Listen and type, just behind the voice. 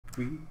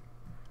we,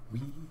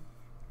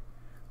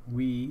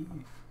 we,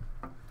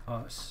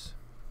 us,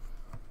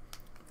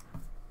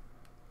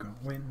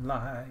 going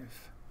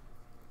live.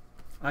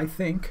 I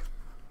think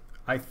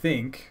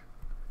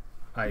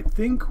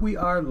we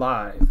are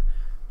live.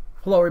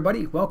 Hello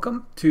everybody,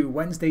 welcome to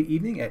Wednesday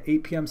evening at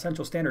 8 p.m.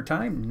 Central Standard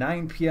Time,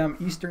 9 p.m.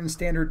 Eastern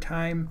Standard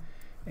Time,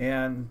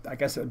 and I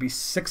guess it would be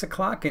 6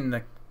 o'clock in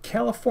the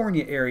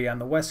California area on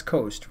the West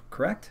Coast,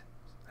 correct?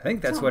 I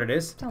think that's what it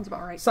is. Sounds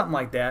about right. Something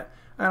like that.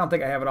 I don't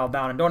think I have it all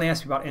down, and don't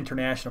ask me about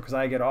international because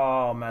I get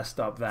all messed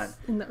up then.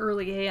 In the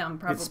early AM,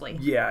 probably.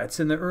 It's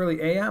in the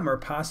early AM or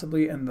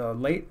possibly in the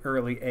late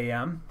early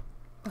AM.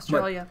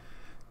 Australia.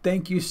 But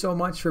thank you so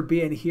much for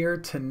being here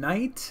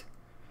tonight.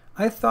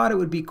 I thought it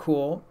would be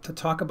cool to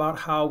talk about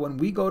how when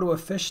we go to a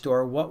fish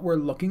store, what we're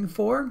looking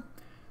for.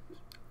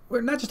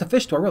 We're not just a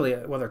fish store, really,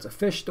 whether it's a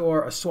fish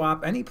store, a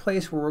swap, any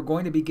place where we're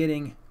going to be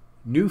getting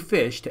new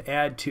fish to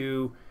add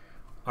to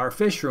our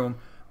fish room,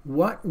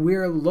 what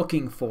we're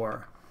looking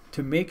for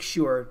to make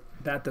sure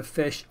that the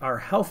fish are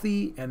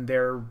healthy and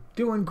they're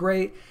doing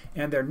great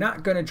and they're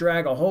not going to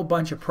drag a whole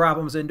bunch of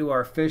problems into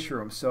our fish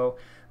room. So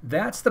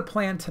that's the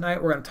plan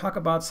tonight. We're going to talk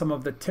about some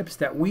of the tips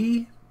that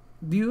we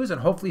use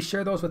and hopefully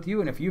share those with you.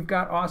 And if you've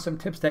got awesome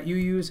tips that you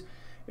use,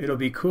 it'll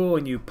be cool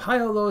when you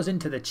pile those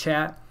into the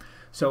chat.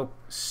 So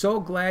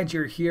glad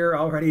you're here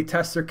already.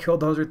 Tester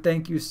Killdozer,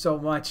 thank you so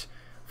much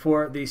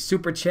for the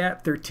super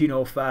chat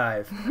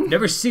 1305.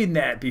 Never seen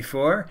that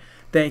before.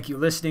 Thank you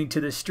listening to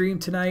the stream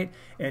tonight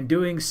and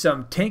doing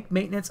some tank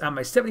maintenance on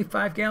my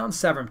 75-gallon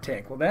Severn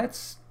tank. Well,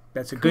 that's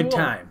a good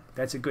time.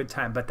 That's a good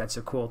time, but that's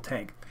a cool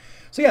tank.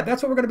 So yeah,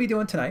 that's what we're going to be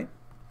doing tonight.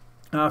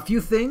 A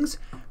few things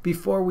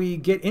before we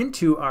get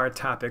into our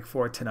topic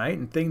for tonight.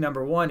 And thing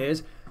number one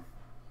is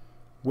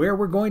where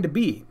we're going to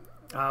be.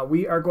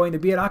 We are going to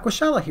be at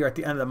Aquashella here at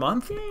the end of the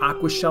month. Yay.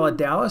 Aquashella,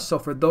 Dallas. So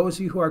for those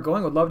of you who are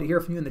going, would love to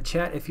hear from you in the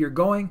chat. If you're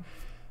going,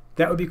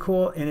 that would be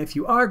cool. And if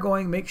you are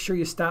going, make sure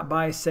you stop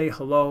by, say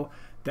hello.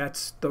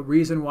 That's the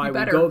reason why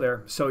we go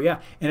there. So yeah,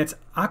 and it's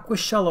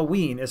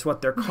Aquashelloween is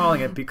what they're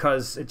calling it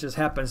because it just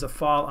happens to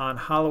fall on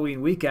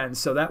Halloween weekend.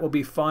 So that will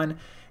be fun.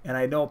 And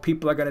I know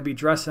people are going to be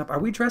dressing up. Are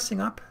we dressing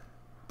up?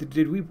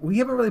 Did we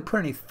haven't really put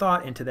any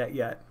thought into that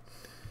yet.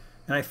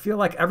 And I feel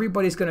like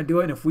everybody's going to do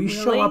it. And if we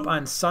show up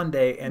on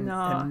Sunday and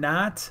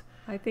not...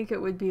 I think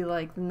it would be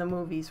like in the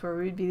movies where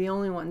we'd be the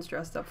only ones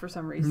dressed up for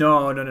some reason.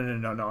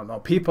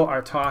 No. People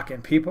are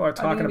talking. People are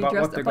talking about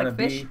what they're going to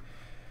be.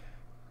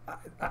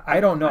 I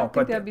don't know. I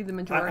think that'd be the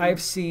majority.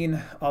 I've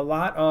seen a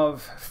lot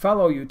of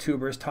fellow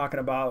YouTubers talking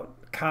about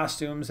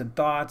costumes and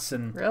thoughts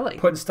and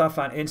putting stuff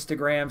on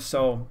Instagram.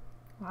 So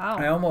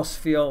I almost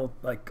feel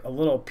like a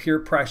little peer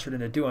pressured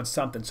into doing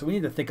something. So we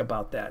need to think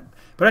about that.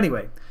 But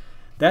anyway,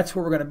 that's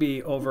where we're going to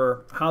be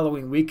over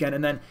Halloween weekend.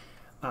 And then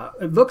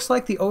it looks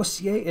like the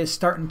OCA is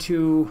starting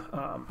to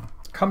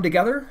come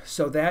together.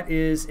 So that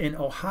is in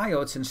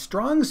Ohio. It's in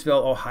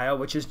Strongsville, Ohio,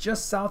 which is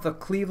just south of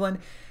Cleveland.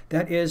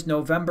 That is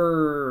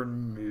November,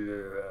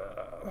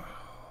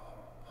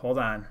 hold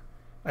on.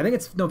 I think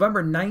it's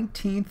November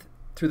 19th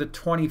through the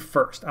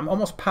 21st. I'm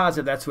almost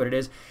positive that's what it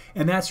is.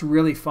 And that's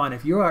really fun.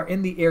 If you are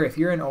in the area, if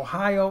you're in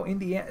Ohio,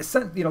 Indiana,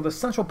 the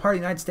central part of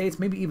the United States,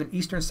 maybe even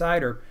eastern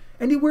side or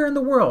anywhere in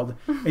the world,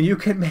 and you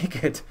can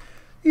make it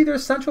either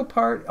central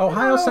part,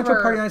 Ohio, central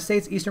part of the United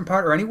States, eastern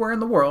part, or anywhere in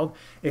the world,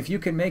 if you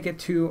can make it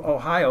to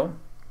Ohio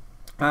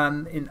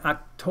in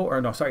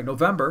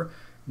November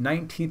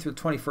 19th through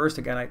the 21st,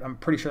 again, I'm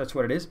pretty sure that's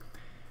what it is.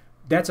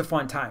 That's a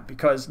fun time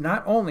because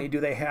not only do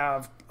they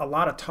have a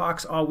lot of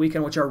talks all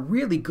weekend, which are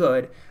really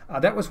good.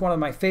 That was one of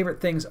my favorite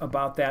things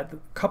about that a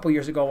couple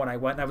years ago when I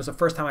went. And that was the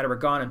first time I'd ever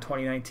gone in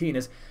 2019,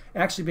 is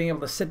actually being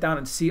able to sit down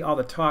and see all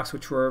the talks,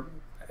 which were,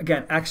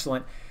 again,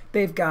 excellent.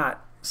 They've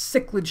got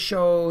cichlid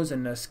shows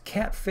and this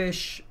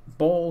catfish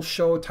bowl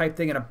show type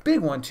thing, and a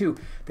big one too.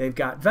 They've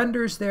got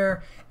vendors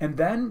there, and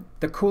then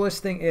the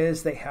coolest thing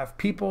is they have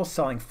people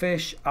selling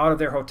fish out of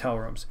their hotel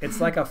rooms. It's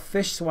like a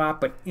fish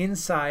swap but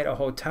inside a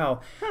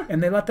hotel,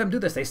 and they let them do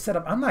this. They set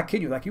up, I'm not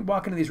kidding you, like you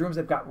walk into these rooms,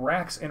 they've got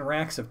racks and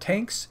racks of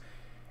tanks,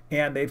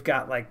 and they've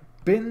got like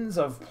bins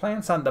of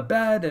plants on the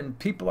bed, and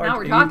people are, now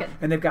we're talking.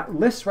 And they've got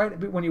lists right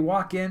when you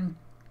walk in,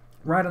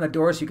 right on the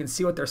doors, so you can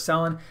see what they're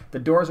selling. The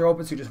doors are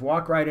open, so you just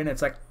walk right in.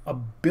 It's like a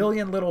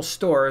billion little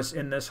stores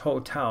in this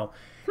hotel,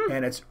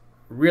 and it's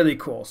really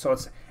cool. So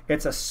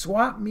it's a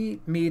swap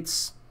meet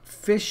meets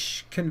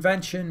fish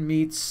convention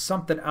meets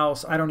something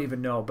else. I don't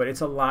even know, but it's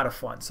a lot of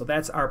fun. So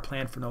that's our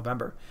plan for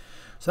November.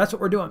 So that's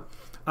what we're doing.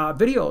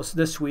 Videos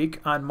this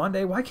week on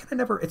Monday. Why can't I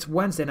never? It's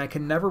Wednesday, and I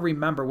can never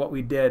remember what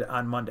we did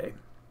on Monday.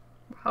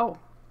 Wow.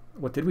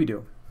 What did we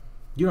do?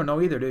 You don't know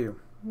either, do you?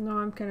 No,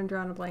 I'm kind of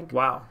drawing a blank.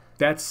 Wow.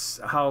 That's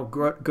how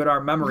good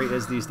our memory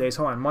is these days.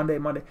 Hold on, Monday.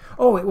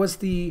 Oh, it was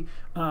the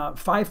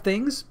 5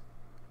 things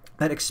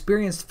that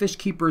experienced fish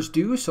keepers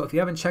do. So if you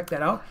haven't checked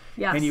that out,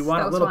 and you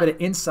want a little bit of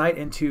insight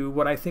into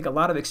what I think a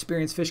lot of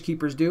experienced fish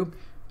keepers do,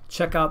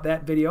 check out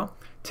that video.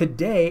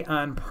 Today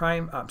on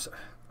the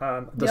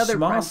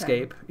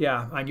Smallscape,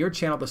 on your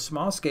channel, the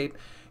Smallscape,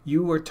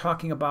 you were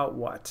talking about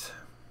what?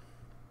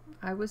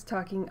 I was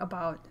talking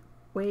about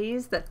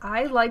ways that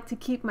I like to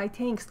keep my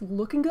tanks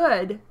looking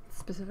good,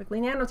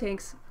 specifically nano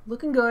tanks,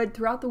 looking good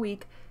throughout the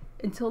week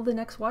until the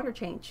next water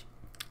change.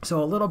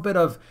 So a little bit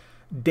of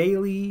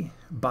daily,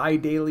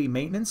 bi-daily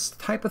maintenance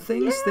type of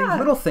things, Yeah.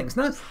 little things,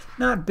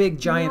 not big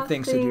giant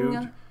things to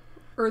do.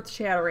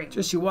 Earth-shattering.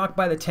 Just you walk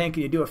by the tank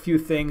and you do a few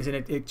things, and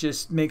it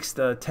just makes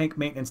the tank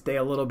maintenance day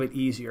a little bit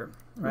easier,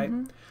 right?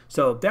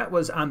 So that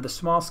was on the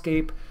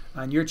Smallscape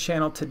on your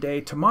channel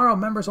today. Tomorrow,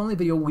 members only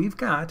video we've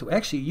got,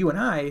 actually you and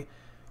I,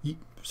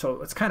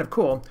 so it's kind of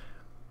cool.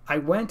 I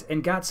went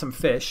and got some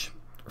fish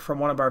from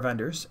one of our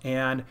vendors,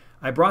 and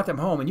I brought them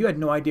home, and you had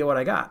no idea what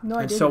I got. No,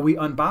 I didn't. So we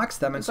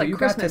unboxed them, and so like you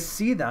got to Christmas.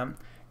 see them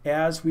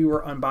as we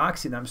were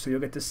unboxing them. So you'll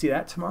get to see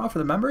that tomorrow for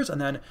the members. And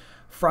then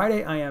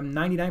Friday, I am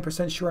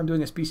 99% sure I'm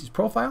doing a species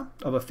profile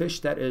of a fish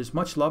that is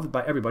much loved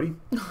by everybody.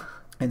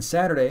 And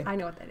Saturday, I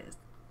know what that is.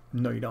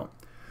 no, you don't.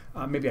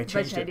 Maybe I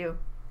changed But I it. do.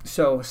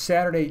 So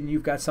Saturday,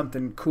 you've got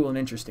something cool and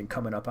interesting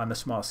coming up on the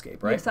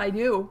Smallscape, right? Yes, I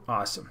do.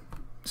 Awesome.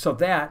 So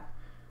that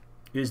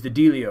is the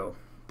dealio.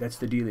 That's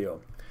the dealio.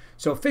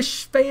 So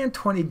Fish Fan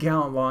 20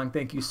 gallon long,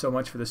 thank you so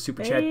much for the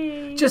super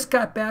Hey. chat. Just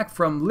got back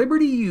from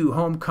Liberty U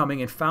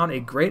homecoming and found a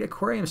great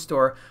aquarium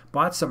store.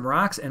 Bought some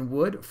rocks and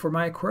wood for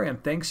my aquarium.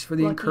 Thanks for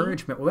the Lucky.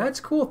 encouragement. Well,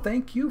 that's cool.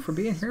 Thank you for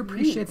being here.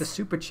 Appreciate the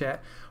super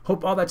chat.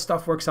 Hope all that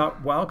stuff works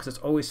out well, because it's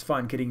always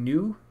fun getting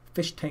new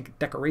fish tank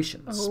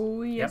decorations.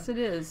 Oh, yes, Yep.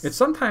 it is. It's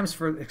sometimes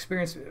for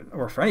experience,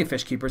 or for any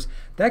fish keepers,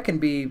 that can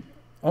be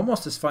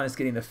almost as fun as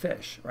getting the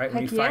fish, right?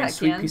 When Heck you yeah, find it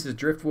sweet can. pieces of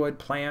driftwood,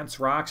 plants,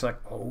 rocks, like,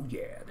 oh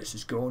yeah, this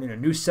is going in a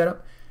new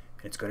setup,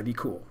 and it's going to be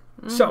cool.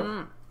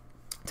 So,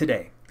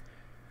 today,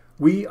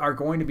 we are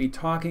going to be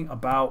talking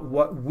about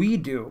what we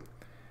do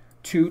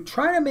to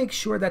try to make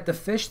sure that the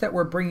fish that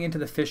we're bringing into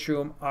the fish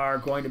room are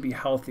going to be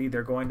healthy,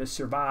 they're going to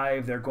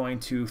survive, they're going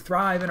to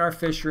thrive in our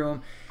fish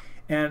room.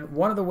 And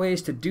one of the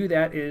ways to do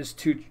that is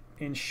to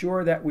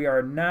ensure that we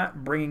are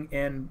not bringing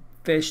in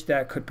fish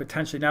that could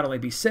potentially not only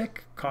be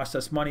sick, cost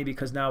us money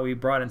because now we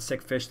brought in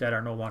sick fish that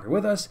are no longer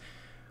with us,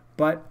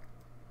 but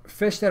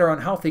fish that are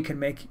unhealthy can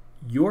make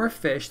your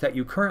fish that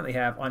you currently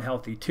have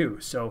unhealthy too.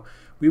 So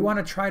we want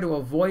to try to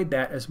avoid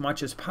that as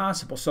much as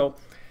possible. So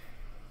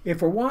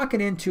if we're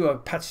walking into a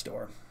pet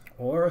store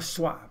or a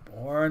swap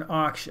or an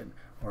auction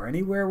or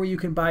anywhere where you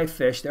can buy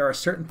fish, there are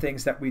certain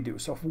things that we do.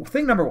 So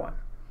thing number one,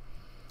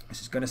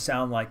 this is going to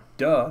sound like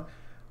duh,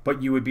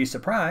 but you would be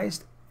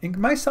surprised, and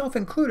myself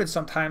included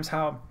sometimes,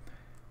 how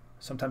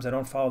sometimes I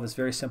don't follow this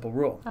very simple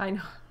rule. I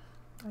know.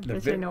 I The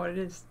bet vi- you know what it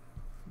is.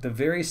 The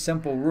very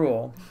simple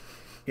rule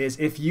is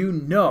if you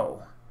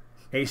know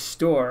a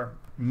store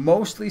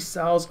mostly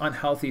sells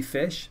unhealthy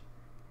fish,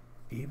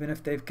 even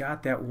if they've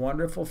got that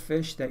wonderful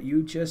fish that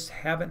you just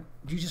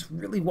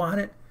really want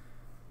it,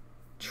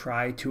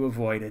 try to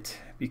avoid it,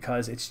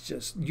 because it's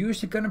just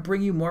usually going to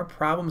bring you more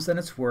problems than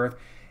it's worth.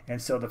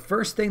 And so the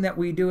first thing that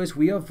we do is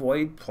we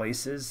avoid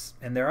places,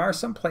 and there are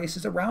some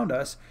places around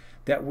us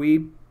that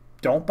we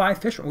don't buy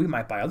fish from. We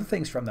might buy other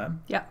things from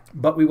them, Yeah.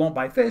 but we won't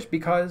buy fish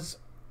because,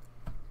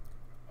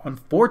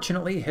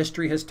 unfortunately,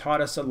 history has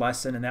taught us a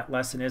lesson, and that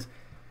lesson is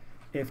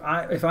if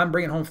I'm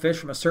bringing home fish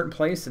from a certain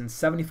place and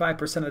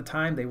 75% of the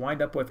time they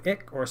wind up with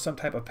ick or some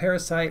type of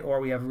parasite,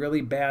 or we have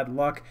really bad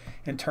luck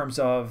in terms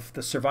of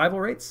the survival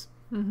rates,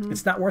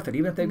 it's not worth it.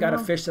 Even if they've got a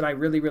No. fish that I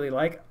really, really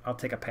like, I'll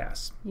take a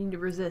pass. You need to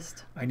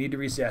resist. I need to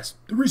resist.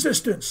 The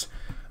resistance.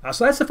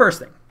 So that's the first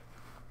thing.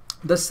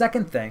 The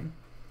second thing,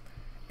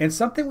 and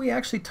something we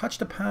actually touched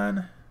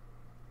upon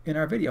in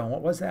our video, and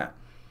what was that?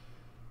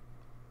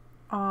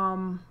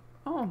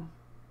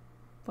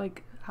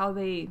 Like how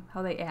they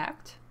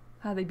act,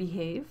 how they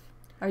behave.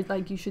 Or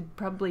like you should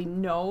probably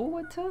know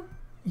what to.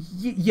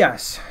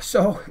 Yes.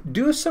 So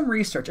do some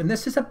research, and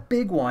this is a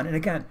big one. And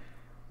again,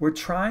 we're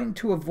trying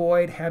to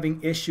avoid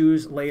having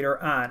issues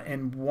later on.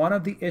 And one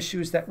of the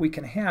issues that we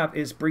can have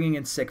is bringing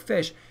in sick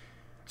fish.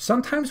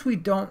 Sometimes we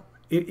don't,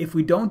 if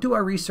we don't do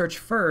our research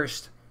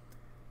first,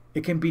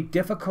 it can be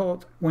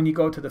difficult when you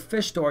go to the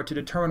fish store to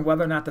determine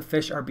whether or not the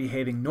fish are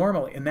behaving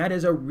normally. And that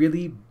is a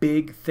really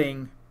big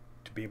thing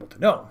to be able to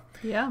know.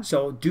 Yeah.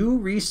 So do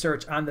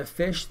research on the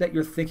fish that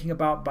you're thinking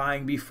about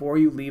buying before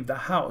you leave the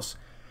house.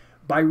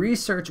 By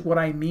research, what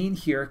I mean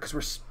here, because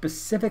we're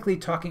specifically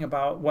talking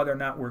about whether or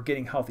not we're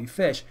getting healthy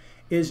fish,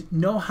 is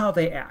know how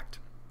they act.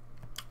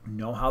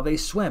 Know how they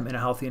swim in a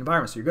healthy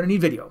environment. So you're going to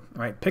need video,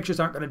 right? Pictures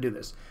aren't going to do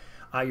this.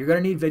 You're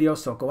going to need video,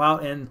 so go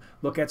out and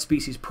look at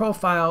species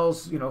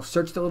profiles,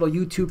 search the little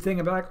YouTube thing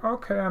and be like,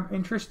 okay, I'm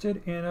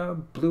interested in a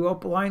blue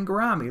opaline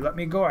gourami. Let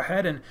me go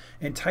ahead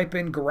and type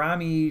in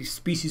gourami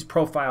species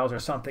profiles or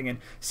something and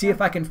see if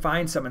I can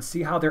find some and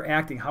see how they're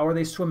acting. How are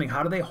they swimming?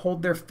 How do they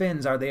hold their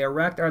fins? Are they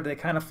erect? Are they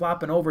kind of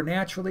flopping over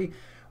naturally?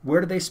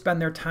 Where do they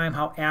spend their time?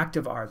 How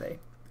active are they?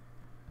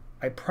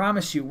 I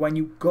promise you, when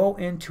you go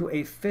into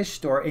a fish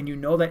store and you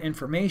know that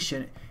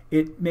information,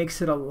 it makes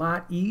it a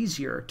lot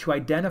easier to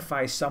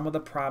identify some of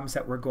the problems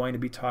that we're going to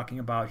be talking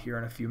about here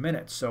in a few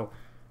minutes. So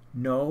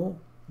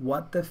know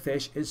what the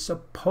fish is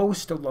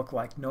supposed to look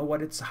like. Know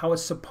how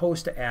it's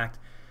supposed to act,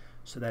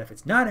 so that if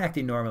it's not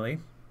acting normally,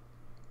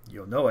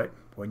 you'll know it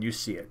when you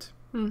see it.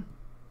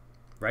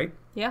 right?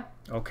 Yeah.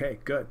 Okay,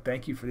 good.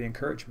 Thank you for the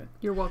encouragement.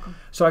 You're welcome.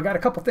 So I got a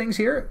couple things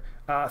here.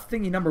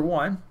 Thingy number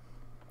one,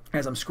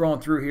 as I'm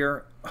scrolling through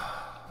here,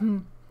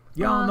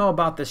 y'all know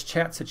about this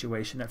chat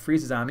situation that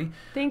freezes on me.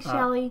 Thanks,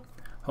 Shelly.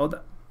 Hold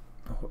on.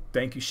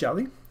 Thank you,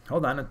 Shelly.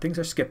 Hold on, things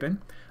are skipping.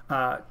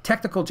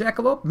 Technical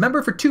Jackalope,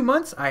 member for 2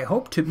 months. I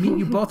hope to meet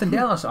you both in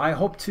Dallas. I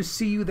hope to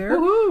see you there.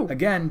 Woohoo!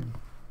 Again,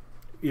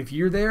 if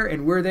you're there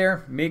and we're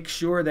there, make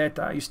sure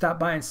that you stop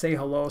by and say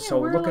hello. So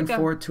we're looking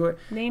forward to it.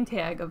 Name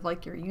tag of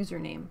like your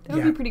username. That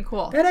would be pretty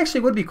cool. That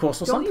actually would be cool.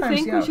 So Don't sometimes,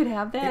 you think we should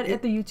have that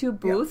at the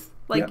YouTube booth?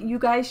 Like you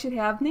guys should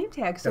have name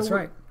tags. So that's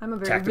right. I'm a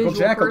very Tactical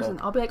visual Jackalope person.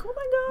 I'll be like, oh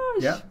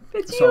my gosh,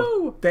 it's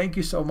you. Thank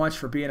you so much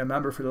for being a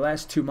member for the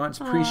last 2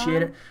 months.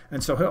 Appreciate it.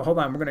 And so hold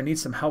on, we're going to need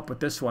some help with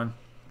this one.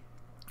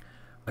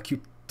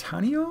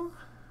 Acutanio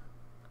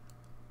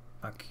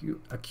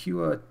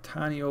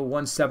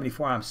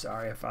 174. I'm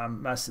sorry if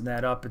I'm messing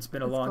that up. It's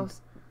been a long.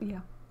 Yeah,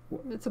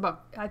 it's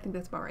about. I think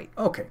that's about right.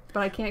 Okay, but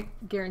I can't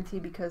guarantee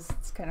because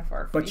it's kind of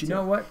far. But you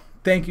know what?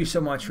 Thank you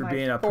so much for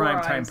being a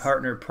primetime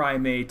partner,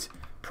 primate,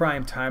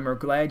 prime timer.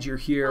 Glad you're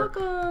here.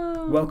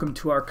 Welcome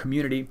to our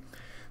community.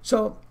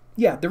 So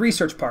yeah, the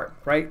research part,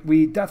 right?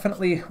 We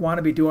definitely want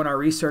to be doing our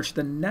research.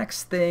 The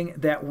next thing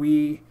that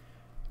we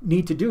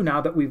need to do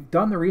now that we've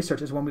done the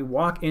research is when we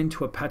walk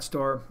into a pet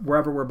store,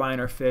 wherever we're buying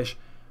our fish,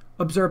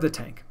 observe the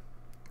tank.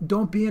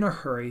 Don't be in a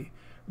hurry.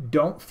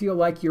 Don't feel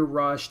like you're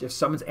rushed. If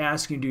someone's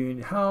asking, do you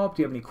need help?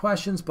 Do you have any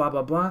questions? Blah,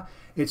 blah, blah.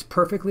 It's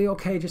perfectly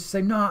okay just to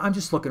say, no, I'm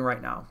just looking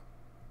right now.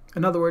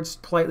 In other words,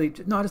 politely,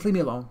 no, just leave me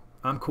alone.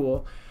 I'm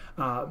cool.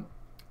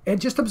 And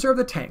just observe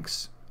the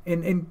tanks.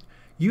 And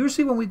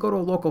usually when we go to a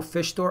local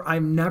fish store,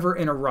 I'm never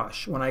in a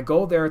rush. When I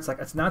go there,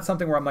 it's not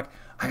something where I'm like,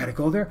 I got to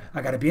go there.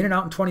 I got to be in and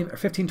out in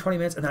 15, 20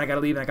 minutes, and then I got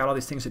to leave, and I got all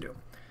these things to do.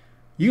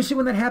 Usually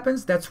when that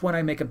happens, that's when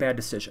I make a bad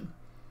decision.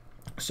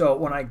 So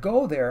when I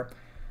go there,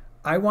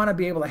 I want to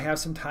be able to have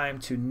some time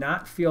to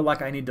not feel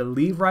like I need to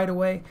leave right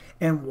away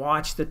and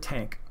watch the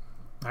tank.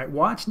 Right?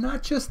 Watch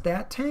not just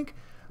that tank,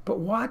 but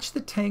watch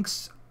the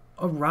tanks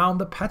around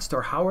the pet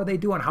store. How are they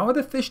doing? How are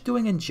the fish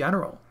doing in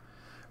general?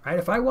 Right?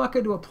 If I walk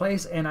into a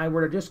place and I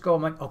were to just go,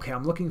 I'm like, okay,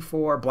 I'm looking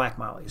for black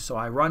mollies. So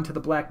I run to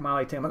the black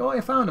molly tank. I'm like, oh, I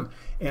found them.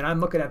 And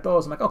I'm looking at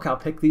those. I'm like, okay, I'll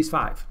pick these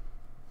 5.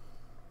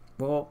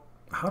 Well,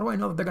 how do I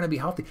know that they're going to be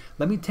healthy?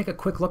 Let me take a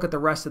quick look at the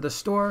rest of the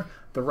store,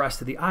 the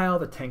rest of the aisle,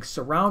 the tanks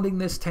surrounding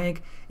this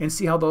tank, and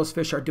see how those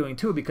fish are doing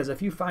too. Because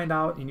if you find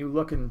out and you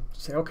look and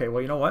say, okay,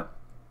 well, you know what?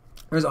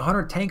 There's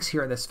 100 tanks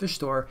here in this fish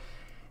store,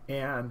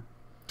 and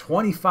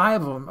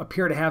 25 of them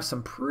appear to have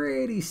some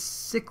pretty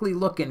sickly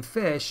looking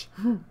fish.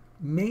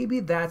 Maybe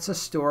that's a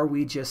store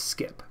we just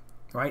skip,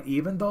 right?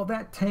 Even though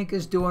that tank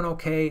is doing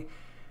okay,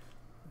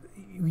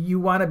 you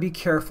want to be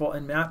careful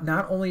and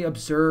not only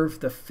observe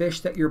the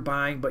fish that you're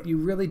buying, but you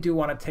really do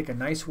want to take a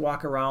nice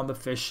walk around the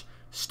fish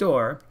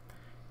store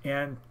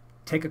and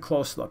take a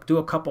close look. Do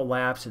a couple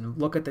laps and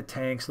look at the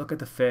tanks, look at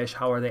the fish,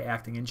 how are they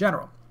acting in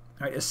general,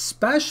 right?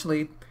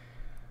 Especially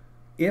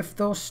if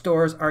those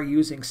stores are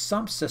using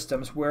sump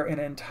systems where an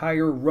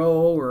entire row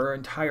or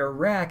entire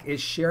rack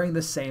is sharing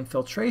the same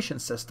filtration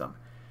system.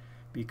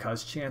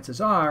 Because chances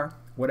are,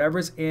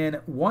 whatever's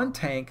in one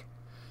tank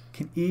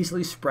can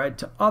easily spread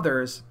to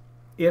others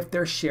if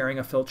they're sharing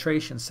a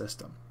filtration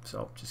system.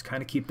 So just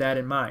kind of keep that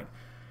in mind.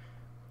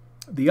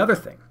 The other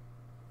thing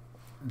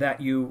that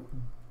you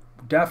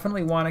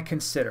definitely want to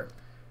consider,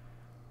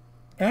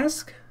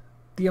 ask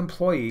the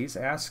employees,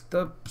 ask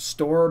the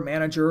store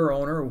manager or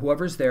owner or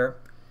whoever's there,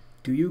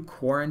 do you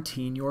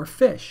quarantine your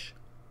fish?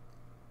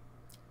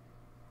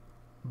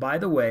 By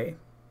the way,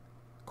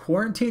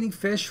 quarantining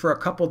fish for a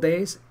couple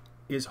days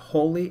is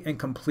wholly and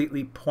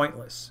completely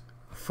pointless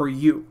for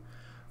you.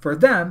 For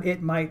them,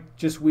 it might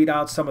just weed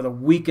out some of the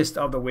weakest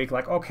of the weak.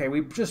 Like, okay,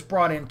 we just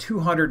brought in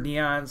 200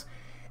 neons,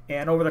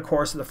 and over the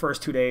course of the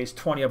first 2 days,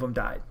 20 of them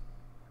died.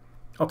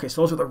 Okay,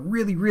 so those are the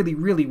really, really,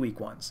 really weak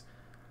ones.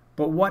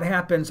 But what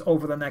happens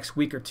over the next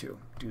week or two?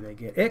 Do they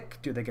get ick?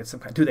 Do they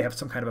have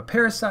some kind of a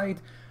parasite?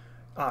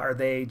 Are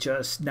they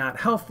just not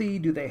healthy?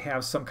 Do they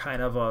have some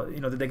kind of a,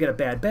 did they get a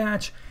bad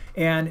batch?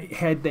 And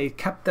had they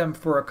kept them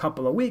for a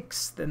couple of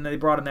weeks, then they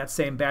brought in that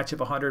same batch of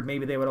 100,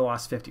 maybe they would have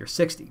lost 50 or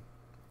 60.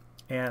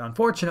 And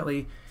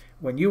unfortunately,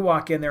 when you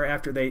walk in there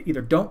after they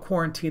either don't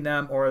quarantine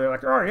them or they're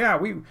like, oh yeah,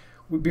 we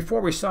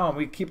before we saw them,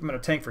 we keep them in a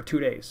tank for 2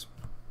 days.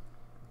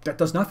 That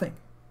does nothing.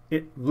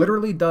 It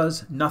literally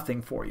does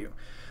nothing for you.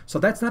 So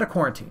that's not a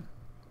quarantine.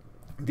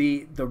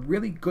 The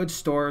really good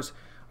stores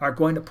are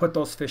going to put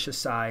those fish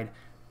aside.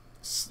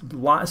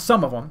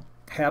 Some of them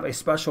have a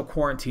special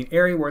quarantine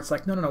area where it's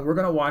like, no, we're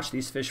going to watch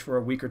these fish for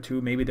a week or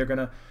two. Maybe they're going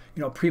to,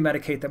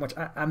 pre-medicate them, which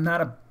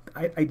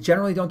I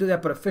generally don't do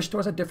that. But a fish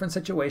store is a different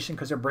situation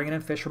because they're bringing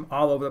in fish from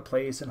all over the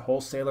place and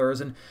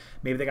wholesalers, and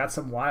maybe they got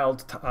some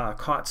wild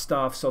caught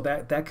stuff. So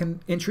that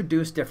can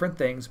introduce different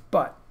things.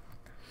 But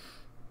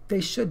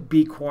they should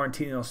be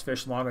quarantining those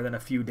fish longer than a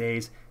few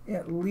days,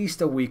 at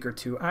least a week or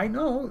two. I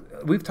know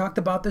we've talked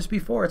about this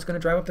before. It's going to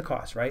drive up the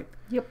cost, right?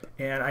 Yep.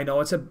 And I know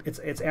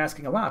it's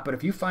asking a lot, but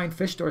if you find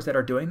fish stores that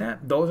are doing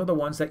that, those are the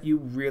ones that you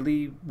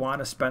really want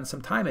to spend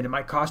some time in. It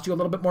might cost you a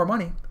little bit more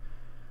money,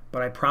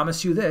 but I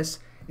promise you this: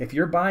 if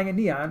you're buying a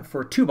neon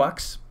for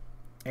 $2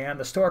 and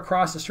the store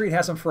across the street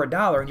has them for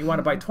 $1 and you want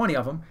to buy 20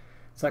 of them,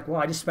 it's like,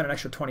 well, I just spent an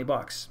extra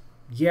 $20.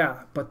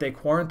 Yeah, but they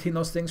quarantine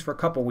those things for a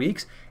couple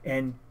weeks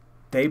and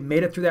they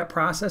made it through that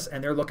process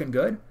and they're looking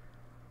good.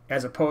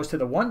 As opposed to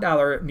the $1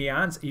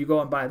 neons, you go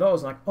and buy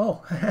those and like,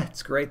 oh,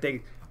 that's great.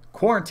 They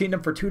quarantined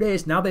them for 2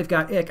 days. Now they've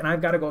got ick and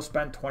I've got to go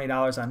spend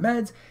 $20 on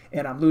meds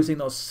and I'm losing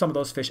some of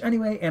those fish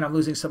anyway, and I'm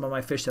losing some of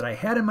my fish that I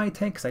had in my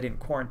tank because I didn't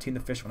quarantine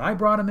the fish when I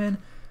brought them in.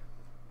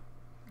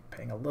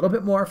 Paying a little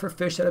bit more for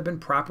fish that have been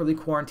properly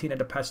quarantined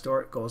at a pet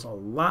store. It goes a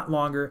lot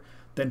longer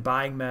than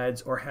buying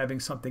meds or having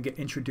something get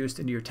introduced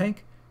into your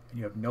tank and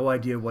you have no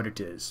idea what it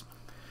is.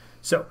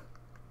 So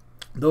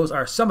those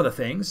are some of the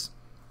things.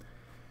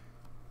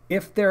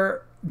 If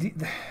they're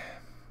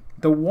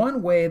the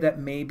one way that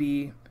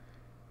maybe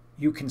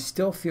you can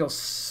still feel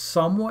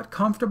somewhat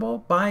comfortable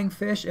buying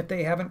fish if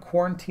they haven't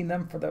quarantined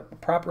them for the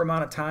proper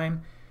amount of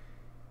time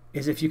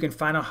is if you can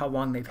find out how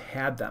long they've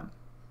had them,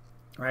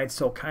 right?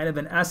 So kind of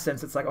in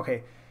essence, it's like,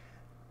 okay,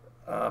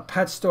 a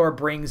pet store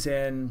brings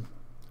in,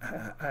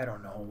 I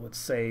don't know, let's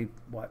say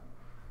what,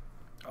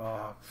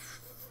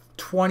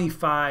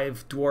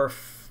 25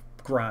 dwarf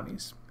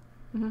grammies.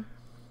 Mm-hmm.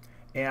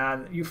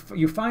 And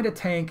you find a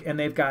tank and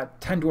they've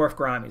got 10 dwarf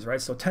grammies, right?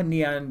 So 10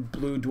 neon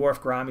blue dwarf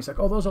grammies. Like,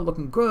 oh, those are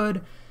looking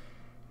good.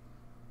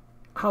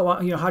 How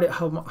long? You know,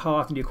 how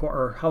often do you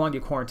or how long do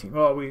you quarantine?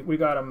 Well, we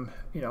got them.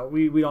 You know,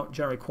 we don't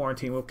generally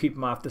quarantine. We'll keep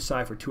them off the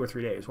side for 2 or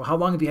 3 days. Well, how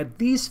long have you had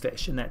these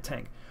fish in that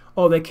tank?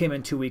 Oh, they came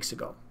in 2 weeks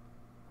ago.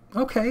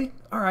 Okay,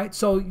 all right.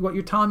 So what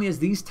you're telling me is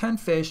these 10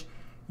 fish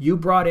you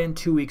brought in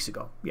 2 weeks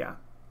ago. Yeah.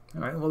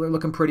 All right. Well, they're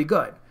looking pretty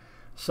good.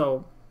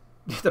 So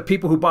the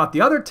people who bought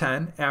the other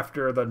 10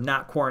 after the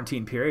not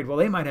quarantine period, well,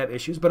 they might have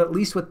issues, but at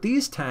least with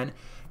these 10,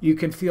 you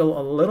can feel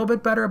a little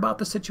bit better about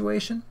the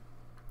situation,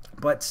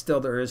 but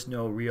still there is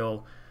no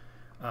real,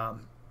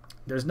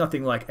 there's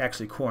nothing like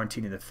actually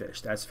quarantining the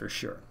fish, that's for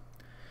sure.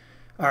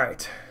 All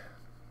right,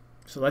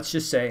 so let's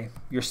just say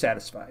you're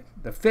satisfied.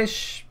 The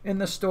fish in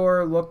the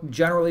store look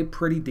generally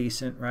pretty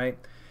decent, right?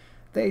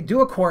 They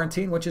do a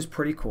quarantine, which is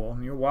pretty cool,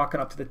 and you're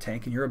walking up to the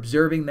tank and you're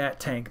observing that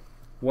tank.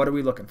 What are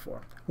we looking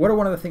for? What are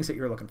one of the things that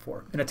you're looking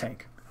for in a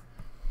tank?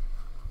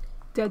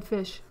 Dead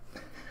fish.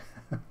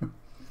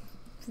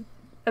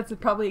 That's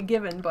probably a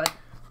given, but...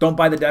 Don't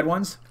buy the dead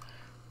ones?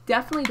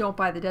 Definitely don't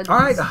buy the dead All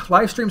ones. right,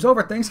 live stream's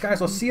over. Thanks, guys.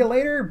 We'll see you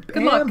later.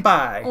 Good luck.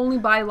 Bye. Only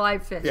buy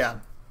live fish. Yeah.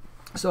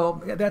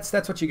 So that's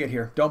what you get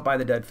here. Don't buy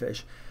the dead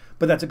fish.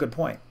 But that's a good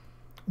point.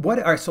 All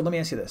right, so let me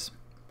ask you this.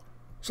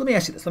 Don't you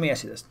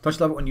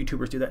love it when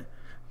YouTubers do that?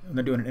 And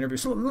they're doing an interview.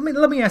 So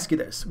let me ask you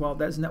this. Well,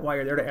 isn't that why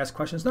you're there, to ask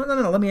questions? No.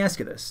 Let me ask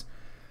you this.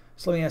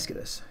 So let me ask you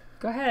this.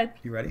 Go ahead.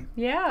 You ready?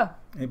 Yeah.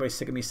 Anybody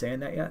sick of me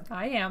saying that yet?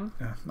 I am.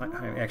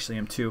 I actually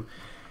am too.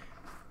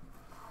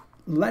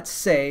 Let's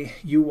say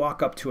you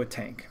walk up to a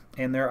tank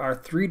and there are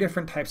 3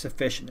 different types of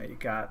fish in there. You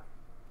got,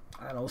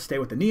 I don't know, stay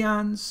with the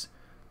neons.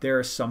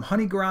 There's some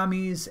honey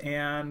grammies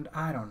and,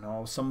 I don't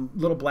know, some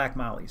little black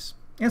mollies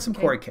and some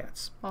cory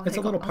cats. It's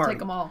a little party. I'll take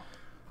them all.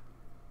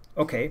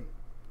 Okay.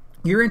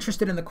 You're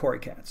interested in the cory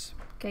cats.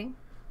 Okay.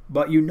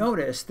 But you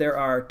notice there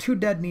are 2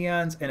 dead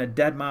neons and a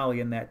dead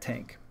molly in that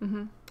tank.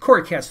 Mm-hmm.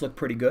 Cory cats look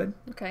pretty good.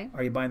 Okay.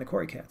 Are you buying the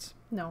cory cats?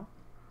 No.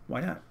 Why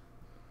not?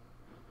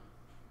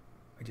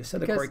 I just said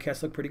the cory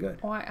cats look pretty good.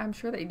 Oh, I'm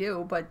sure they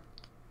do, but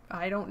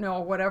I don't know.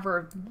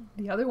 Whatever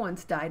the other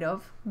ones died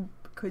of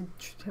could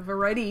have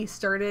already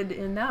started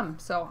in them.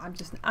 So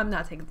I'm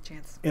not taking the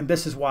chance. And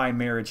this is why I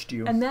marriaged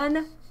you. And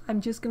then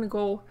I'm just going to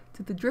go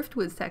to the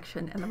driftwood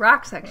section and the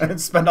rock section. And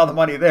spend all the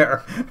money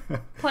there.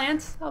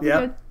 Plants, I'll be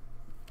good.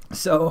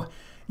 So,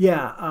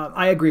 yeah,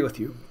 I agree with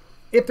you.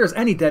 If there's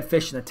any dead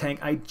fish in the tank,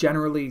 I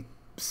generally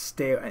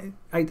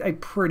I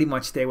pretty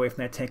much stay away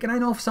from that tank. And I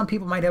know some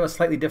people might have a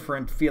slightly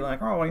different feeling,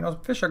 like, oh, you know,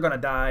 fish are going to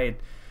die.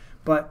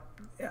 But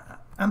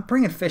I'm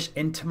bringing fish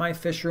into my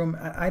fish room.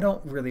 I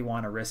don't really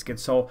want to risk it.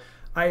 So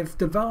I've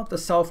developed a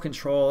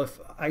self-control. If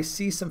I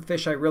see some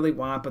fish I really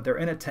want, but they're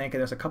in a tank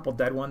and there's a couple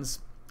dead ones,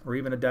 or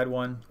even a dead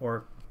one,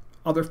 or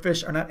other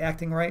fish are not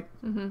acting right,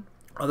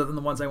 other than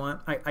the ones I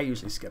want, I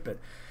usually skip it.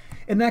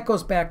 And that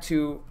goes back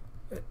to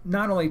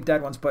not only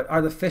dead ones, but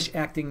are the fish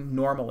acting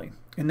normally?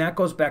 And that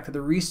goes back to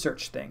the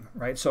research thing,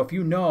 right? So if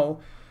you know,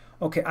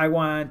 okay, I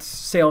want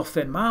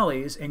sailfin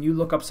mollies, and you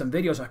look up some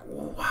videos like,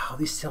 oh, wow,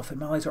 these sailfin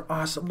mollies are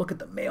awesome. Look at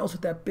the males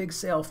with that big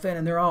sail fin,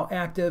 and they're all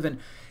active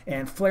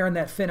and flaring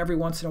that fin every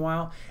once in a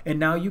while. And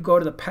now you go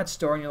to the pet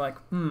store and you're like,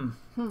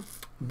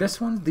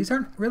 these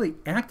aren't really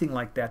acting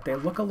like that. They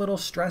look a little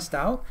stressed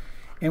out.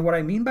 And what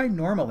I mean by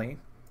normally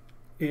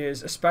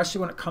is,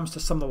 especially when it comes to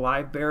some of the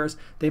live bears,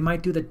 they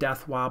might do the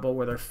death wobble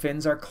where their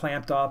fins are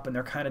clamped up and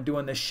they're kind of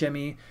doing the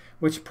shimmy,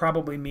 which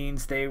probably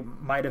means they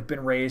might have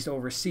been raised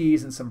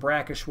overseas in some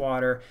brackish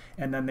water,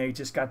 and then they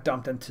just got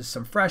dumped into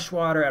some fresh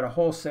water at a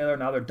wholesaler.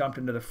 Now they're dumped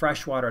into the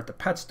fresh water at the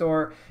pet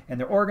store, and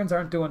their organs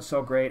aren't doing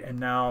so great, and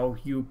now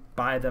you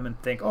buy them and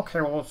think,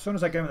 okay, well, as soon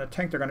as I get them in the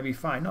tank, they're going to be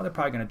fine. No, they're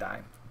probably going to die.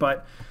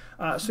 But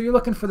so you're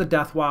looking for the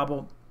death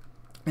wobble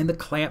and the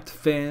clamped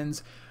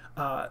fins.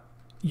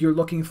 You're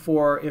looking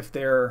for if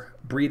they're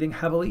breathing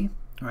heavily,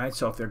 all right?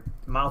 So if their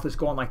mouth is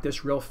going like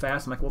this real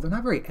fast, I'm like, well, they're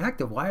not very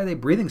active. Why are they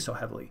breathing so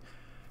heavily?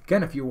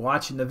 Again, if you're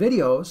watching the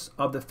videos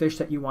of the fish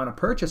that you want to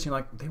purchase, you're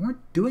like, they weren't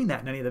doing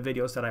that in any of the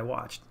videos that I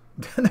watched.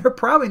 They're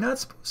probably not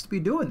supposed to be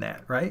doing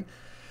that, right?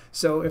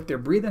 So if they're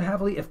breathing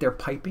heavily, if they're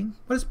piping,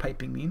 what does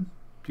piping mean?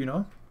 Do you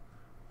know?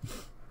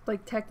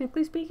 Like,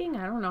 technically speaking,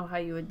 I don't know how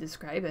you would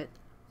describe it.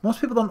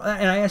 Most people don't,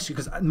 and I asked you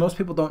because most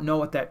people don't know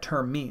what that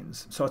term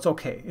means. So it's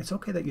okay. It's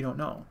okay that you don't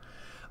know.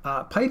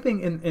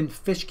 Piping in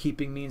fish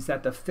keeping means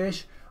that the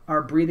fish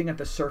are breathing at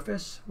the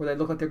surface, where they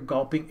look like they're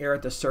gulping air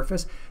at the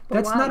surface.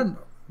 That's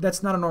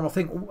not a normal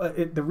thing.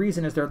 The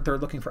reason is they're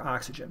looking for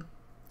oxygen.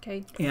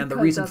 Okay. And the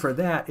reason for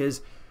that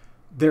is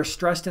they're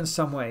stressed in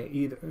some way.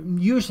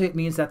 Usually it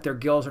means that their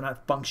gills are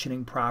not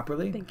functioning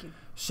properly. Thank you.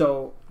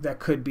 So that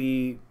could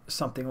be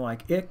something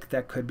like ick,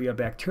 that could be a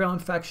bacterial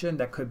infection,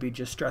 that could be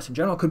just stress in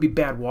general. It could be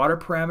bad water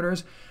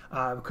parameters.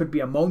 It could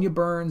be ammonia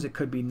burns. It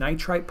could be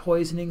nitrite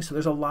poisoning. So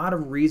there's a lot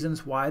of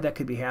reasons why that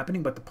could be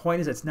happening. But the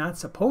point is it's not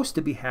supposed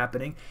to be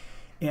happening.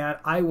 And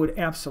I would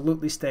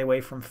absolutely stay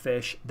away from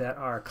fish that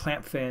are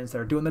clamp fins, that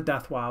are doing the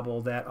death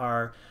wobble, that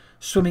are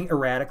swimming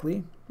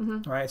erratically.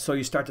 Right? So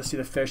you start to see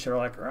the fish that are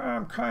like, oh,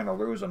 I'm kind of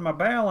losing my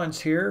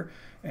balance here.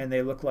 And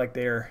they look like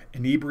they're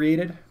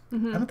inebriated. I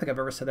don't think I've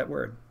ever said that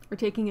word. Or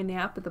taking a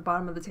nap at the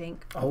bottom of the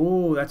tank.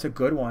 Oh, that's a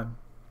good one.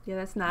 Yeah,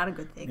 that's not a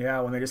good thing. Yeah,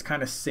 when they just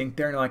kind of sink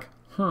there and you're like,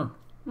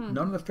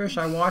 none of the fish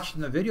I watched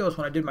in the videos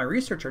when I did my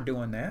research are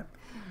doing that.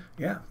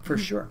 Yeah, for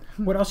sure.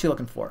 What else are you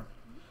looking for?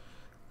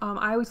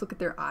 I always look at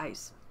their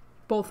eyes.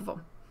 Both of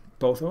them.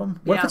 Both of them?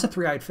 What if Yeah. it's a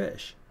three-eyed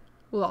fish?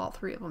 Well, all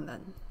three of them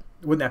then.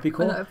 Wouldn't that be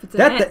cool? But if it's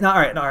All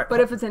right.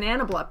 But if it's an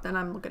anablep, then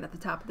I'm looking at the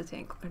top of the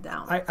tank, looking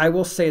down. I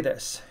will say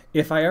this.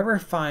 If I ever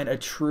find a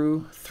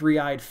true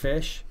three-eyed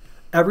fish,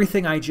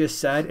 everything I just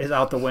said is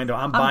out the window.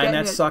 I'm buying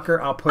that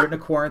sucker. I'll put it in a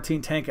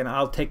quarantine tank, and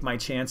I'll take my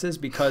chances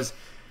because,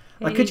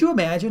 like, could you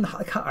imagine?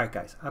 All right,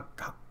 guys.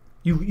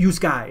 You use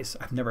guys.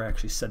 I've never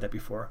actually said that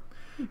before.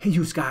 Hey,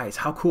 use guys.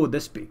 How cool would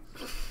this be?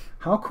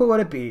 How cool would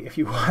it be if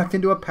you walked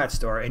into a pet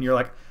store and you're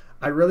like,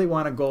 I really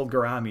want a gold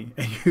gourami,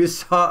 and you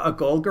saw a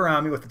gold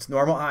gourami with its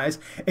normal eyes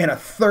and a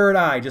third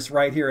eye just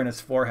right here in its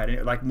forehead, and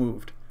it like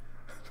moved.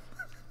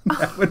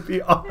 That would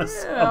be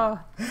awesome. Yeah.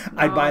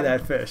 I'd buy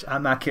that fish.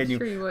 I'm not kidding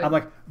Sure you. you would. I'm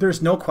like,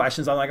 there's no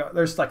questions. I'm like,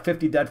 there's like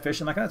 50 dead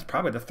fish. I'm like, that's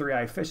probably the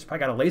three-eyed fish. It's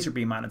probably got a laser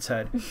beam on its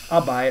head.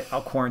 I'll buy it.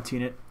 I'll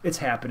quarantine it. It's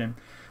happening.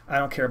 I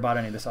don't care about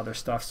any of this other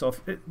stuff. So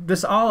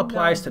this all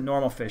applies to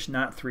normal fish,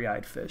 not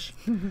three-eyed fish.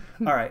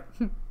 All right.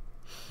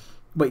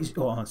 Wait,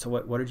 hold on. So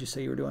what did you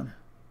say you were doing?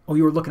 Oh,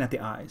 you were looking at the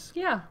eyes.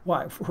 Yeah.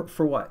 Why?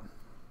 For what?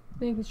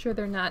 Making sure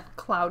they're not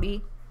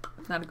cloudy.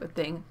 Not a good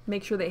thing.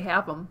 Make sure they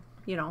have them,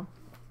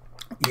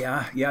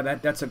 Yeah,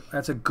 that's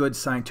a good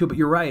sign too. But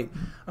you're right.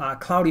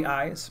 Cloudy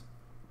eyes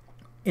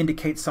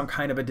indicate some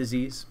kind of a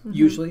disease.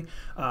 Usually,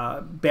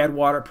 bad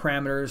water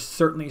parameters,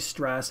 certainly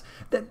stress.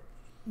 The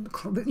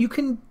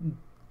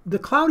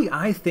cloudy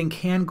eye thing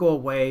can go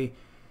away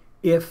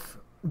if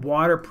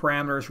water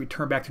parameters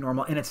return back to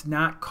normal and it's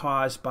not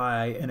caused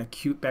by an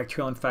acute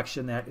bacterial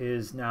infection that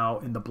is now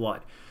in the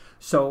blood.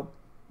 So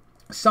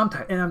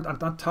sometimes, and I'm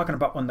not talking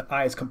about when the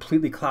eye is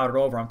completely clouded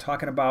over. I'm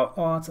talking about,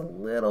 it's a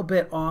little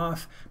bit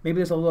off. Maybe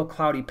there's a little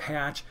cloudy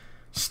patch.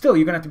 Still,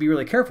 you're going to have to be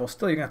really careful.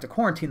 Still, you're going to have to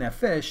quarantine that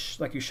fish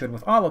like you should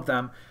with all of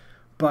them.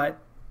 But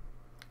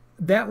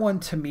that one,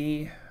 to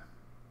me,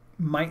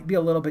 might be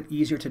a little bit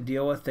easier to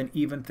deal with than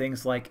even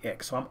things like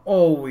ick. So I'm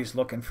always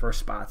looking for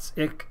spots.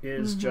 Ick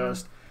is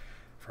just,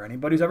 for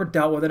anybody who's ever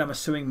dealt with it, I'm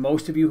assuming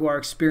most of you who are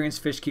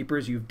experienced fish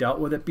keepers, you've dealt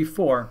with it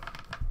before.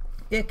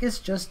 Ick is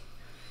just,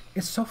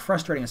 it's so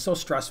frustrating. It's so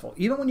stressful,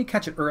 even when you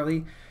catch it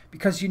early,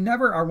 because you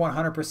never are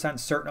 100%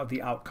 certain of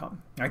the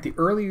outcome. Right? The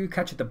earlier you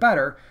catch it, the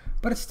better,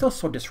 but it's still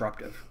so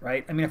disruptive,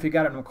 right? I mean, if you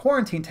got it in a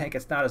quarantine tank,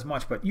 it's not as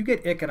much, but you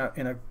get ick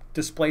in a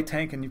display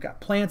tank and you've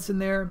got plants in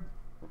there,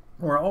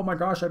 or, oh my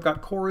gosh, I've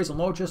got cories and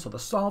loaches, so the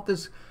salt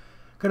is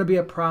going to be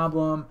a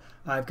problem.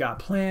 I've got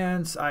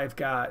plants, I've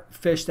got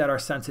fish that are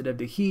sensitive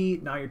to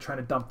heat. Now you're trying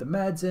to dump the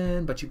meds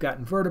in, but you've got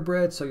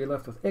invertebrates, so you're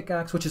left with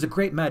Icax, which is a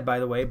great med, by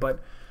the way, but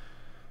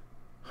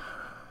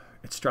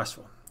it's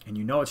stressful. And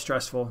you know it's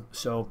stressful.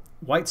 So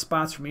white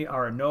spots for me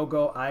are a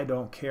no-go. I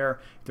don't care.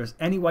 If there's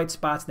any white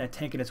spots in that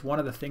tank, and it's one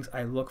of the things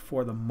I look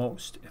for the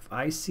most. If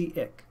I see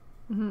ick,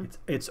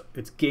 it's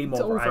game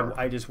over.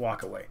 I just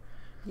walk away.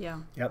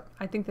 Yeah. Yep.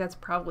 I think that's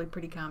probably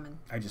pretty common.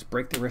 I just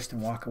break the wrist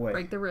and walk away.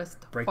 Break the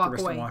wrist. Break walk the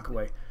wrist away. and walk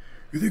away.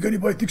 You think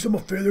anybody thinks I'm a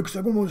failure because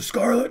I'm going to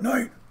Scarlet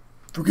Night?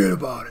 Forget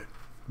about it.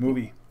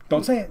 Movie.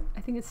 Don't say it. I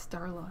think it's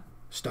Starla.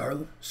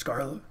 Starla?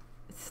 Scarla?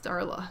 It's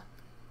Starla.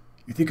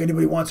 You think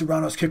anybody wants a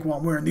roundhouse kick while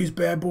I'm wearing these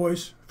bad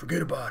boys?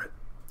 Forget about it.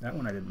 That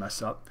one I didn't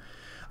mess up.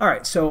 All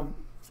right, so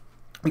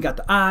we got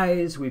the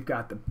eyes, we've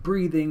got the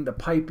breathing, the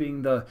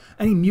piping,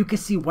 any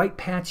mucousy white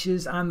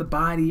patches on the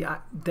body.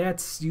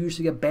 That's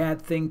usually a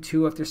bad thing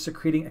too. If they're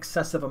secreting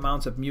excessive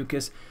amounts of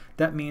mucus,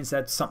 that means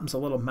that something's a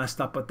little messed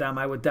up with them.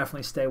 I would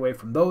definitely stay away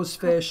from those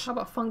fish. How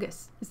about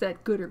fungus? Is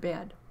that good or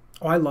bad?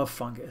 Oh, I love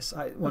fungus.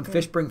 When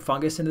fish bring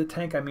fungus into the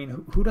tank, I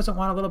mean, who doesn't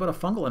want a little bit of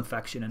fungal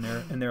infection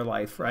in their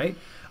life, right?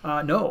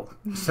 No.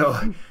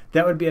 So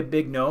that would be a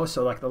big no.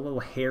 So like the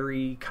little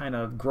hairy kind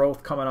of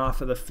growth coming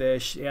off of the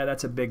fish, yeah,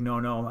 that's a big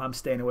no-no. I'm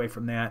staying away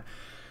from that.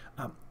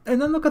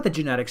 And then look at the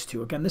genetics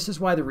too. Again, this is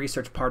why the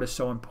research part is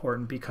so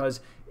important,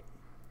 because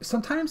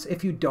sometimes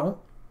if you don't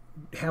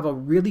have a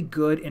really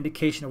good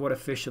indication of what a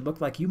fish should look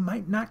like, you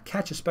might not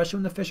catch, especially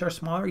when the fish are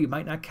smaller, you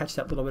might not catch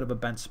that little bit of a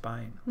bent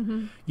spine.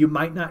 You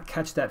might not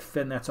catch that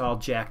fin that's all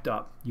jacked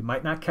up. You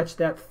might not catch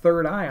that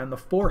third eye on the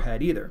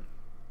forehead either.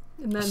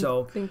 And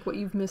then think what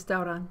you've missed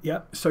out on.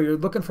 Yep. So you're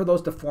looking for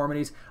those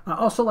deformities.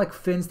 Also, like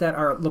fins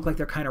that look like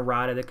they're kind of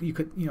rotted. You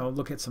could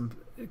look at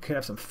could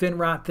have some fin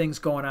rot things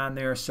going on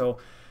there. So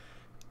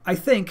I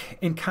think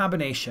in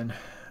combination,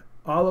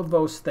 all of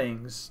those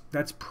things,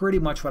 that's pretty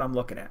much what I'm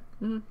looking at.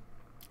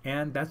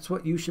 And that's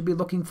what you should be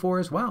looking for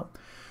as well.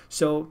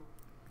 So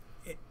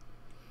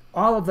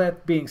all of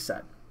that being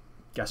said,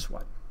 guess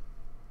what?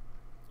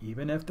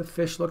 Even if the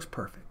fish looks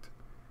perfect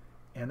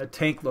and the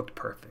tank looked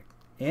perfect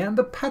and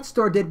the pet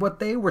store did what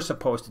they were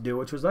supposed to do,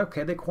 which was,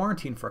 okay, they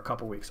quarantined for a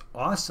couple weeks.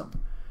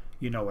 Awesome.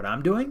 You know what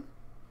I'm doing?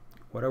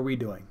 What are we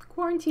doing?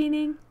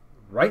 Quarantining.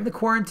 Right in the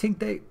quarantine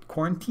tank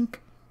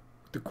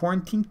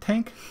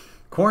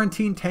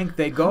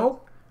they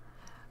go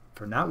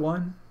for not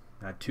 1,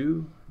 not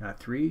 2, not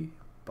 3,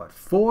 but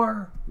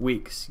 4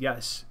 weeks.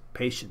 Yes,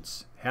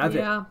 patience. Have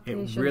it.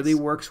 Patience. It really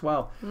works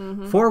well.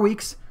 4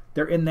 weeks,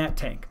 they're in that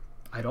tank.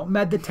 I don't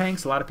med the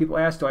tanks. A lot of people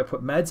ask, do I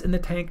put meds in the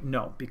tank?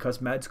 No, because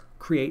meds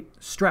create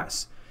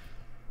stress.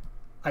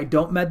 I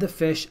don't med the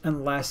fish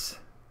unless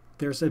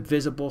there's a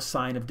visible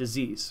sign of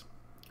disease.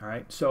 All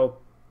right, so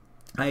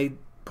I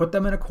put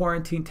them in a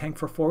quarantine tank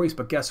for 4 weeks,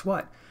 but guess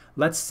what?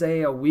 Let's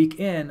say a week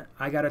in,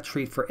 I got to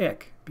treat for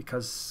ick,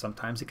 because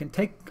sometimes it can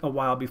take a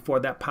while before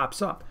that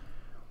pops up.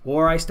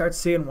 Or I start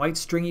seeing white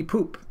stringy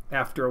poop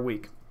after a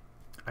week.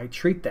 I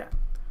treat that.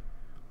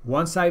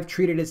 Once I've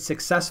treated it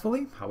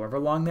successfully, however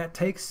long that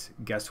takes,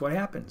 guess what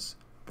happens?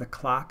 The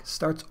clock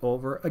starts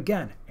over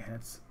again. And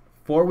it's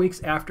 4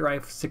 weeks after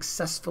I've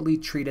successfully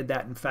treated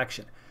that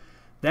infection.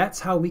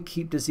 That's how we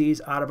keep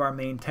disease out of our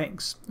main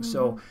tanks.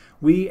 So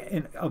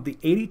of the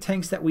 80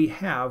 tanks that we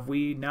have,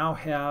 we now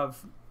have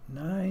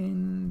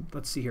 9,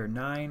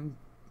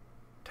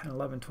 10,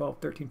 11, 12,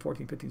 13,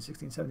 14, 15,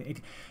 16, 17,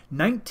 18,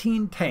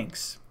 19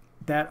 tanks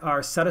that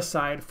are set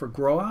aside for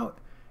grow out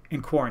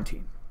and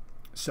quarantine.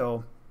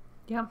 So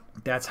yeah,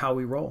 that's how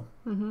we roll.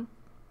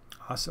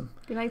 Awesome.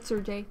 Good night,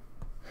 Sir Jay.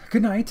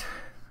 Good night.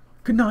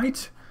 Good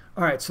night.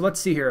 All right, so let's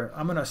see here.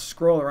 I'm going to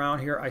scroll around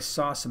here. I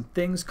saw some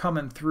things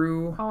coming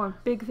through. Oh, and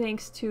big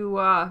thanks to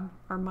our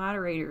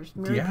moderators,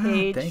 Mary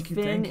Page,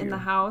 Finn in the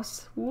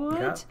house.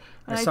 What?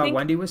 Yeah. I saw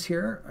Wendy was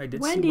here. I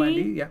did see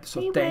Wendy. Yep.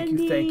 So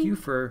hey, thank you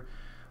for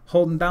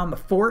holding down the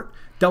fort.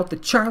 Delta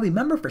Charlie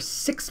member for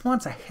 6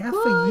 months, a half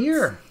a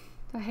year.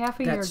 A half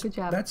a year. Good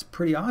job. That's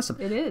pretty awesome.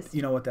 It is.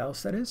 You know what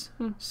else that is?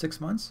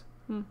 6 months?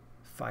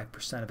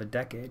 5% of a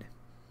decade.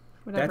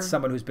 Whatever. That's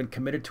someone who's been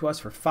committed to us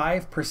for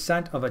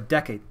 5% of a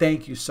decade.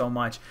 Thank you so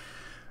much.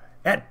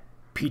 At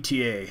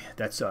PTA,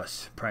 that's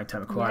us,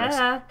 Primetime Aquatics.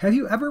 Yeah. Have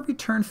you ever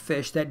returned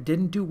fish that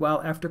didn't do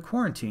well after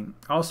quarantine?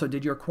 Also,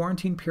 did your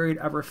quarantine period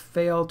ever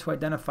fail to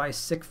identify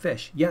sick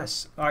fish?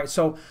 Yes. All right,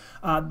 so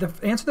the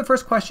answer to the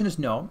first question is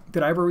no.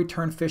 Did I ever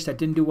return fish that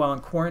didn't do well in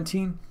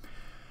quarantine?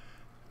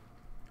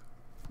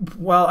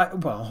 Well,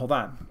 hold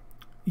on.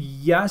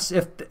 Yes,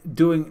 if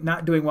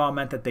not doing well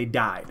meant that they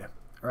died.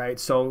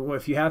 Right, so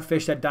if you have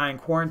fish that die in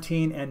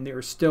quarantine and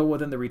they're still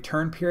within the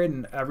return period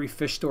and every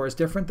fish store is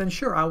different, then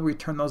sure, I'll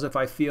return those if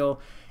I feel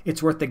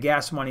it's worth the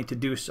gas money to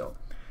do so.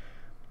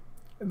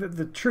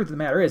 The truth of the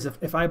matter is,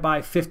 if I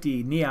buy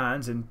 50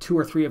 neons and 2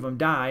 or 3 of them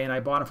die and I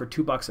bought them for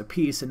 $2 a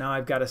piece and now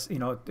I've got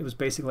it was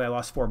basically I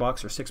lost $4 or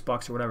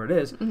 $6 or whatever it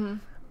is,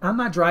 I'm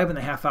not driving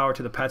the half hour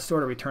to the pet store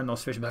to return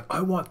those fish and be like,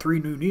 I want 3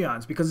 new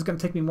neons, because it's going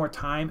to take me more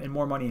time and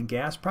more money in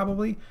gas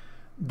probably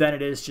than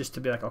it is just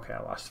to be like, okay,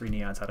 I lost 3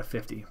 neons out of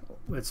 50.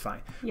 It's fine.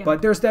 Yeah.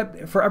 But there's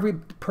that, for every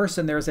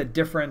person, there's a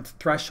different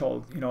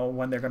threshold,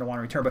 when they're going to want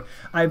to return. But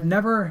I've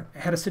never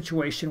had a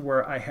situation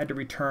where I had to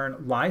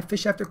return live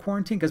fish after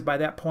quarantine, because by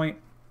that point,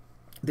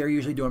 they're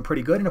usually doing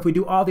pretty good. And if we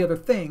do all the other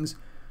things,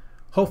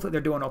 hopefully they're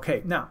doing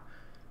okay. Now,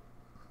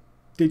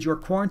 did your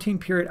quarantine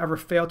period ever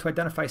fail to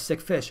identify sick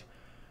fish?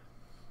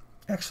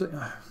 Actually,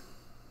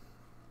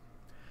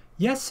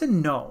 yes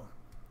and no.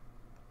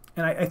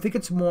 And I think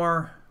it's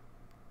more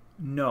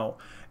no.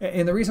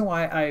 And the reason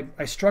why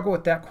I struggle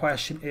with that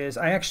question is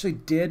I actually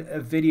did a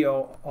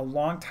video a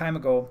long time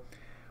ago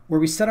where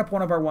we set up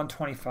one of our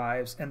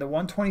 125s, and the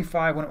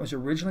 125, when it was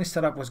originally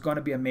set up, was going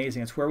to be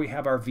amazing. It's where we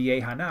have our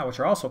Vieja now, which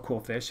are also cool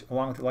fish,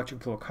 along with the electric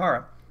blue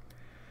cara.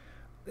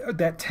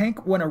 That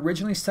tank, when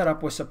originally set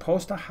up, was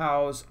supposed to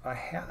house,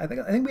 I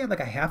think we had like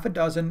a half a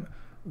dozen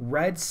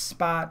red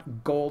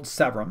spot gold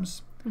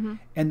severums,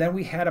 and then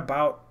we had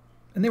about,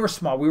 and they were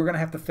small. We were going to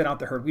have to fit out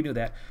the herd. We knew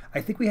that.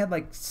 I think we had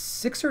like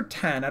 6 or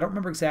 10, I don't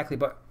remember exactly,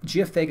 but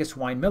Geophagus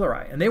wine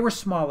milleri, and they were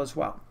small as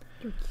well.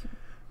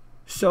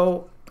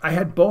 So I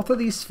had both of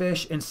these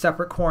fish in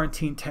separate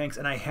quarantine tanks,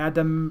 and I had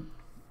them,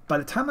 by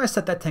the time I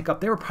set that tank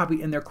up, they were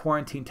probably in their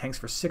quarantine tanks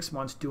for 6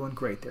 months doing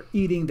great. They're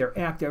eating, they're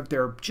active,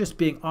 they're just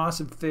being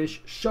awesome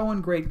fish,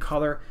 showing great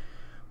color.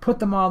 Put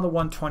them all in the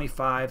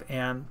 125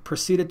 and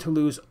proceeded to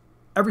lose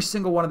every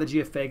single one of the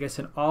Geophagus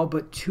and all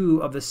but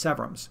 2 of the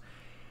severums.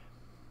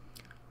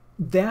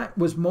 That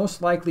was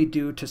most likely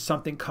due to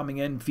something coming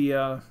in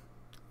via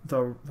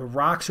the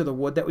rocks or the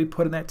wood that we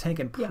put in that tank,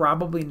 and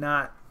probably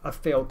not a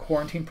failed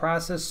quarantine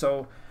process.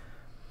 So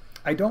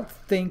I don't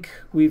think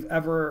we've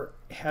ever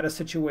had a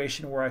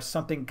situation where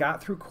something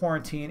got through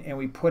quarantine and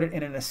we put it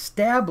in an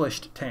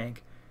established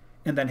tank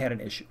and then had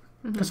an issue.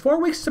 Because 4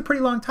 weeks is a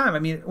pretty long time. I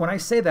mean, when I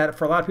say that,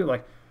 for a lot of people,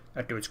 like,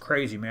 that dude's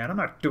crazy, man. I'm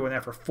not doing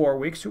that for 4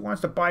 weeks. Who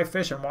wants to buy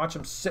fish and watch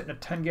them sit in a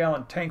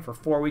 10-gallon tank for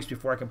 4 weeks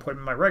before I can put them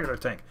in my regular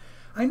tank?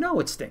 I know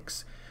it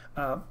stinks.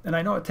 And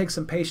I know it takes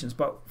some patience,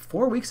 but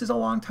 4 weeks is a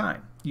long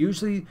time.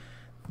 Usually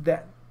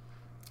that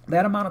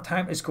amount of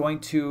time is going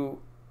to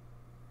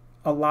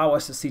allow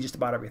us to see just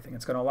about everything.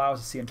 It's going to allow us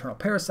to see internal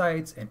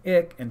parasites and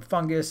ick and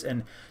fungus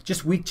and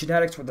just weak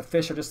genetics where the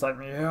fish are just like,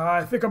 yeah,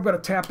 I think I'm going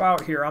to tap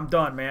out here. I'm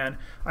done, man.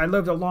 I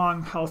lived a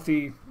long,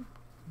 healthy,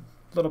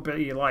 little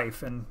bitty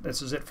life, and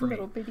this is it for me.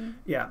 Little bitty.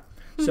 Yeah.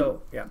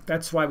 So, yeah,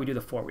 that's why we do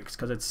the 4 weeks,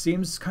 because it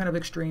seems kind of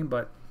extreme,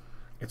 but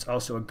it's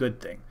also a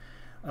good thing.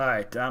 All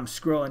right, I'm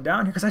scrolling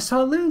down here because I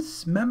saw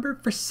Liz, member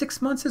for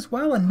 6 months as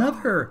well.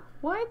 Another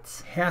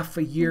what? Half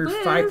a year,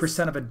 Liz.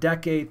 5% of a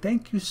decade.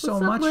 Thank you so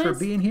What's up, much for Liz?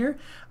 being here.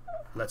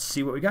 Let's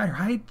see what we got here.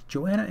 Hi,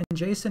 Joanna and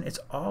Jason. It's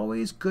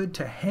always good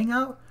to hang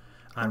out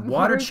on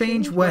Water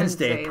Change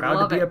Wednesday. Proud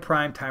Love to be it. a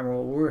prime timer.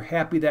 Well, we're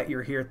happy that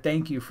you're here.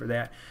 Thank you for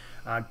that.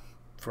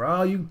 For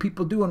all you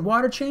people doing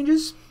water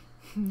changes,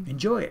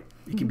 enjoy it.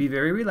 It can be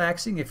very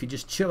relaxing if you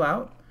just chill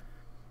out,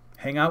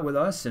 hang out with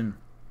us, and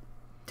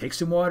take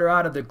some water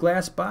out of the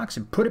glass box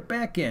and put it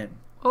back in.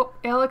 Oh,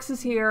 Alex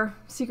is here.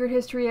 Secret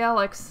History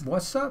Alex.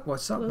 What's up?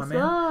 What's up, my What's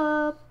man?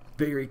 up?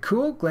 Very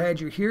cool. Glad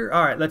you're here.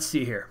 All right, let's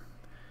see here.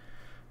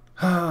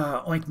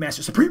 Oink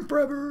Master Supreme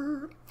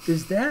forever.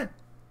 Is that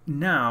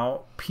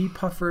now pea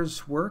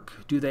puffers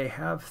work? Do they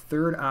have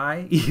third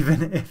eye,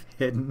 even if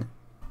hidden?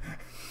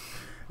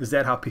 Is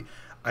that how pea...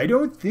 I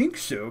don't think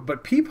so,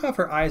 but pea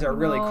puffer eyes are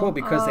really cool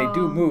because they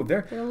do move.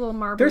 They're little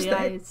marbly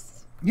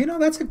eyes. You know,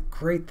 that's a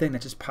great thing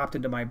that just popped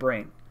into my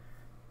brain.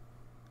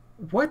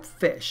 What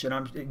fish,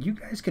 and you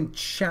guys can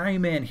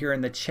chime in here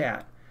in the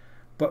chat,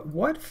 but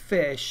what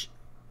fish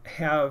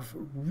have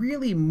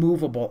really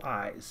movable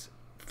eyes?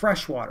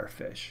 Freshwater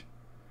fish.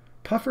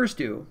 Puffers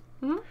do.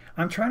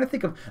 I'm trying to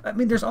think of, I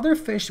mean, there's other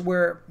fish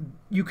where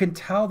you can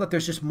tell that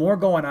there's just more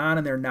going on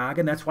in their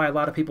noggin. That's why a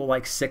lot of people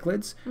like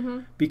cichlids,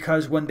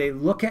 because when they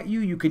look at you,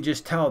 you can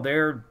just tell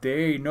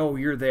they know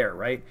you're there,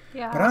 right?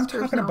 Yeah, but I'm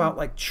talking about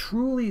like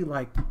truly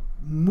like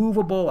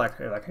movable, like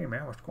hey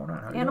man, what's going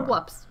on? How you doing?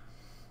 Anableps.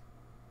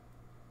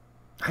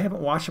 I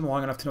haven't watched them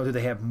long enough to know, do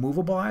they have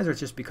movable eyes, or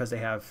it's just because they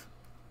have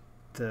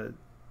the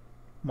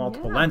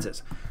multiple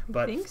lenses?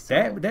 But I think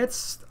so.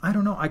 that's, I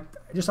don't know. I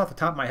just off the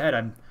top of my head,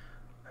 I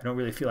don't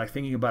really feel like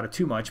thinking about it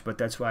too much, but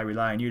that's why I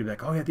rely on you to be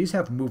like, oh yeah, these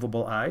have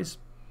movable eyes.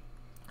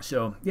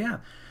 So yeah.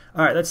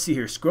 All right, let's see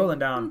here. Scrolling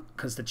down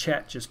because the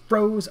chat just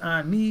froze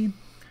on me.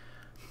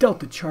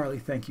 Delta Charlie,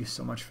 thank you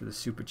so much for the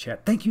super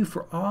chat. Thank you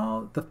for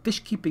all the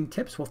fish keeping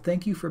tips. Well,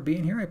 thank you for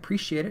being here. I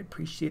appreciate it.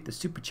 Appreciate the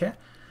super chat.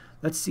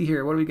 Let's see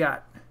here. What do we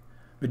got?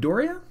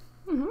 Midoriya?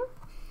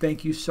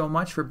 Thank you so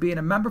much for being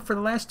a member for the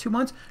last 2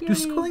 months. Yay. Do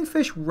schooling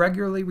fish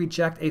regularly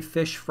reject a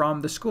fish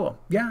from the school?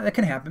 Yeah, that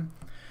can happen.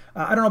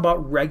 I don't know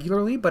about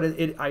regularly, but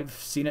I've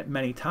seen it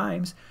many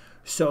times.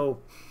 So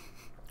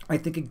I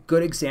think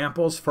good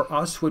examples for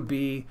us would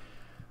be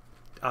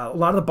a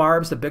lot of the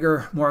barbs, the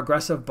bigger, more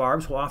aggressive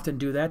barbs will often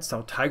do that.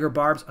 So tiger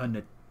barbs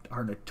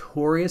are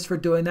notorious for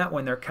doing that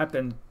when they're kept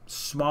in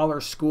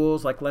smaller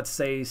schools, like let's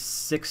say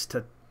 6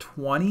 to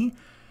 20.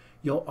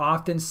 You'll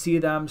often see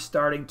them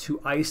starting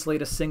to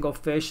isolate a single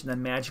fish, and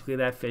then magically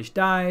that fish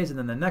dies, and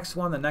then the next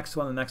one, the next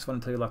one, the next one,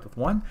 until you're left with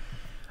one.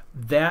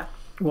 That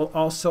will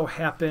also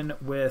happen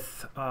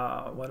with,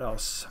 what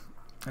else?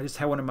 I just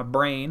had one in my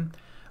brain.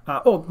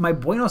 My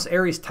Buenos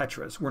Aires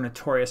tetras were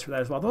notorious for that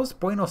as well. Those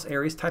Buenos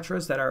Aires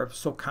tetras that are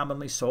so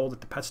commonly sold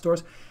at the pet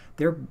stores,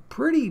 they're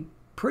pretty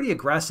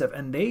aggressive,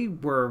 and they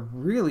were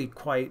really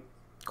quite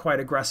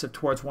aggressive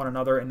towards one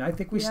another. And I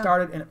think we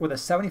started with a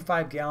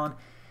 75-gallon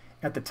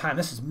at the time.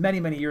 This is many,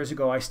 many years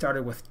ago. I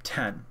started with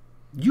 10.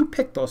 You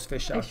picked those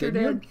fish out,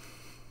 didn't you?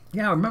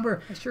 Yeah, I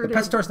remember the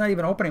pet store's not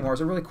even open anymore.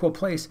 It's a really cool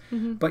place.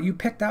 But you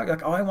picked out, you're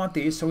like, oh, I want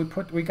these. So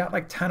we got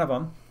like 10 of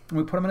them. and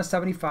we put them in a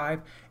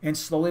 75, and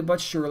slowly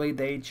but surely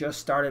they just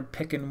started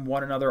picking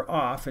one another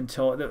off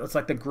until it's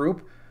like the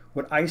group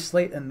would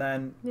isolate, and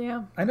then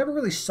I never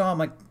really saw them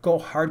like go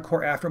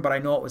hardcore after them, but I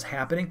know it was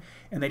happening,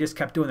 and they just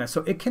kept doing that.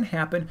 So it can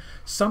happen.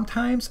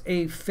 Sometimes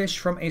a fish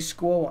from a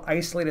school will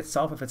isolate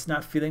itself if it's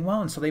not feeling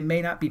well, and so they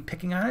may not be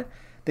picking on it.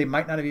 They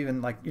might not have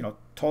even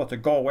told it to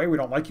go away. We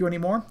don't like you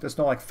anymore. There's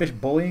no like fish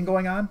bullying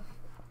going on.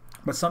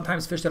 But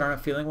sometimes fish that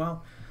aren't feeling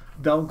well,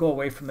 they'll go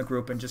away from the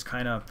group and just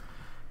kind of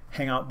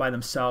hang out by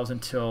themselves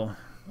until,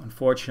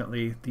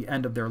 unfortunately, the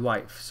end of their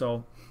life.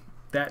 So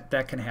that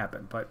can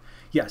happen. But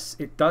yes,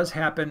 it does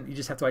happen. You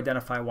just have to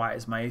identify why.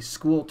 Is my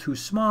school too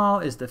small?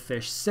 Is the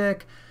fish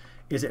sick?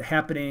 Is it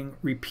happening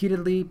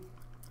repeatedly?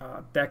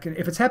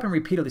 If it's happened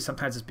repeatedly,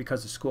 sometimes it's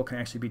because the school can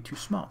actually be too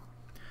small.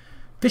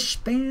 Fish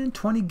fan,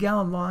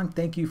 20-gallon long.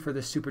 Thank you for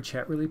the super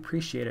chat. Really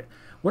appreciate it.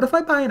 What if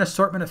I buy an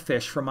assortment of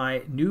fish for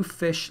my new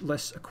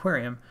fishless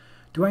aquarium?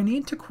 Do I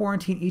need to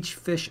quarantine each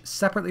fish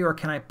separately, or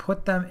can I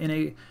put them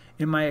in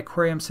my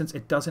aquarium since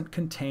it doesn't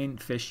contain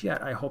fish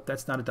yet? I hope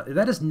that's not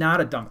that is not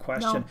a dumb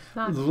question.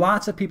 No,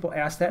 Lots of people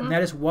ask that, and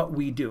that is what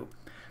we do.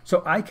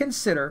 So I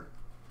consider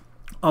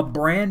a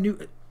brand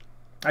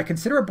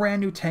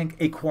new tank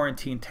a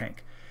quarantine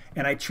tank,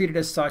 and I treat it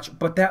as such.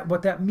 But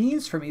what that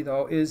means for me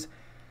though is,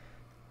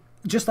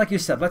 just like you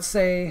said, let's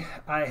say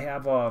I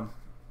have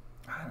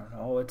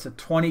it's a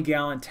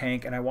 20-gallon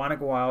tank, and I want to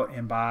go out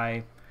and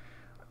buy.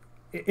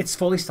 It's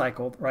fully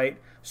cycled, right?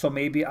 So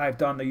maybe I've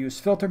done the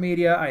used filter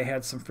media. I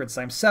had some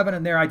Fritzheim 7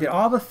 in there. I did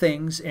all the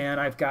things, and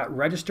I've got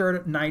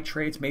registered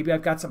nitrates. Maybe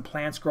I've got some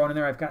plants growing in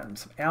there. I've gotten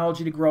some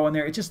algae to grow in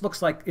there. It just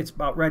looks like it's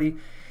about ready.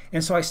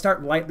 And so I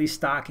start lightly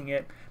stocking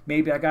it.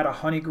 Maybe I got a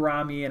honey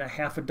gourami and a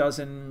half a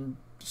dozen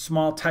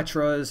small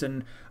tetras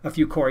and a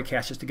few koi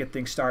caches to get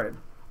things started.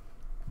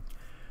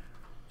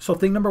 So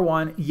thing number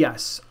one,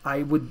 yes,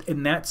 I would,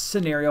 in that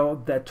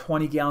scenario, that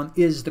 20-gallon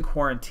is the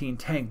quarantine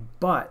tank,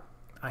 but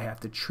I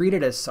have to treat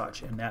it as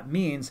such, and that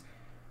means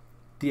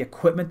the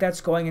equipment that's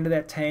going into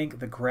that tank,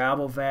 the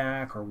gravel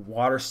vac or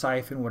water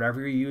siphon, whatever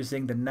you're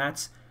using, then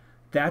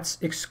that's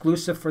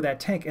exclusive for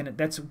that tank, and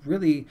that's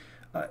really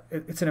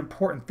it's an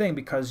important thing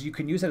because you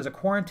can use it as a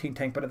quarantine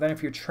tank, but then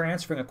if you're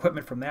transferring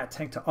equipment from that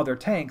tank to other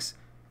tanks,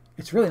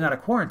 it's really not a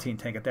quarantine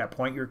tank at that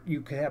point.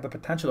 You could have the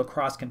potential to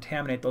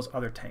cross-contaminate those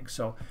other tanks.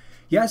 So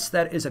yes,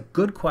 that is a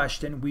good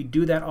question. We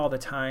do that all the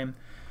time.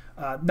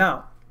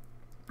 Now,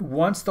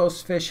 once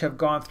those fish have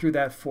gone through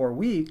that 4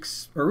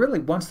 weeks, or really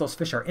once those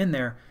fish are in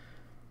there,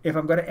 if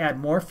I'm going to add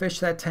more fish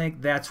to that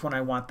tank, that's when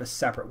I want the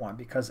separate one,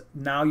 because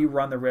now you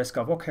run the risk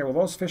of, okay, well,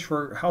 those fish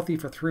were healthy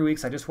for 3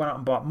 weeks. I just went out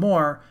and bought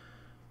more.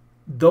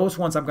 Those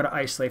ones I'm going to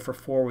isolate for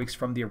 4 weeks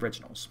from the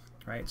originals,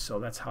 right? So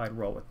that's how I'd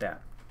roll with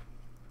that.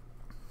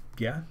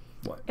 Yeah?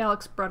 What?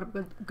 Alex brought up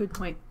a good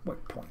point.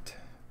 What point?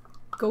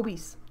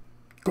 Gobies.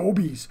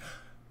 Gobies.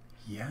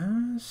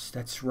 Yes,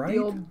 that's right.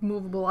 The old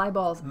movable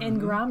eyeballs and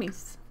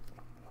gouramis.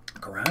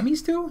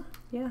 Gouramis too?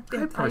 Yeah.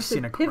 I've never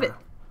seen a pivot.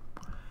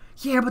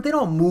 Yeah, but they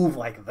don't move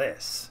like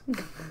this.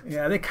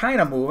 Yeah, they kind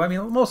of move. I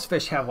mean, most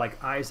fish have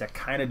like eyes that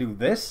kind of do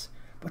this,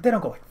 but they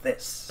don't go like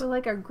this. But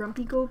like our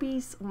grumpy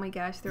gobies, oh my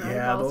gosh, their eyeballs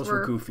Yeah, those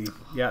were goofy.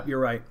 Yeah, you're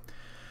right.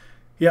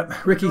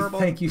 Yep, Ricky, adorable.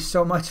 Thank you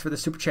so much for the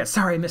super chat.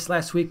 Sorry I missed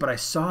last week, but I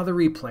saw the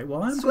replay.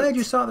 Well, I'm glad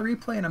you saw the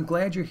replay, and I'm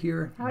glad you're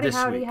here this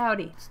week.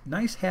 Howdy. It's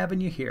nice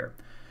having you here.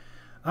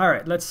 All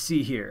right, let's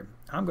see here.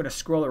 I'm going to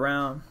scroll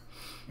around,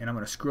 and I'm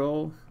going to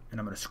scroll, and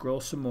I'm going to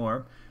scroll some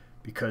more,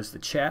 because the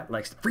chat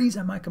likes to freeze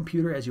on my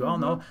computer, as you all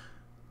know.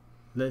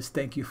 Liz,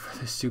 thank you for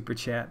the super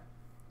chat.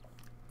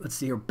 Let's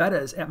see here.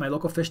 Bettas at my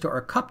local fish store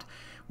are cupped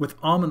with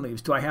almond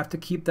leaves. Do I have to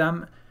keep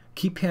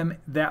him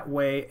that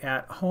way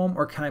at home,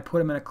 or can I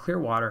put him in a clear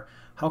water?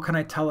 How can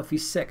I tell if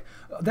he's sick?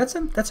 That's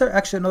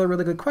actually another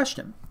really good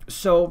question.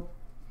 So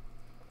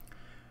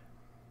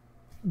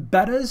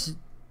bettas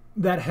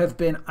that have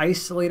been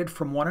isolated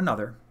from one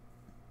another,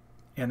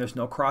 and there's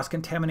no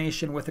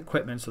cross-contamination with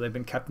equipment, so they've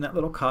been kept in that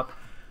little cup.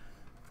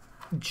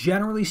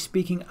 Generally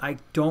speaking, I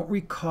don't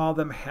recall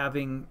them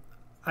having...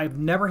 I've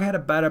never had a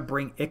betta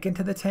bring ick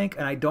into the tank,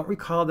 and I don't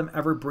recall them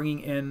ever bringing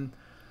in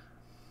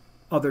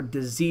other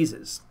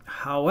diseases.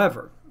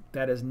 However,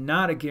 that is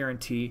not a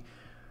guarantee,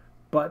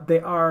 but they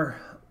are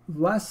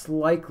less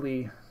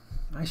likely...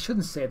 I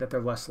shouldn't say that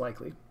they're less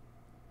likely.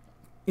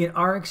 In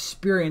our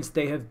experience,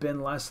 they have been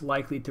less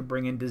likely to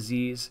bring in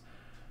disease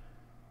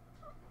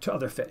to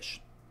other fish.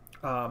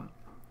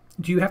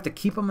 Do you have to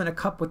keep them in a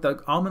cup with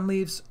the almond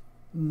leaves?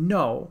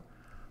 No,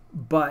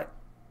 but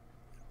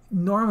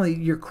normally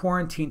your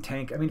quarantine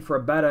tank, I mean, for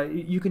a betta,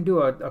 you can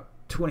do a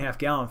 2.5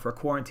 gallon for a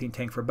quarantine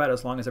tank for a betta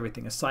as long as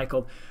everything is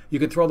cycled. You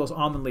can throw those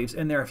almond leaves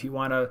in there if you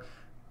want to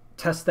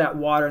test that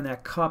water in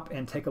that cup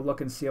and take a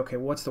look and see, okay,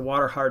 what's the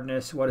water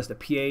hardness, what is the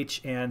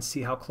pH, and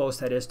see how close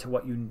that is to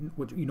what you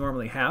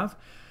normally have.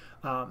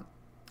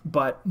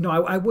 But no,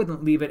 I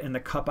wouldn't leave it in the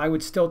cup. I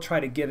would still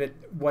try to give it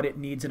what it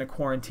needs in a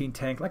quarantine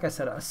tank. Like I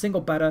said, a single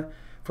betta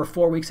for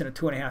 4 weeks in a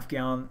 2.5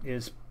 gallon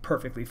is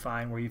perfectly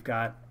fine, where you've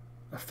got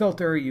a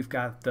filter, you've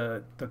got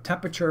the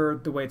temperature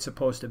the way it's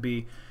supposed to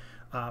be.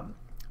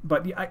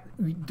 But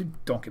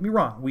don't get me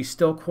wrong, we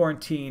still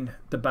quarantine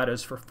the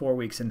bettas for 4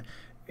 weeks. And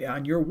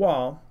on your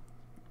wall,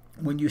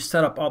 when you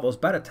set up all those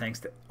betta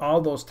tanks, it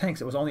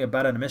was only a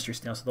betta and a mystery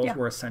snail, so those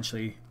were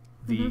essentially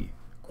the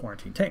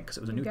quarantine tank because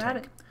it was a new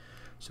tank.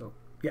 So,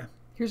 yeah.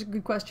 Here's a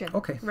good question.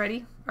 Okay.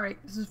 Ready? All right.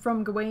 This is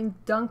from Gawain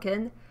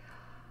Duncan.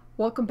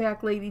 Welcome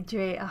back, Lady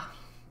J.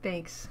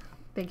 Thanks.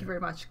 Thank you very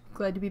much.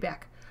 Glad to be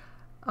back.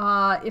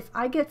 If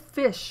I get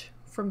fish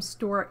from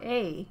store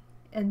A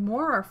and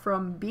more are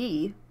from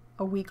B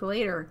a week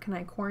later, can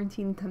I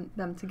quarantine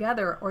them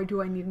together, or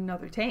do I need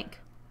another tank?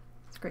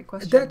 That's a great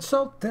question. That's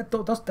all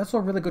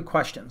really good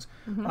questions.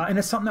 And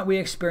it's something that we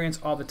experience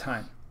all the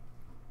time.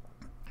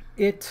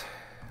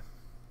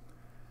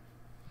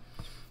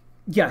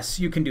 Yes,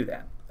 you can do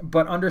that.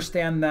 But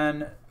understand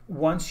then,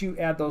 once you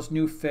add those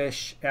new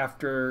fish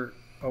after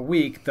a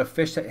week, the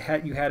fish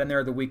that you had in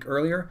there the week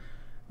earlier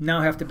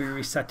now have to be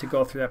reset to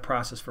go through that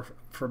process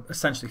for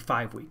essentially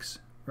 5 weeks,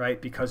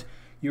 right? Because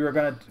you were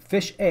going to,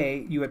 fish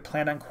A, you had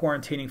planned on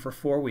quarantining for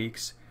 4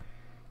 weeks.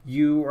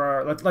 You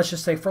are, let's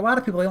just say, for a lot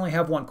of people, they only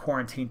have one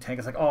quarantine tank.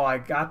 It's like, oh, I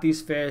got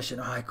these fish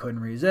and I couldn't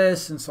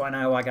resist. And so I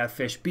know I got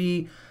fish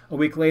B. A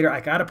week later,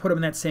 I got to put them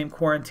in that same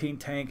quarantine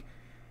tank.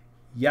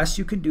 Yes,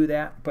 you can do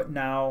that. But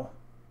now,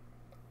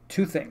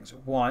 2 things.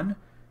 One,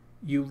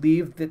 you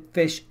leave the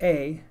fish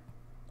A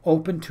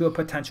open to a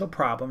potential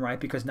problem, right?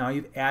 Because now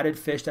you've added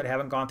fish that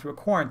haven't gone through a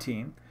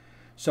quarantine.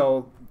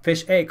 So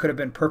fish A could have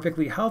been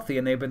perfectly healthy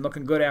and they've been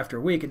looking good after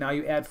a week. And now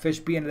you add fish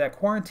B into that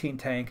quarantine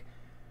tank.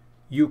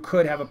 You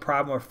could have a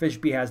problem where fish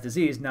B has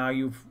disease. Now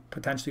you've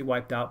potentially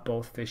wiped out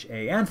both fish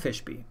A and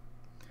fish B.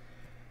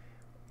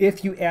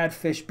 If you add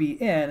fish B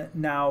in,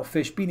 now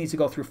fish B needs to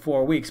go through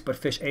 4 weeks, but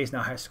fish A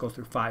now has to go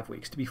through 5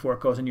 weeks before it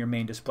goes in your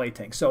main display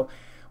tank. So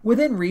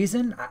within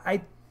reason,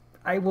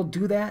 I will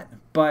do that,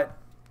 but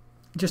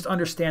just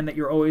understand that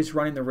you're always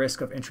running the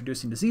risk of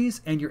introducing disease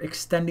and you're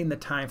extending the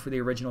time for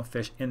the original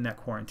fish in that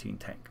quarantine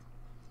tank.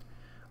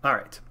 All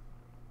right.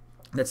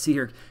 Let's see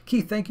here.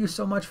 Keith, thank you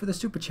so much for the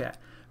super chat.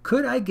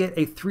 Could I get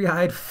a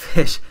 3-eyed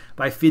fish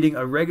by feeding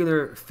a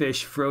regular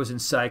fish frozen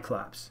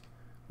cyclops?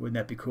 Wouldn't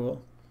that be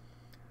cool?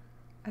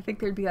 I think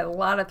there'd be a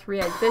lot of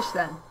 3-eyed fish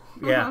then.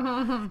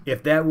 Yeah.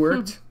 If that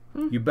worked,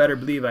 you better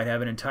believe I'd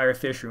have an entire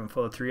fish room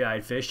full of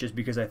 3-eyed fish just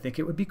because I think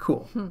it would be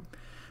cool.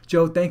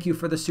 Joe, thank you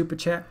for the super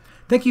chat.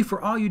 Thank you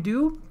for all you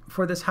do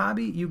for this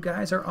hobby. You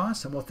guys are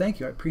awesome. Well, thank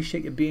you. I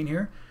appreciate you being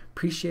here.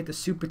 Appreciate the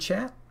super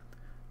chat.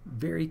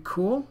 Very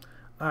cool.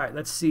 All right,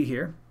 let's see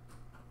here.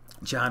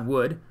 John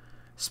Wood.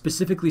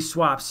 Specifically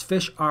swaps.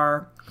 Fish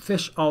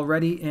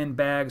already in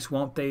bags.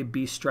 Won't they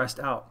be stressed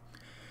out?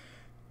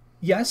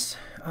 Yes.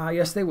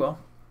 Yes, they will.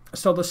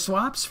 So the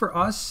swaps for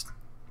us,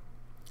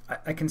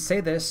 I can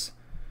say this.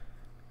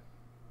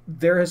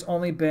 There has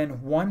only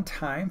been one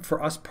time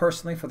for us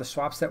personally, for the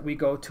swaps that we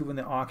go to in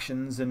the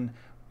auctions and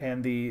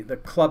the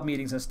club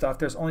meetings and stuff,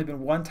 there's only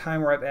been one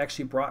time where I've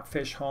actually brought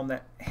fish home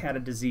that had a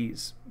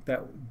disease,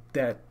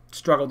 that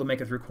struggled to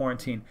make it through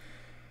quarantine.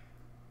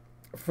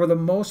 For the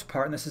most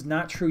part, and this is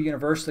not true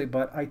universally,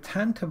 but I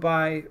tend to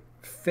buy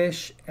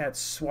fish at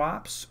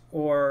swaps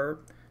or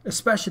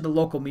especially the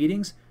local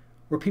meetings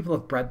where people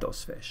have bred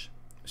those fish.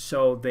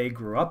 So they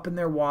grew up in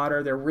their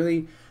water. They're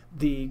really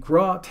the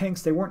grow-out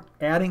tanks. They weren't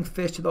adding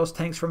fish to those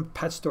tanks from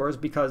pet stores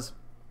because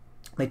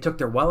they took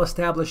their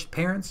well-established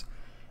parents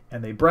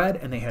and they bred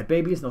and they had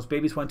babies, and those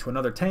babies went to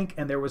another tank,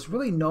 and there was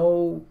really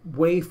no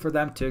way for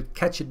them to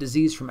catch a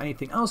disease from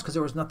anything else because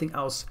there was nothing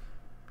else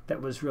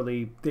that was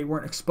really, they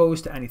weren't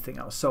exposed to anything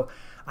else. So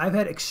I've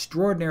had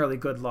extraordinarily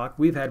good luck.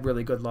 We've had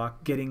really good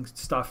luck getting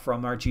stuff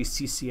from our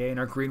GCCA and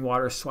our green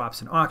water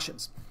swaps and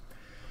auctions.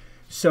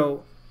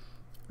 So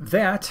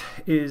that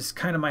is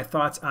kind of my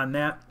thoughts on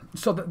that.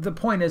 So the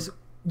point is,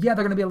 yeah,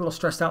 they're going to be a little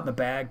stressed out in the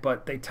bag,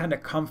 but they tend to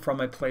come from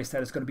a place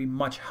that is going to be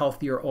much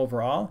healthier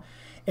overall.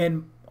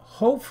 And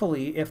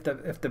hopefully, if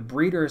the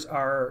breeders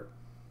are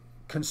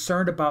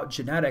concerned about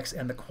genetics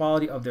and the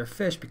quality of their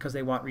fish because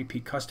they want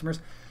repeat customers,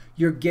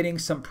 you're getting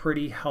some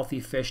pretty healthy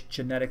fish,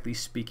 genetically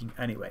speaking,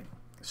 anyway.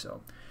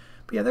 So,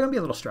 but yeah, they're going to be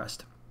a little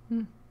stressed.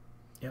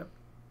 Yep.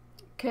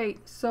 Okay,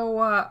 so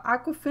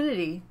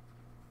Aquafinity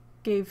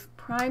gave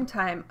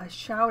Primetime a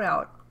shout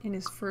out in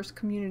his first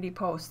community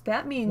post.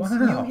 That means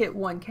you hit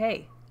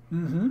 1K.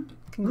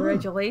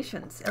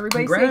 Congratulations.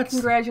 Everybody say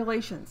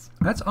congratulations.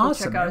 That's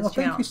awesome. Well,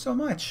 thank you so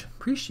much.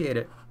 Appreciate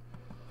it.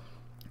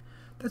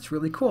 That's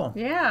really cool.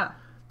 Yeah.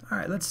 All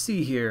right, let's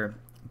see here.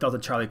 Delta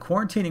Charlie,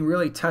 quarantining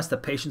really tests the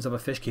patience of a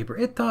fish keeper.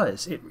 It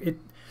does.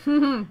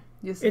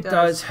 Yes, it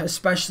does,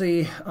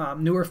 especially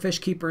newer fish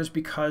keepers,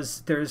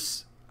 because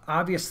there's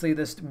obviously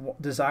this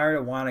desire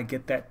to want to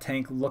get that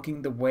tank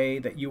looking the way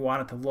that you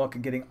want it to look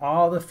and getting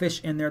all the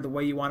fish in there the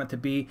way you want it to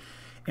be.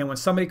 And when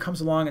somebody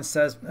comes along and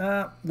says,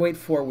 wait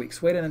 4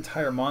 weeks, wait an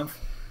entire month,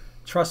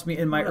 trust me,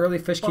 in my early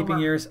fish keeping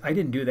years, I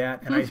didn't do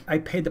that, and I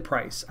paid the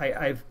price.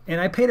 I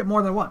paid it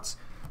more than once.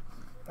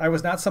 I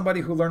was not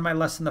somebody who learned my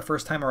lesson the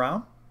first time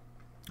around.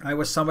 I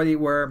was somebody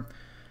where,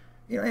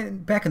 you know,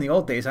 and back in the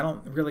old days, I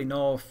don't really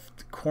know if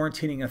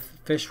quarantining a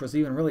fish was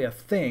even really a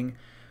thing,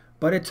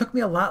 But it took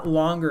me a lot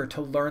longer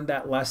to learn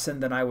that lesson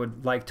than I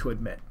would like to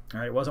admit.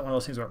 All right, it wasn't one of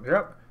those things where,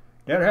 yep,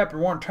 that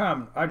happened one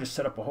time. I just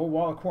set up a whole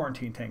wall of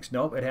quarantine tanks.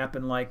 Nope, it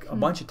happened like a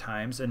bunch of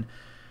times. And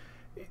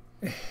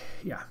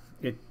yeah,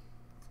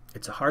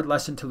 it's a hard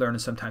lesson to learn,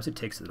 and sometimes it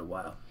takes a little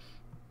while.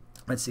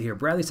 Let's see here.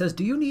 Bradley says,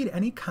 do you need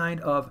any kind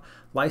of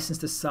license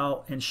to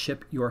sell and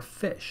ship your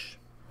fish?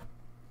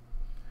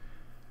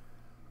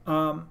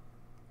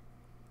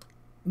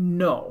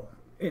 No,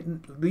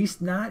 at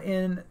least not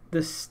in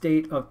the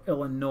state of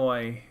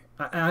Illinois.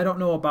 I don't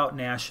know about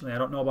nationally. I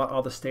don't know about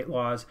all the state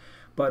laws.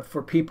 But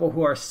for people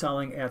who are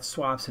selling at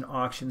swaps and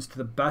auctions, to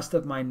the best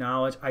of my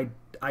knowledge,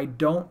 I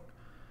don't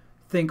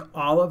think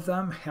all of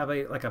them have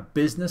a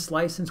business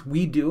license.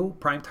 We do.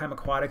 Primetime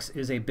Aquatics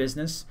is a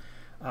business.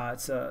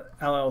 It's a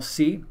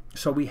LLC,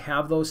 so we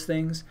have those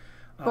things.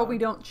 But we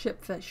don't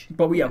ship fish.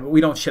 But we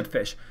don't ship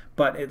fish.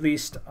 But at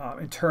least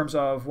in terms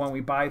of when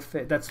we buy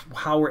fish, that's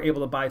how we're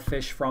able to buy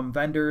fish from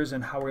vendors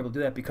and how we're able to do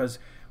that, because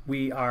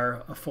we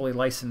are a fully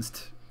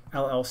licensed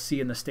LLC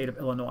in the state of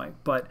Illinois.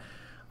 But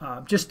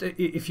just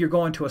if you're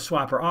going to a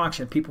swap or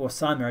auction, people with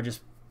some are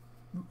just,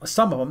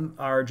 some of them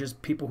are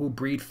just people who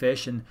breed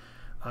fish, and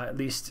at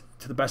least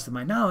to the best of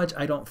my knowledge,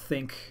 I don't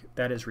think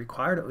that is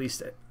required, at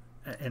least,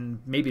 and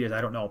maybe it is,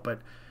 I don't know,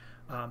 but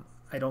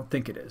I don't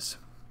think it is.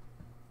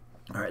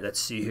 All right, let's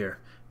see here.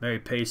 Mary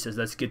Page says,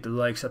 let's get the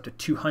likes up to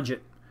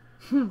 200.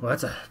 Well,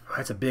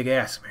 that's a big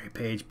ask, Mary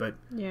Page, but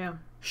yeah,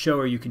 show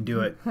her you can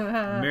do it.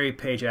 Mary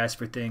Page asks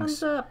for things.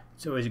 Thumbs up.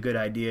 It's always a good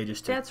idea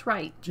That's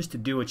right. Just to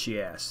do what she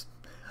asks.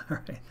 All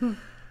right.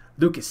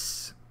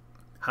 Lucas,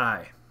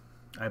 hi.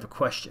 I have a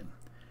question.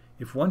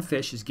 If one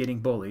fish is getting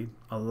bullied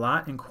a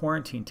lot in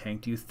quarantine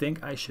tank, do you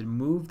think I should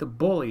move the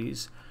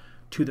bullies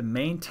to the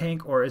main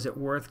tank, or is it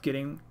worth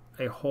getting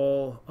a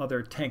whole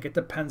other tank? It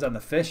depends on the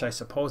fish, I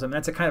suppose. I mean,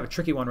 that's a kind of a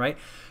tricky one, right?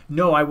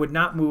 No, I would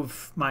not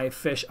move my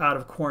fish out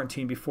of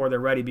quarantine before they're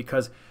ready,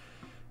 because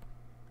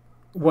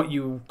what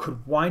you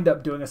could wind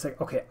up doing is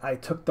like, okay, I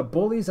took the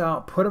bullies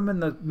out, put them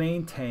in the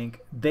main tank,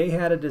 they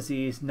had a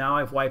disease, now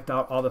I've wiped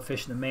out all the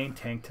fish in the main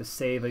tank to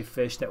save a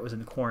fish that was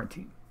in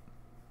quarantine.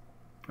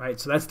 Right?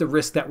 So that's the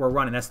risk that we're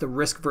running. That's the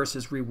risk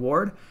versus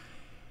reward.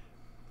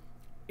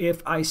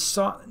 If I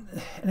saw,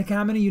 and again,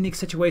 I'm in a unique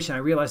situation. I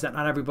realize that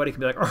not everybody can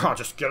be like, oh, I'll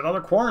just get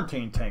another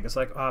quarantine tank. It's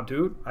like, oh,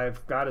 dude,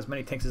 I've got as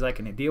many tanks as I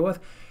can deal with.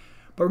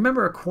 But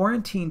remember, a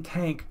quarantine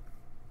tank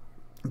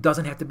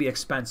doesn't have to be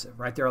expensive,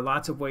 right? There are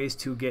lots of ways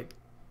to get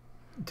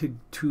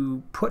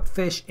to put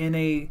fish in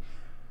a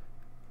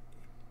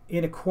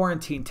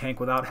quarantine tank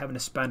without having to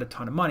spend a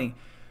ton of money.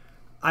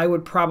 I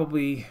would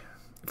probably,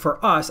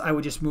 for us, I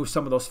would just move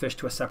some of those fish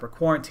to a separate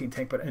quarantine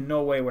tank, but in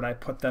no way would I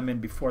put them in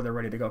before they're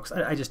ready to go, because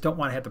I just don't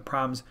want to have the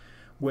problems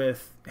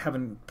with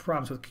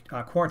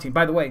quarantine.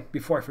 By the way,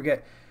 before I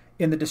forget,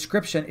 in the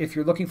description, if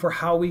you're looking for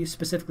how we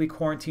specifically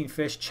quarantine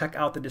fish, check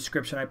out the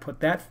description. I put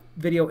that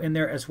video in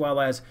there, as well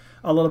as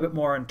a little bit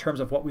more in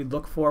terms of what we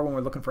look for when we're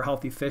looking for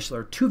healthy fish.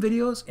 There are 2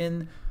 videos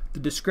in the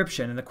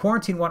description. And the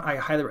quarantine one, I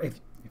highly, if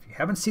you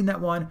haven't seen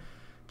that one,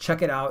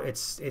 check it out.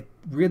 It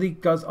really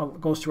goes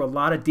through a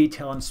lot of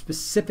detail on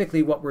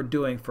specifically what we're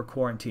doing for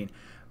quarantine.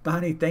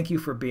 Bonnie, thank you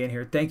for being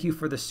here. Thank you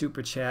for the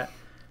super chat.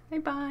 Hey,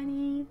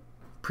 Bonnie.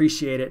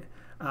 Appreciate it.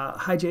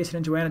 Hi, Jason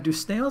and Joanna. Do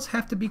snails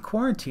have to be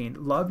quarantined?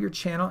 Love your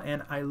channel,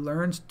 and I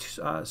learned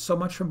so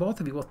much from both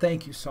of you. Well,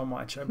 thank you so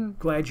much. I'm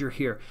glad you're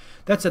here.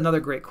 That's another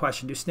great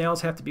question. Do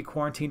snails have to be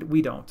quarantined?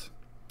 We don't.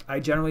 I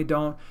generally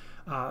don't.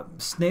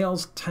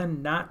 Snails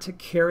tend not to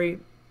carry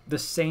the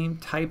same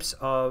types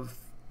of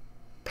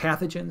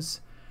pathogens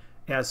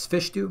as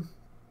fish do.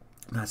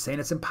 I'm not saying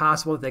it's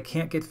impossible that they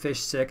can't get fish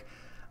sick.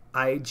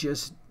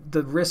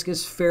 The risk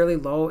is fairly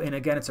low, and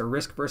again, it's a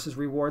risk versus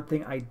reward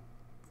thing.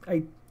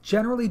 I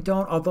generally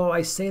don't, although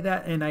I say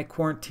that and I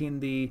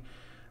quarantine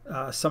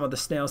some of the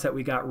snails that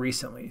we got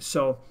recently.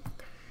 So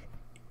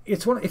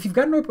it's if you've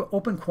got an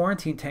open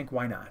quarantine tank,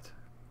 why not?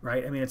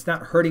 Right? I mean, it's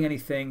not hurting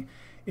anything.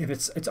 If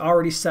it's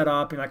already set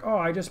up, you're like, oh,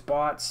 I just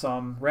bought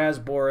some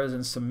rasboras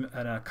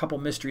and a couple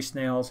mystery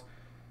snails,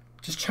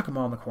 just chuck them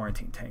all in the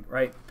quarantine tank,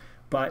 right?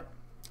 But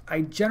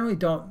I generally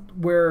don't.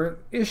 Where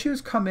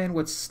issues come in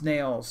with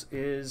snails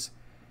is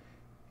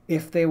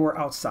if they were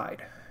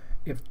outside.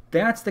 If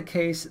that's the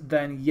case,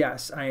 then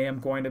yes, I am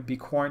going to be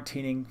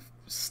quarantining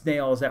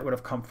snails that would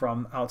have come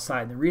from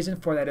outside. And the reason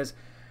for that is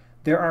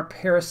there are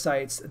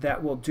parasites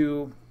that will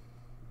do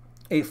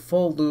a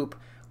full loop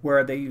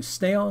where they use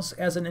snails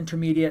as an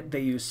intermediate,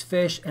 they use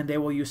fish, and they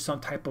will use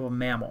some type of a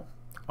mammal.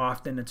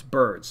 Often it's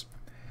birds.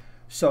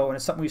 So, and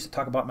it's something we used to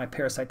talk about in my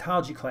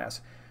parasitology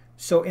class.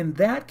 So in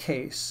that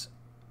case,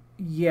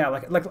 yeah,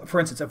 like for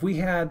instance, if we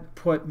had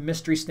put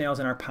mystery snails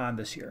in our pond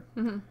this year,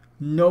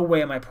 no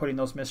way am I putting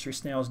those mystery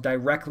snails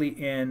directly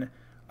in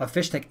a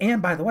fish tank.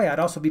 And by the way, I'd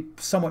also be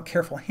somewhat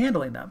careful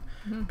handling them,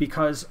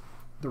 because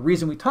the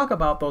reason we talk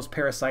about those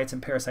parasites in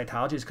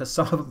parasitology is because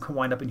some of them can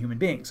wind up in human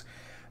beings.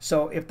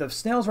 So if the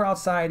snails were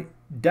outside,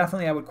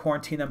 definitely I would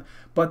quarantine them.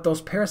 But those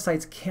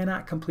parasites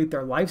cannot complete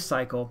their life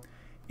cycle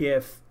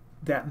if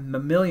that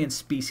mammalian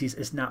species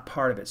is not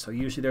part of it. So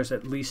usually there's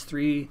at least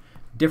 3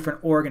 different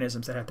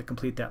organisms that have to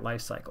complete that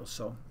life cycle.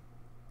 So,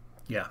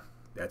 yeah,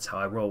 that's how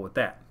I roll with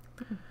that.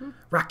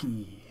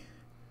 Rocky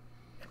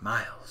and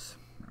Miles.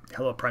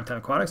 Hello, Primetime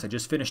Aquatics. I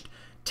just finished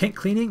tank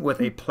cleaning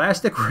with a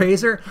plastic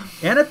razor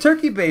and a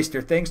turkey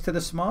baster, thanks to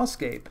the small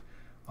scape.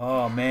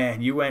 Oh,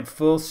 man, you went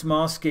full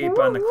small scape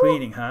on the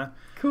cleaning, huh?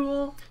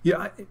 Cool.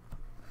 Yeah.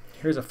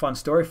 Here's a fun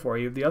story for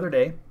you. The other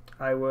day,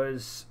 I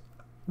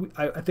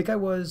think I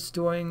was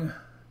doing,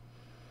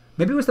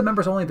 maybe it was the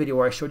members only video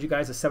where I showed you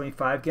guys a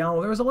 75 gallon.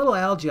 Well, there was a little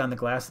algae on the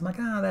glass. I'm like,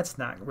 that's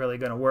not really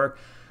going to work.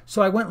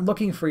 So I went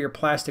looking for your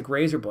plastic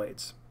razor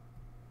blades.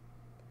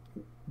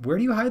 Where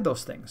do you hide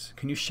those things?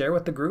 Can you share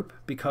with the group?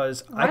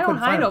 Because I couldn't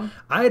find them.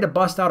 I had to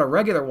bust out a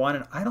regular one,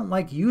 and I don't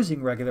like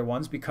using regular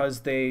ones because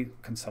they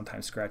can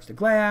sometimes scratch the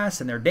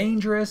glass and they're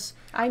dangerous.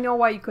 I know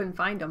why you couldn't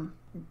find them.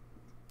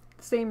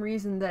 The same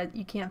reason that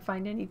you can't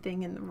find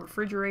anything in the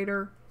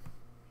refrigerator,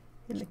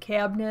 in the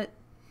cabinet.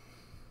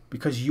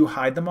 Because you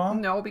hide them all?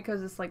 No,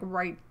 because it's like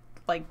right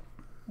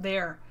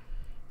there.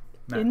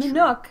 Not in the true.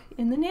 nook,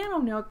 in the nano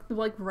nook,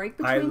 like right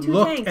between two tanks. I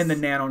looked in the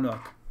nano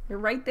nook. They're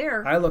right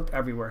there. I looked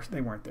everywhere.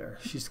 They weren't there.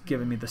 She's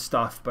giving me the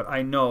stuff, but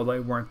I know they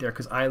weren't there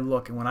because I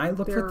look. And when I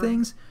look for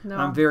things,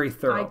 I'm very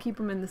thorough. I keep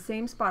them in the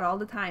same spot all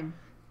the time.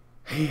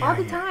 All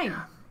the time.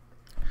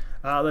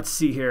 Let's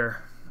see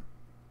here.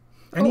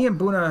 Any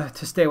Mbuna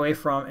to stay away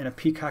from in a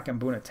peacock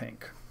Mbuna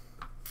tank?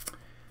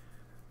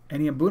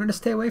 Any Mbuna to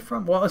stay away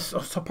from? Well,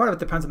 so part of it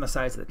depends on the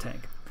size of the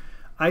tank.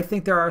 I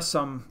think there are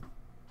some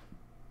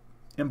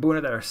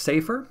Mbuna that are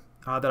safer.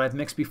 That I've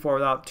mixed before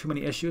without too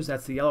many issues.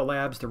 That's the yellow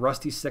labs, the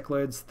rusty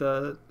cichlids,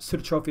 the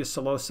Pseudotropheus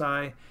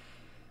solosi.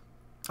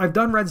 I've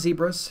done red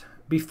zebras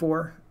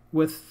before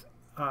with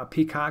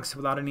peacocks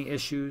without any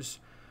issues,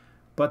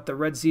 but the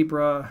red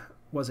zebra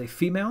was a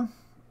female,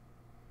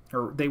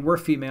 or they were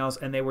females,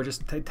 and they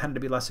tended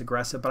to be less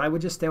aggressive. But I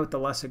would just stay with the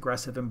less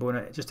aggressive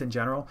Mbuna just in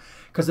general,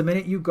 because the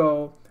minute you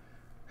go,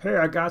 hey,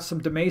 I got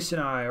some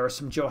Damasceni or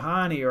some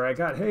Johanni, or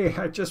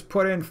I just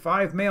put in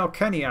 5 male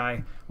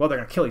Kenii. Well, they're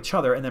going to kill each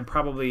other and then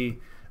probably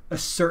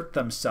assert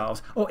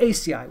themselves. Oh,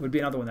 ACI would be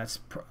another one that's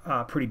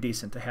pretty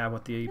decent to have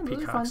with the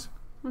peacocks.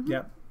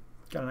 Yep.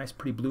 Got a nice,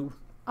 pretty blue.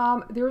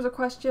 There was a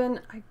question.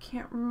 I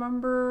can't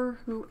remember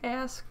who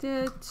asked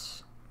it.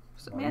 Was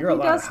it Matthew you're a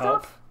lot of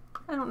help. Stuff?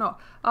 I don't know.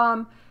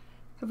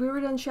 Have we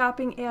ever done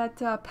shopping at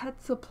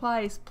Pet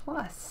Supplies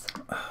Plus?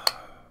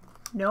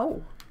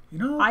 No.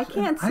 I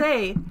can't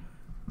say.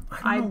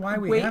 I don't know why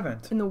we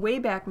haven't. In the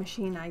Wayback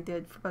Machine I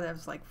did, but that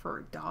was like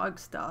for dog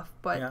stuff.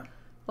 But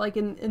like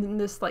in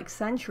this like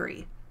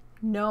century,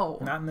 no.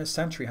 Not in this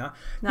century, huh?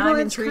 Now I'm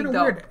intrigued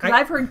though, because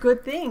I've heard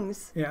good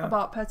things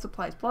about Pet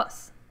Supplies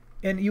Plus.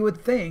 And you would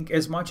think,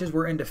 as much as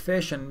we're into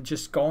fish and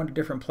just going to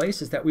different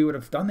places, that we would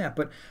have done that.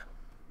 But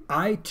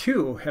I,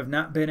 too, have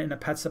not been in a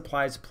Pet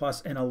Supplies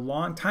Plus in a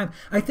long time.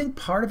 I think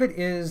part of it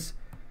is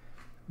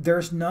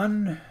there's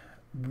none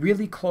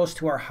really close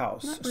to our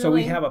house. Not really. So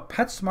we have a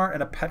PetSmart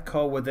and a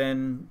Petco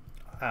within,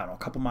 I don't know, a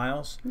couple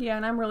miles. Yeah,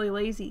 and I'm really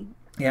lazy.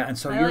 Yeah, and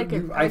so I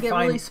get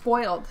really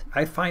spoiled.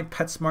 I find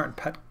PetSmart and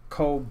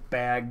Petco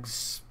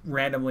bags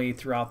randomly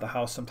throughout the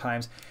house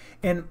sometimes.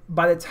 And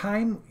by the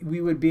time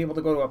we would be able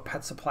to go to a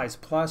Pet Supplies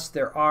Plus,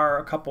 there are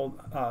a couple,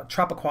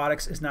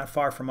 Aquatics is not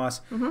far from us.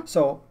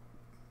 So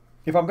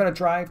if I'm going to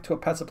drive to a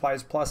Pet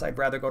Supplies Plus, I'd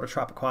rather go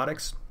to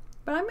Aquatics.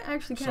 But I'm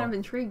actually kind of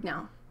intrigued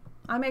now.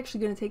 I'm actually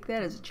going to take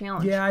that as a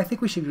challenge. Yeah, I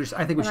think we should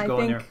go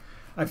in there.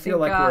 I feel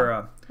like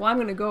we're... well, I'm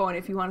going to go, and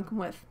if you want to come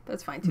with,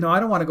 that's fine, too. No, I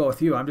don't want to go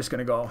with you. I'm just going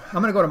to go.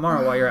 I'm going to go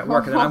tomorrow while you're at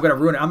work, and then I'm going to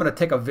ruin it. I'm going to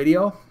take a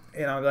video,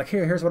 and I'm like,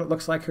 here's what it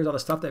looks like. Here's all the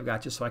stuff they've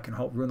got, just so I can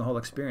ruin the whole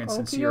experience,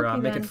 since you're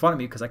making fun of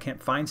me because I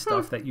can't find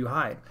stuff that you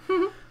hide.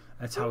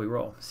 That's how we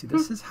roll. See,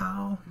 this is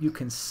how you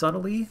can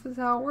subtly... This is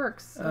how it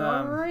works.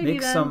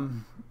 Make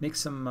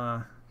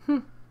some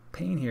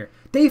pain here.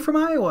 Dave from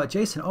Iowa.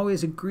 Jason,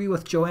 always agree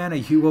with Joanna.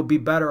 You will be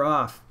better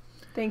off.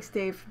 Thanks,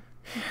 Dave.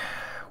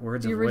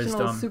 Words the of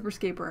original wisdom.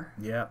 Superscaper.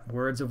 Yeah,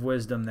 words of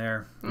wisdom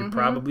there. You're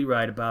probably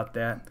right about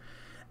that.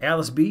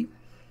 Alice B.,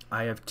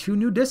 I have 2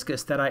 new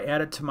discus that I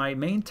added to my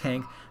main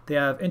tank. They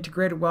have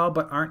integrated well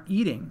but aren't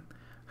eating.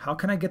 How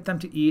can I get them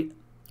to eat?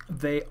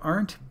 They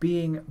aren't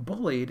being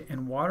bullied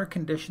and water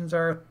conditions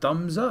are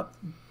thumbs up.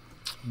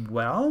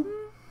 Well,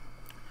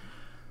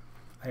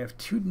 I have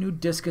 2 new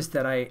discus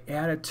that I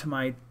added to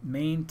my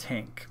main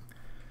tank.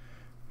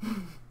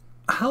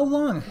 How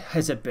long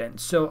has it been?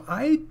 So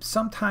I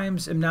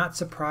sometimes am not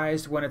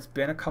surprised when it's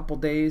been a couple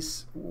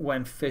days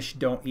when fish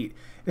don't eat,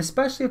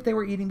 especially if they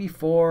were eating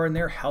before and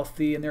they're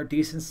healthy and they're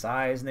decent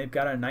size and they've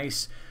got a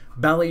nice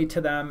belly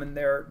to them and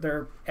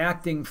they're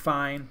acting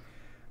fine.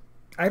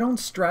 I don't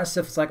stress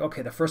if it's like,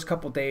 okay, the first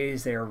couple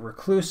days they're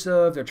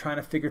reclusive, they're trying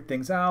to figure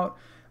things out.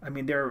 I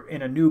mean, they're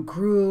in a new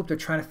group. They're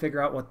trying to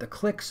figure out what the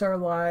cliques are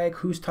like,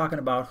 who's talking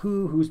about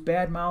who's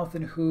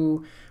bad-mouthing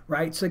who,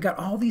 right? So they got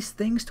all these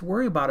things to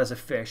worry about as a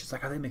fish. It's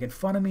like, are they making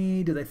fun of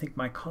me? Do they think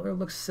my color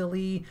looks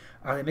silly?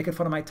 Are they making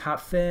fun of my top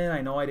fin? I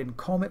know I didn't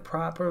comb it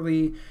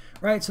properly,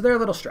 right? So they're a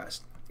little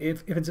stressed.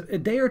 If it's a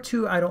day or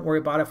 2, I don't worry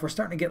about it. If we're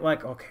starting to get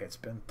like, okay, it's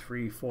been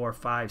 3, 4,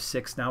 5,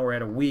 6, now we're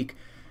at a week,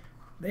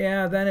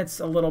 yeah, then it's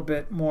a little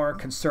bit more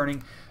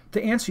concerning.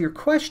 To answer your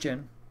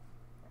question,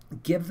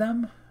 give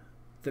them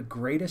the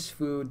greatest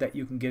food that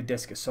you can give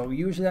discus. So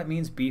usually that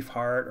means beef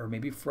heart or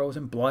maybe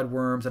frozen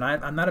bloodworms. And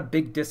I'm not a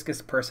big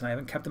discus person. I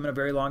haven't kept them in a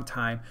very long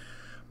time.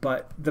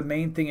 But the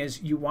main thing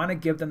is you want to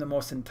give them the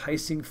most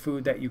enticing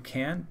food that you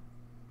can,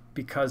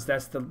 because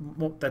that's the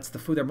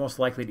food they're most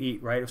likely to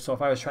eat, right? So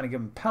if I was trying to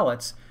give them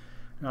pellets,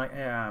 I'm like,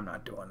 I'm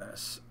not doing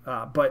this.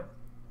 But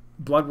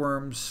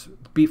bloodworms,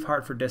 beef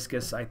heart for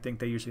discus, I think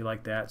they usually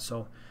like that.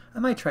 So I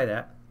might try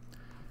that.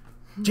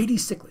 JD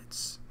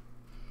Sicklets.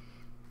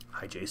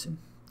 Hi, Jason.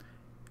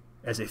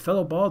 As a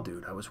fellow bald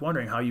dude, I was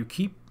wondering how you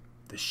keep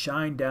the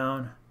shine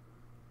down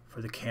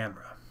for the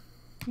camera.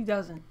 He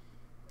doesn't.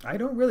 I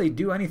don't really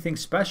do anything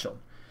special.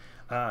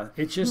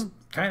 It just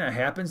kind of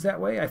happens that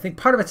way. I think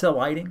part of it's the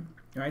lighting,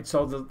 right?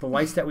 So the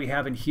lights that we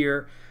have in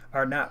here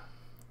are not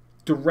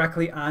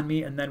directly on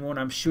me, and then when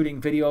I'm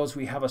shooting videos,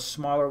 we have a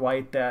smaller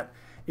light that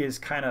is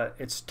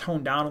it's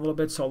toned down a little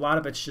bit. So a lot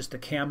of it's just the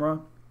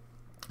camera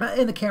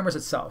and the cameras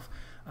itself.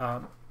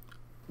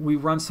 We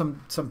run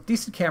some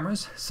decent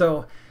cameras,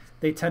 so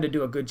they tend to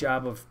do a good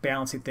job of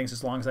balancing things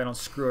as long as I don't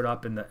screw it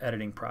up in the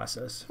editing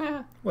process.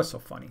 What's so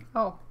funny?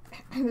 Oh,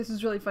 this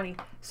is really funny.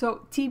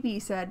 So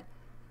TB said,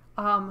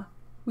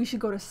 we should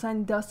go to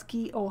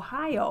Sandusky,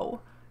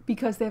 Ohio,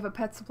 because they have a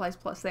Pet Supplies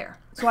Plus there.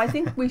 So I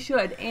think we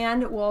should,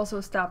 and we'll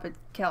also stop at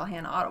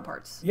Callahan Auto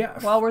Parts. Yeah.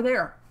 While we're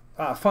there.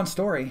 Fun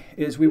story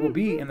is we will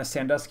be in the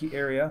Sandusky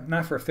area,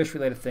 not for a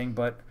fish-related thing,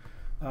 but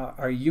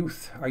our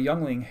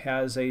youngling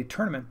has a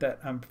tournament that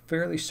I'm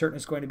fairly certain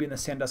is going to be in the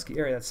Sandusky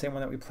area. That's the same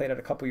one that we played at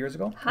a couple years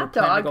ago. Hot We're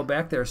planning dog. to go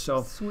back there,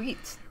 so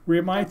Sweet.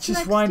 we might That's just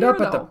next wind year, up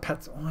at the though.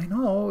 pets. Oh, I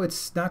know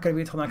it's not going to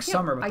be until next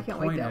summer, but I the can't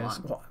wait point that is,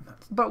 long. well,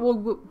 But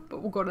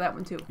we'll go to that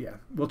one too. yeah,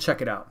 we'll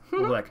check it out.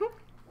 We'll be like,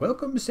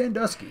 welcome to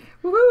Sandusky,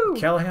 Woohoo!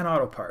 Callahan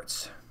Auto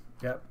Parts.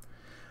 Yep.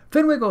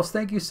 Finn Wiggles,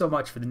 thank you so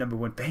much for the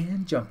 #1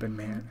 fan jumping,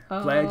 man.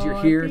 Glad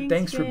you're here.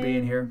 Thanks for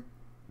being here.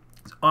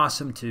 It's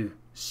awesome to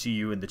see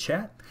you in the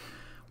chat.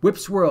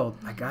 Whips World,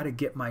 I got to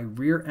get my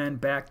rear end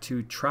back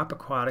to Trop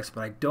Aquatics, but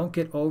I don't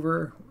get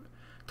over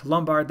to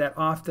Lombard that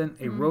often.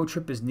 A road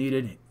trip is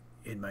needed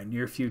in my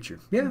near future.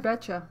 Yeah, You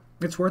betcha.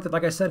 it's worth it.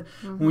 Like I said,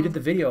 when we did the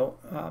video,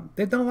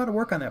 they've done a lot of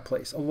work on that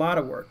place. A lot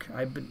of work.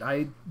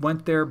 I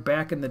went there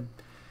back in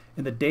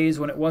the days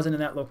when it wasn't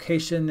in that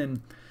location,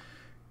 and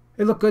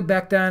it looked good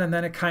back then. And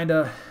then it kind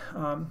of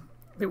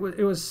it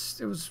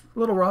was a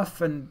little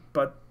rough,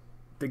 but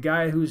the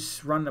guy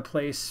who's run the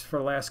place for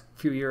the last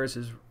few years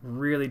has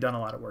really done a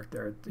lot of work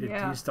there.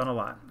 He's done a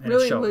lot, and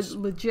Really it shows.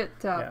 legit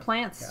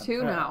plants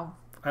too now.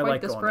 I Quite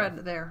like the going spread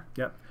there. there.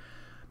 Yep.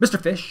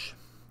 Mr. Fish,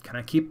 can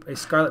I keep a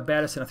Scarlet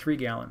Baddis in a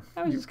 3-gallon?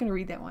 I was just going to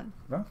read that one.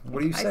 Well, what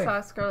do you say? I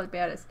saw Scarlet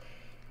Baddis.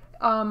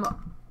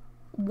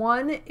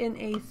 1 in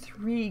a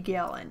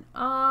 3-gallon.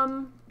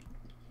 I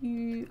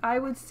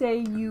would say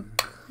you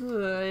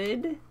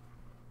could.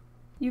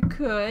 You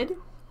could.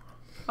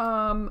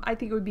 I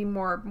think it would be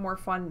more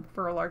fun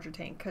for a larger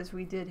tank, because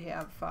we did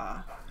have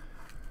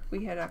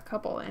we had a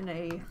couple in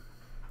a.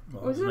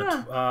 Well, Was it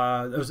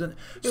a? It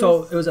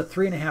was a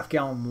 3.5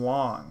 gallon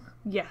long.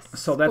 Yes.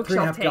 So that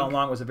bookshelf 3.5 gallon tank.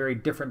 long was a very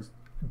different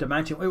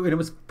dimension. It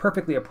was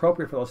perfectly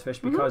appropriate for those fish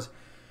because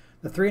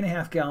the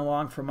 3.5 gallon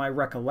long, from my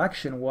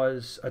recollection,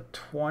 was a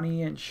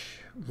 20-inch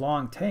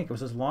long tank. It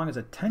was as long as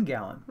a 10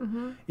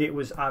 gallon. It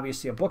was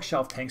obviously a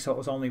bookshelf tank, so it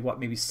was only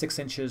maybe 6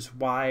 inches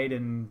wide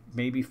and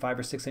maybe 5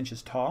 or 6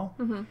 inches tall.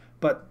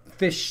 But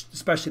fish,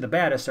 especially the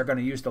baddest, are going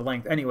to use the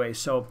length anyway.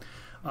 So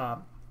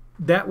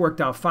that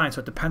worked out fine. So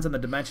it depends on the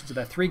dimensions of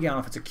that 3 gallon.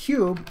 If it's a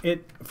cube,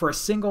 for a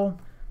single.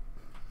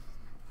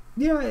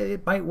 Yeah,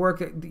 it might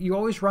work. You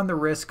always run the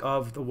risk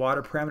of the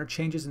water parameter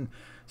changes, and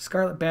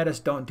Scarlet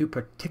Baddis don't do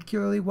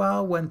particularly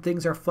well when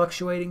things are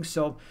fluctuating,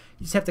 so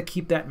you just have to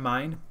keep that in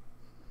mind.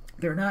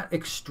 They're not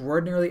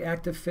extraordinarily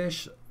active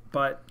fish,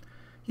 but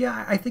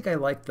yeah, I think I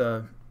like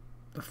the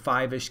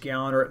 5-ish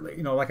gallon, or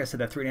like I said,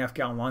 that 3.5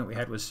 gallon long that we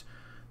had was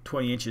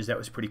 20 inches. That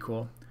was pretty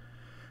cool.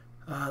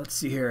 Let's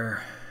see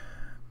here.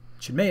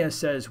 Chinmaya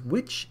says,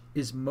 which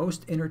is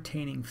most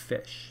entertaining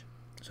fish?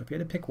 So if you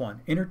had to pick one,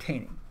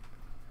 entertaining.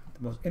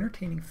 Most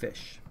entertaining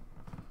fish.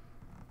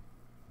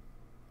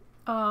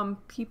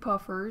 Pea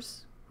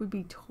puffers would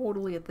be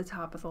totally at the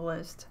top of the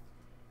list.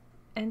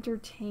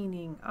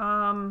 Entertaining.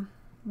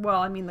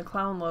 Well, I mean the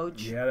clown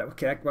loach. Yeah,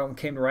 that one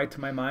came right to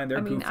my mind.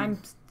 They're goofy.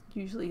 I'm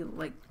usually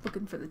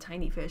looking for the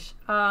tiny fish.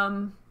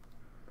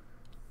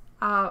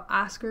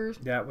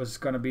 Oscars. That was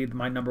going to be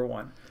my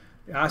 #1.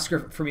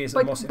 Oscar for me is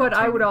the most entertaining. But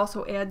I would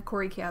also add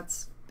Cory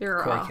cats. They're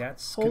a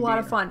whole lot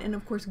of fun, and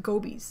of course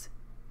gobies.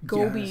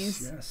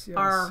 Gobies yes.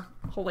 are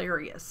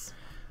hilarious.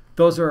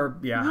 Those are,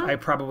 I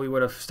probably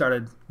would have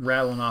started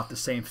rattling off the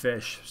same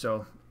fish.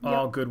 So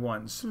all good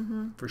ones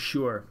for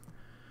sure.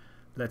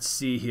 Let's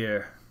see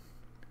here.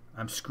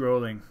 I'm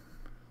scrolling.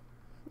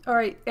 All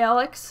right,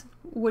 Alex,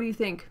 what do you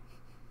think?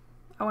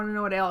 I want to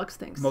know what Alex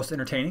thinks. Most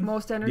entertaining?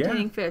 Most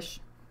entertaining fish.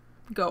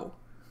 Go.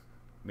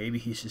 Maybe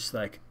he's just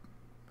like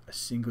a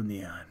single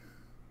neon,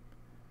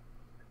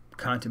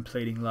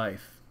 contemplating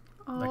life.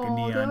 like a Oh,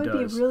 neon that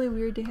would does. be really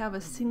weird to have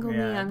a single Yeah,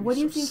 it'd neon. be What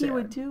do you so think he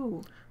would sad.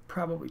 do?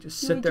 Probably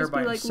just He sit would there just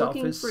by be like himself.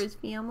 looking for his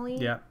family.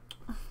 Yeah.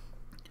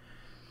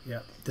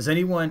 Yeah. Does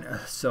anyone,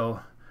 so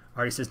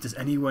Artie says, does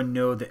anyone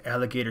know the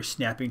alligator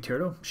snapping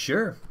turtle?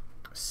 Sure.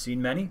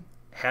 Seen many.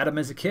 Had them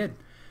as a kid.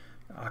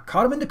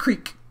 Caught them in the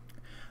creek.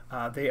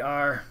 They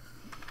are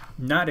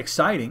not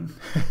exciting,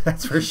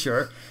 that's for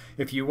sure.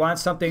 If you want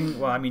something,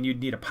 well, I mean, you'd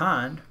need a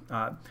pond.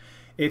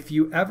 If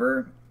you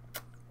ever,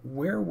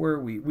 where were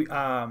we?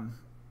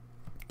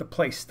 The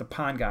place, the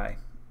pond guy.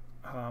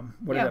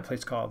 What is that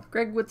place called?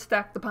 Greg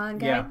Woodstock, the pond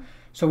guy. Yeah.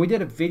 So we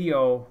did a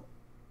video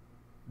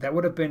that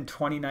would have been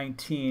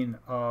 2019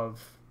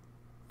 of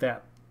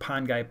that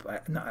pond guy,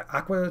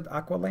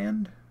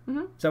 Aqualand? Mm-hmm.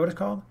 Is that what it's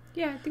called?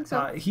 Yeah, I think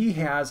so. He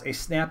has a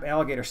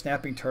alligator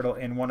snapping turtle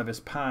in one of his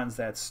ponds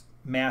that's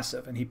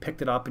massive, and he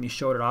picked it up and he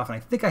showed it off, and I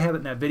think I have it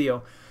in that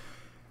video.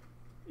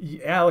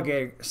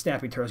 Alligator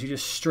snapping turtles, you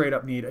just straight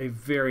up need a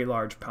very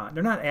large pond.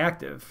 They're not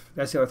active.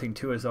 That's the other thing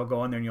too, is they'll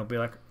go in there and you'll be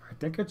like, I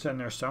think it's in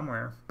there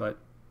somewhere, but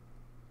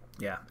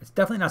yeah, it's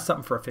definitely not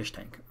something for a fish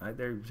tank.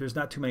 There's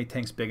not too many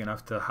tanks big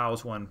enough to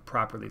house one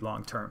properly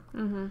long term.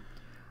 Mm-hmm.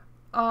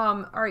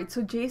 All right,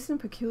 so Jason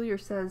Peculiar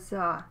says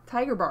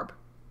tiger barb.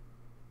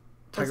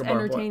 That's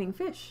entertaining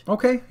fish.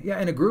 Okay,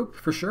 yeah, in a group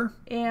for sure.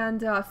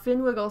 And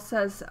Finwiggle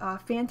says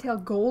fantail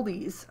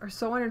goldies are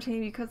so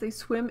entertaining because they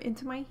swim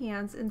into my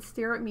hands and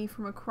stare at me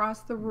from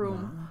across the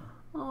room.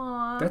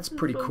 Wow. Aww, that's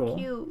pretty so cool.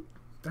 Cute.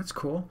 That's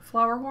cool.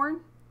 Flowerhorn,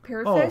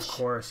 parrotfish. Oh, of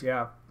course,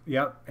 yeah,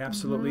 yep,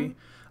 absolutely.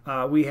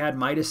 Mm-hmm. We had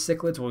Midas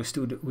cichlids. Well,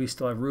 we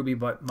still have ruby,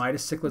 but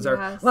Midas cichlids are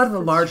a lot of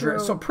the larger.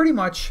 True. So pretty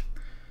much,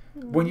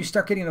 when you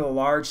start getting into the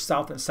large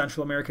South and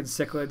Central American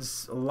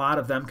cichlids, a lot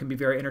of them can be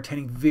very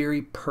entertaining,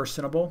 very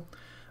personable.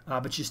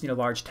 But you just need a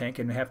large tank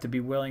and have to be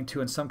willing to,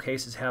 in some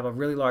cases, have a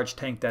really large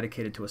tank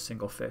dedicated to a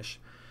single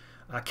fish.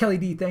 Kelly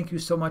D, thank you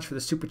so much for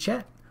the super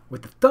chat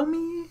with the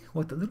thummy,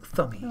 with the little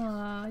thummy.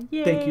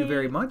 Yay. Thank you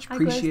very much.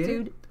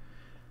 Appreciate it.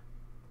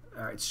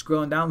 All right,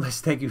 scrolling down, let's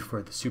thank you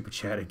for the super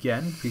chat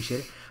again.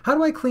 Appreciate it. How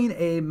do I clean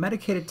a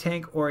medicated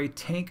tank or a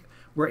tank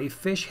where a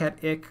fish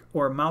had ick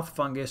or mouth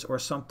fungus or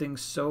something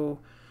so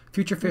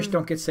future fish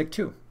don't get sick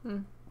too?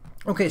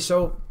 Okay,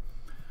 so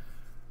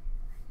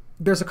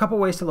there's a couple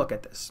ways to look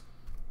at this.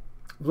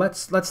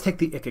 Let's take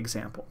the ick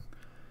example.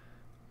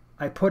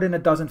 I put in a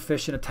dozen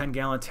fish in a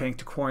 10-gallon tank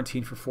to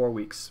quarantine for 4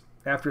 weeks.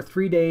 After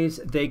 3 days,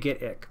 they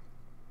get ick.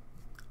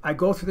 I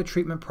go through the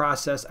treatment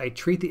process. I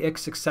treat the ick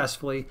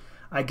successfully.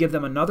 I give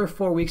them another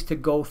 4 weeks to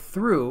go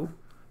through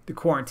the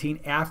quarantine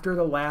after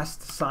the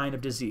last sign of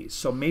disease.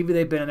 So maybe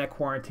they've been in that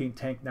quarantine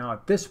tank now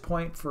at this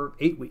point for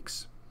 8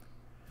 weeks.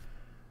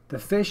 The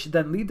fish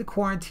then leave the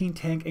quarantine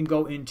tank and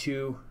go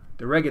into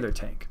the regular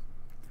tank.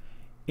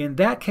 In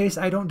that case,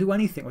 I don't do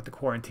anything with the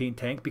quarantine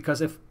tank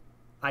because if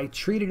I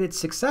treated it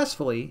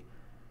successfully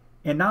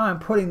and now I'm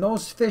putting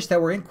those fish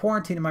that were in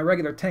quarantine in my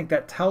regular tank,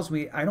 that tells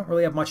me I don't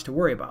really have much to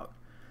worry about.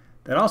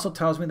 That also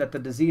tells me that the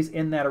disease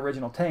in that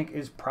original tank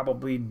is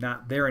probably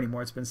not there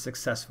anymore. It's been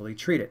successfully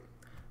treated.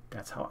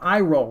 That's how I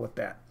roll with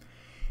that.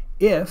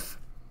 If,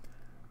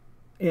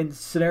 in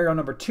scenario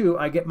number 2,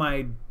 I get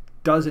my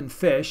dozen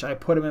fish, I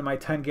put them in my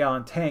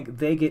 10-gallon tank,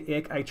 they get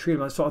ick, I treat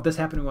them. So this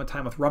happened to me one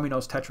time with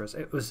rummy-nosed tetras.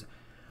 It was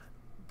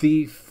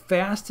the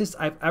fastest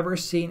I've ever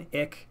seen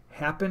ick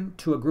happen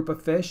to a group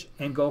of fish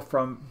and go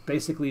from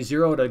basically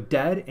 0 to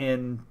dead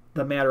in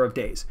the matter of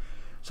days.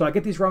 So I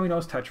get these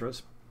rummy-nosed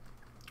tetras.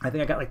 I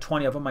think I got like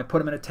 20 of them. I put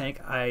them in a tank.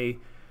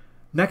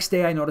 Next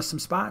day I noticed some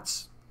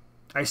spots.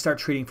 I start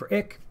treating for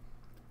ick.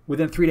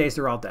 Within 3 days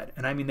they're all dead.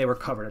 And I mean they were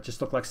covered. It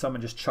just looked like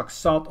someone just chucked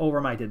salt over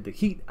them. I did the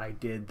heat. I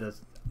did the,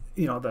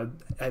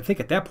 I think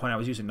at that point I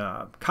was using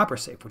copper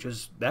safe, which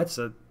is, that's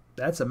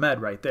a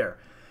med right there.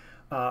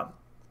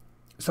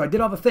 So I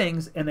did all the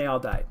things and they all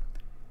died.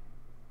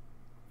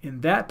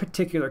 In that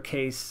particular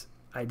case,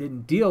 I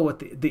didn't deal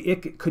with the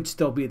ick could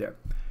still be there.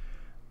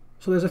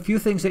 So there's a few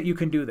things that you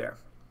can do there.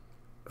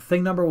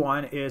 Thing number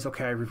 1 is,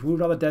 okay, I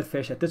removed all the dead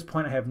fish. At this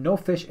point, I have no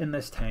fish in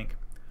this tank.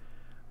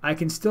 I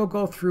can still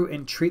go through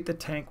and treat the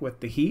tank with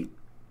the heat.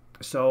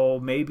 So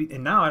maybe,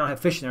 and now I don't have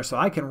fish in there, so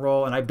I can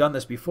roll, and I've done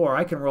this before,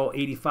 I can roll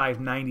 85,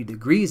 90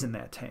 degrees in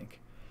that tank.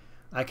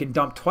 I can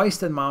dump twice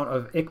the amount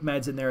of ick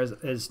meds in there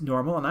as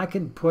normal, and I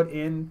can put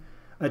in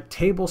a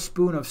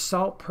tablespoon of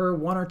salt per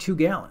 1 or 2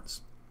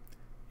 gallons.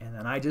 And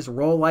then I just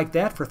roll like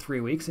that for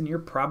 3 weeks, and you're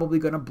probably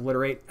going to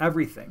obliterate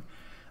everything.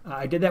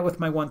 I did that with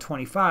my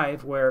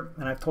 125,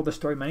 and I've told the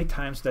story many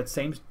times, that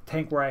same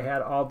tank where I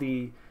had all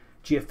the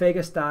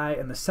Geophagus dye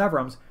and the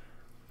severums,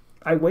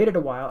 I waited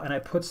a while and I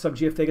put some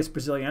Geophagus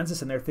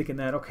brasiliensis in there thinking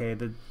that, okay,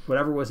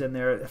 whatever was in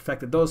there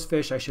affected those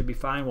fish, I should be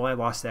fine. Well, I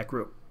lost that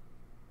group.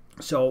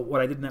 So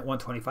what I did in that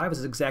 125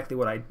 is exactly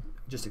what I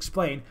just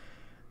explained.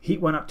 Heat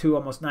went up to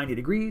almost 90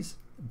 degrees,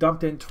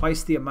 dumped in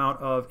twice the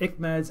amount of ick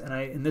meds, and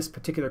in this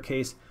particular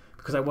case,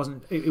 because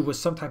it was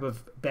some type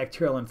of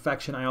bacterial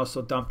infection, I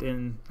also dumped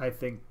in, I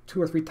think,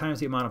 2 or 3 times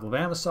the amount of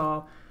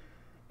levamisole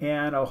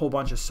and a whole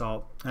bunch of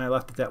salt. And I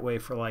left it that way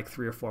for like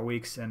 3 or 4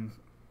 weeks. And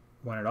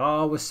when it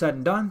all was said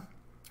and done,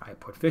 I I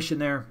put fish in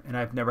there, and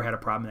I've never had a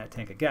problem in that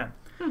tank again.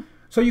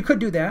 So you could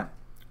do that.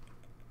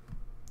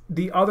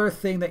 The other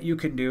thing that you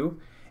can do,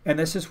 and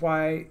this is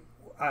why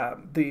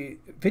the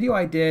video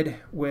I did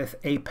with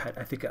APET,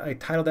 I think I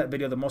titled that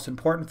video The Most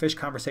Important Fish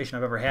Conversation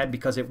I've Ever Had,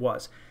 because it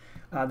was.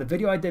 The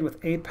video I did with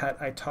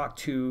APET, I talked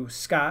to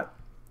Scott,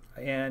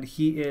 and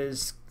he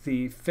is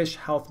the fish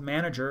health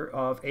manager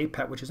of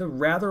APET, which is a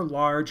rather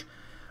large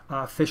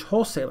fish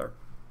wholesaler.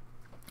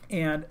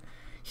 And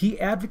he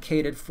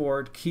advocated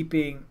for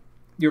keeping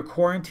your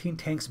quarantine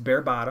tanks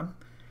bare bottom,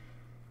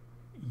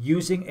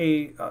 using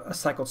a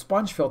cycled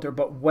sponge filter,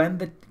 but when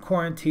the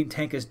quarantine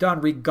tank is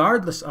done,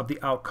 regardless of the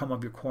outcome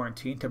of your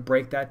quarantine, to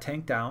break that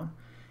tank down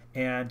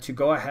and to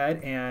go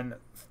ahead and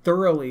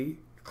thoroughly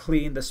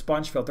clean the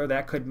sponge filter.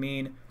 That could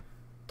mean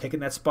taking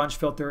that sponge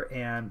filter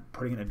and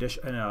putting it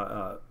in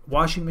a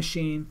washing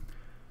machine,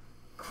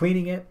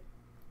 cleaning it,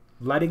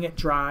 letting it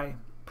dry,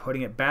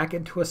 putting it back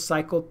into a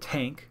cycled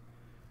tank,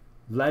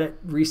 let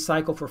it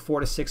recycle for 4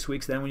 to 6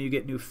 weeks. Then when you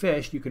get new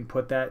fish, you can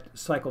put that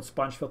cycled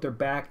sponge filter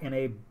back in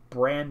a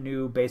brand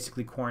new,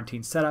 basically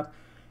quarantine setup.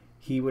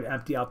 He would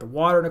empty out the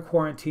water in a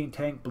quarantine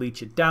tank,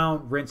 bleach it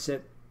down, rinse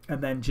it,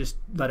 and then just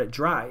let it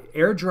dry.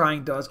 Air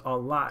drying does a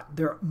lot.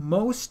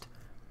 Most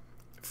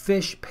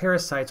fish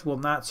parasites will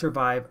not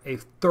survive a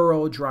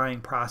thorough drying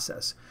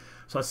process.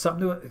 So that's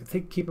something to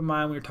keep in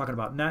mind when you're talking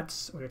about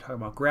nets, when you're talking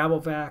about gravel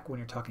vac, when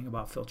you're talking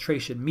about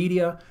filtration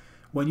media.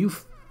 When you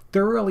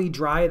thoroughly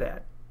dry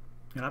that,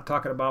 and I'm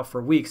talking about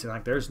for weeks, and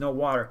like there's no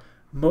water,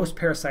 most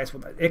parasites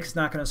it's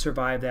not going to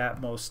survive that.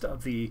 Most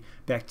of the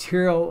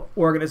bacterial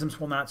organisms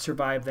will not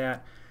survive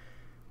that.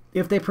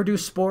 If they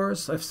produce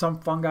spores, if some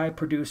fungi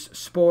produce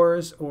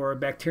spores or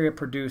bacteria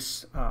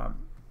produce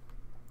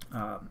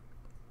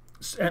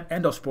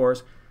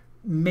endospores,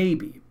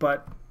 maybe,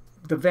 but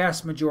the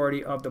vast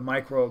majority of the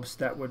microbes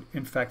that would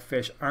infect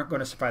fish aren't going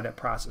to survive that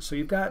process. So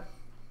you've got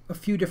a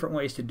few different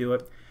ways to do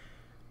it.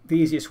 The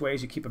easiest way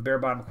is you keep a bare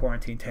bottom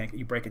quarantine tank,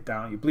 you break it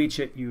down, you bleach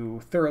it,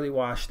 you thoroughly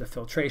wash the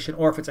filtration,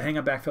 or if it's a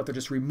hang-on back filter,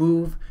 just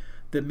remove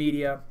the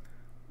media.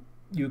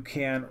 You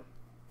can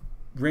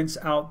rinse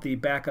out the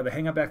back of the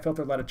hang-on back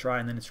filter, let it dry,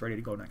 and then it's ready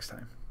to go next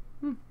time.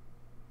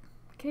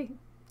 Okay. Do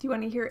you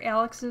want to hear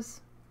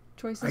Alex's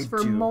choices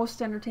for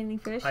most entertaining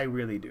fish? I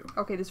really do.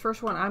 Okay, this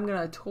first one, I'm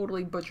going to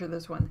totally butcher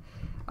this one.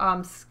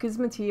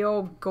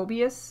 Schismatio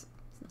gobius.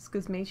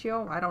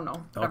 Schismatio? I don't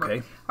know. Whatever.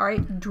 Okay. All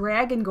right,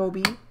 dragon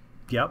goby.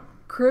 Yep.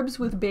 Cribs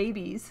with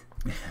babies.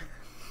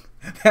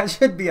 That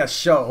should be a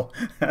show.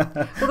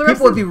 Well,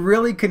 people would be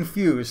really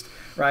confused,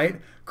 right?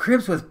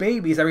 Cribs with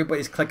babies,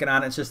 everybody's clicking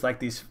on it. It's just like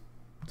these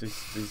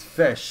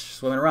fish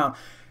swimming around.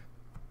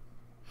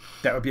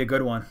 That would be a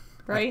good one.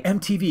 Right?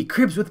 Like MTV,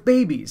 Cribs with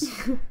babies.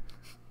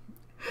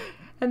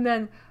 And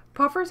then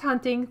puffers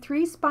hunting,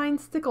 3-spine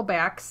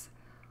sticklebacks,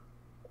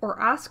 or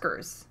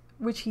Oscars,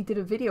 which he did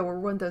a video where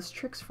one does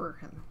tricks for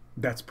him.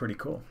 That's pretty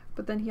cool.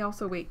 But then he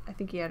also, I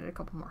think he added a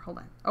couple more. Hold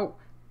on. Oh,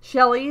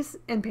 Shelleys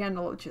and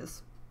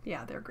Pandaloches.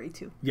 Yeah, they're great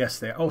too. Yes,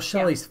 they are. Oh,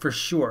 Shelleys, for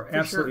sure.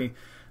 Absolutely. Sure.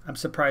 I'm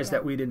surprised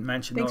that we didn't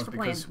mention those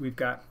because we've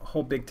got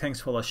whole big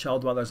tanks full of shell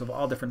dwellers of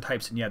all different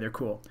types, and yeah, they're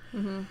cool.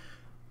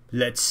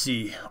 Let's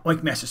see.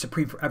 Oink Master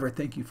Supreme Forever,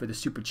 thank you for the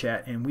super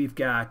chat. And we've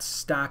got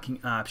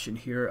stocking option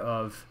here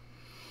of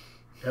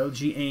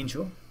LG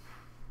Angel.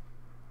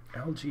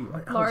 LG,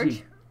 what? Large.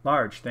 LG.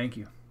 Large, thank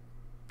you.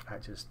 I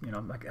just,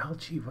 I'm like,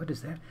 LG, what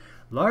is that?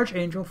 Large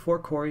Angel, 4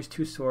 cories,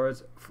 2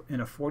 swords,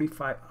 in a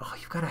 45. Oh,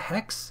 you've got a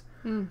hex?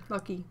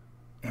 Lucky.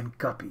 And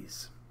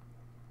guppies.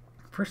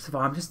 First of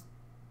all, I'm just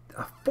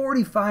a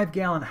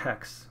 45-gallon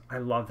hex. I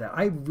love that.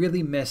 I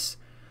really miss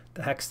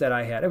the hex that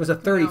I had. It was a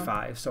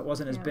 35, so it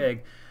wasn't as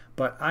big.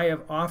 But I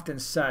have often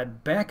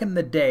said, back in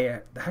the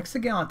day, the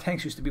hexagallon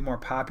tanks used to be more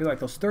popular. Like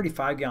those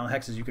 35-gallon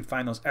hexes, you could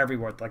find those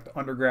everywhere, like the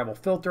under gravel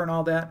filter and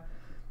all that.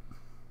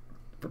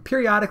 But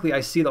periodically,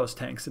 I see those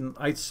tanks. And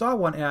I saw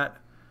one at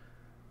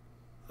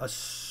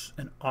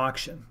an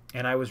auction,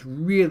 and I was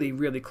really,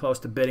 really close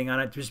to bidding on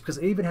it just because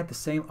it even had the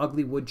same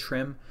ugly wood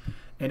trim,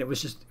 and it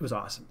was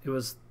awesome.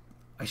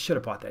 I should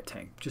have bought that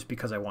tank just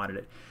because I wanted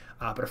it.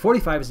 But a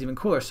 45 is even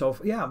cooler. So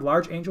yeah,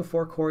 Large Angel,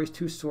 4 cories,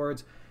 2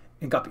 swords,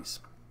 and guppies.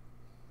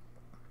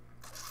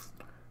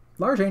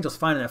 Large Angel's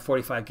fine in that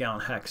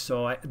 45-gallon hex,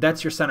 so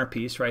that's your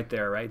centerpiece right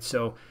there, right?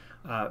 So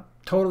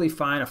totally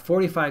fine. A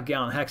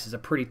 45-gallon hex is a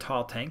pretty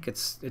tall tank.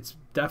 It's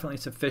definitely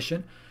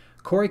sufficient.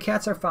 Cory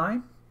cats are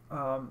fine.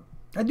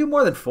 I'd do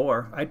more than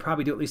 4. I'd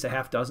probably do at least a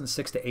half dozen,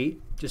 6 to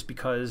 8, just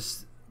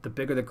because the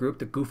bigger the group,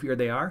 the goofier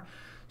they are.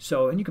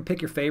 So, and you can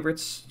pick your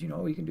favorites. You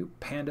can do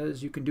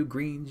pandas, you can do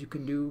greens, you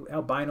can do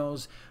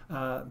albinos.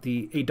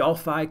 The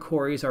Adolphi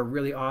cories are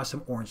really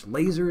awesome. Orange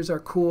lasers are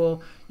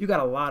cool. You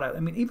got a lot of,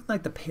 even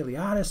like the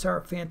Paleotis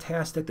are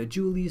fantastic. The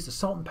Julies, the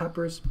salt and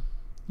peppers.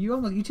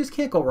 You just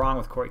can't go wrong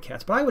with cory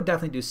cats. But I would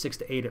definitely do 6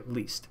 to 8 at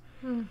least.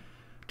 2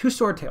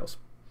 swordtails.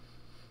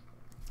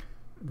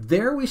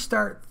 There we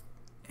start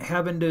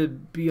having to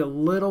be a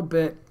little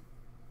bit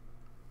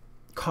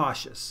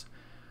cautious.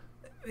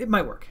 It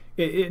might work.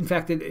 In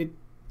fact,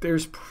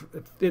 there's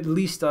at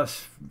least a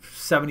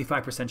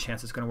 75%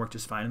 chance it's going to work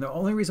just fine. And the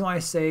only reason why I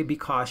say be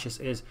cautious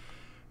is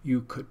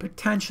you could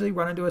potentially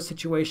run into a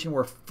situation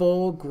where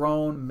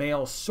full-grown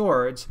male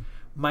swords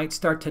might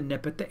start to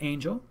nip at the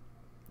angel.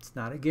 It's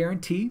not a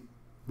guarantee.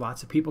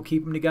 Lots of people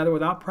keep them together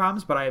without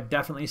problems, but I have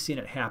definitely seen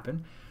it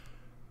happen.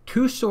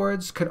 Two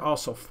swords could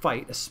also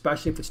fight,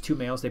 especially if it's two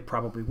males. They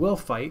probably will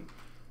fight.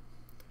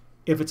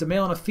 If it's a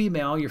male and a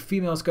female, your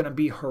female is going to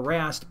be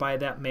harassed by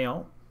that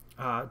male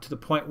to the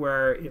point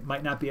where it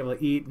might not be able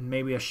to eat and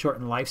maybe a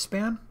shortened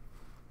lifespan.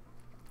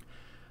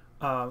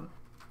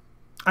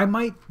 I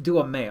might do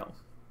a male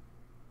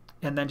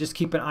and then just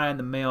keep an eye on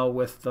the male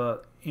with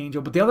the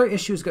angel. But the other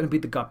issue is going to be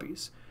the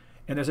guppies.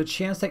 And there's a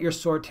chance that your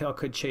swordtail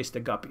could chase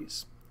the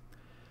guppies.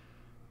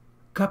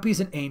 Guppies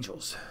and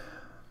angels.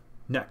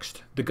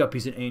 Next, the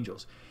guppies and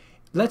angels.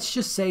 Let's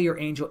just say your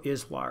angel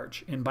is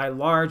large. And by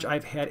large,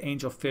 I've had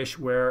angelfish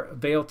where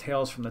veil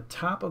tails from the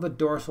top of the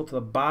dorsal to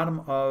the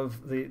bottom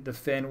of the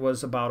fin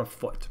was about a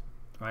foot.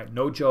 Right?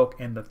 No joke.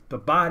 And the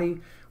body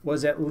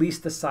was at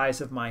least the size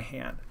of my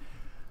hand.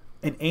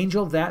 An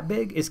angel that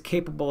big is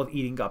capable of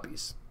eating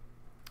guppies.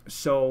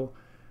 So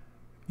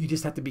you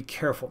just have to be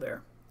careful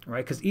there.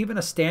 Right? Because even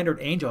a standard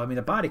angel, I mean,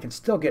 the body can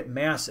still get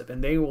massive,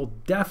 and they will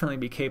definitely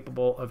be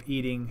capable of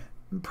eating,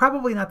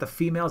 probably not the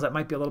females, that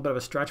might be a little bit of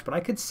a stretch, but I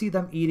could see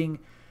them eating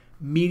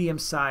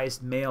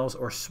medium-sized males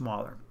or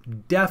smaller.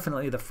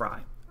 Definitely the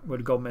fry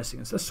would go missing.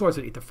 And so the swords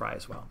would eat the fry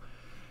as well.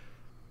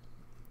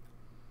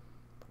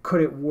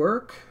 Could it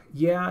work?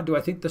 Yeah. Do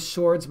I think the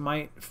swords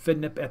might fin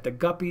nip at the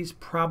guppies?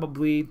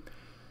 Probably.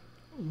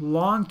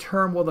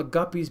 Long-term, will the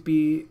guppies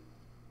be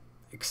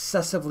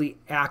excessively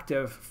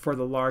active for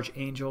the large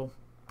angel?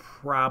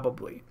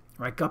 Probably.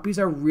 Right? Guppies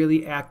are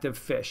really active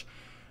fish.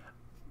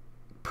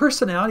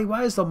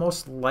 Personality-wise, they'll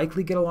most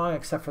likely get along,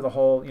 except for the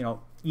whole,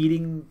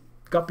 eating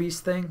guppies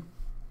thing.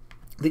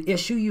 The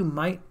issue you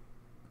might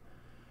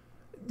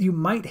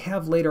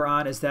have later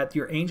on is that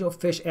your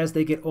angelfish, as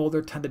they get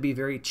older, tend to be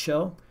very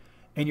chill,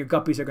 and your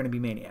guppies are going to be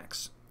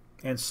maniacs.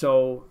 And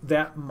so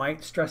that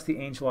might stress the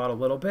angel out a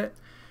little bit.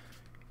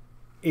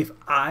 If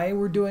I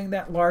were doing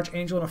that large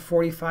angel in a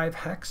 45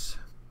 hex,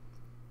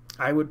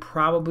 I would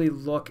probably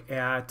look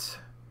at,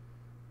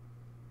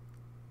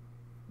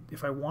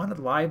 if I wanted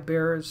live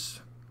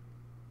bears,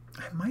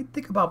 I might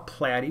think about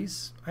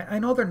platies. I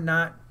know they're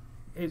not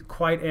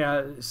quite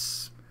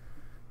as,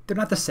 they're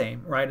not the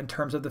same, right, in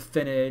terms of the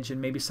finnage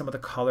and maybe some of the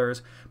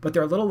colors, but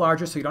they're a little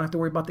larger, so you don't have to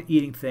worry about the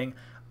eating thing.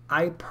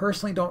 I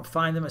personally don't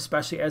find them,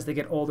 especially as they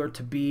get older,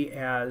 to be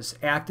as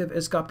active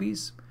as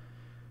guppies.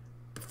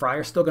 The fry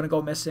are still going to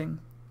go missing.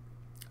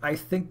 I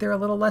think they're a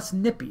little less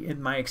nippy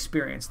in my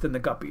experience than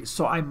the guppies.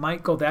 So I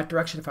might go that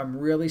direction if I'm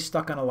really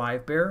stuck on a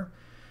live bear.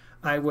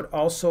 I would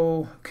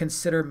also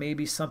consider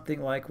maybe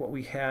something like what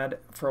we had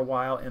for a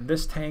while in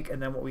this tank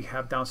and then what we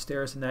have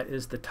downstairs, and that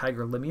is the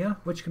tiger limia,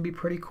 which can be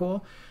pretty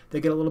cool. They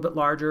get a little bit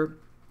larger.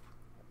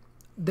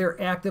 They're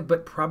active,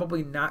 but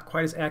probably not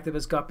quite as active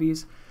as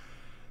guppies.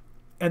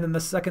 And then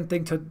the second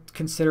thing to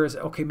consider is,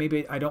 okay,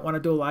 maybe I don't want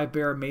to do a live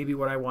bear. Maybe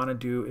what I want to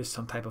do is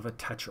some type of a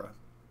tetra.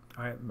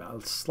 All right,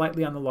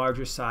 slightly on the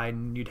larger side,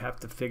 and you'd have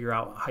to figure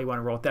out how you want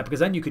to roll with that, because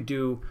then you could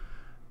do,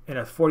 in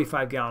a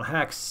 45-gallon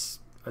hex,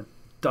 a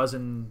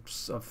dozen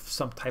of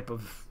some type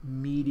of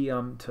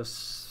medium to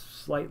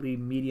slightly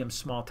medium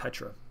small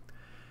tetra.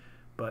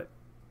 But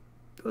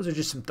those are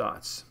just some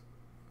thoughts.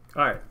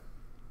 All right,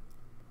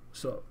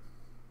 so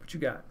what you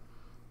got?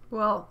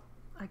 Well,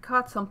 I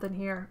caught something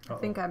here. I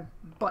think I'm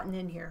butting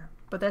in here,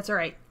 but that's all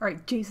right. All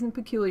right, Jason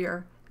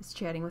Peculiar is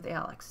chatting with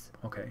Alex.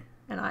 Okay.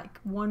 And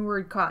one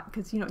word caught,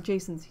 because,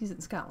 he's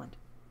in Scotland.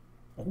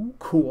 Oh,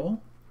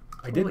 cool.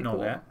 I didn't know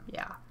that.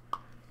 Yeah.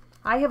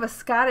 I have a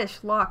Scottish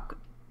loch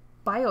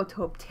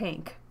biotope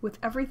tank with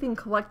everything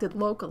collected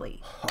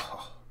locally.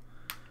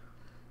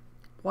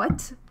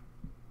 What?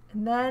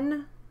 And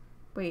then,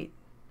 wait.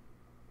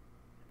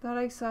 I thought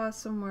I saw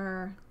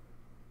somewhere.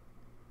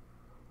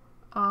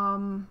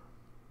 Only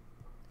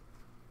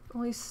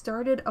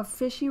started a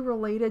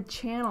fishy-related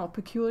channel,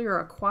 Peculiar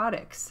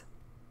Aquatics.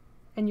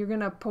 And you're going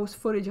to post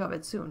footage of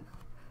it soon.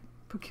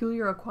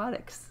 Peculiar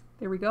Aquatics.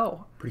 There we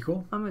go. Pretty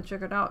cool. I'm going to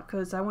check it out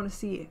because I want to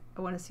see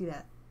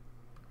that.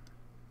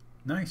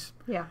 Nice.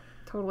 Yeah,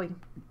 totally.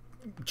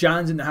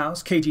 John's in the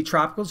house. KG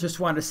Tropicals. Just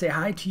wanted to say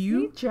hi to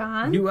you. Hey,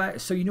 John.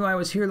 So you knew I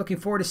was here. Looking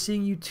forward to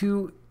seeing you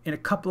two in a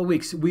couple of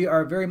weeks. We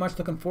are very much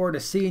looking forward to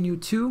seeing you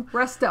two.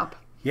 Rest up.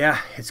 Yeah,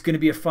 it's going to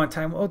be a fun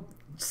time. Well,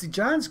 see,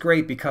 John's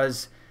great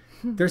because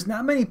there's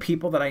not many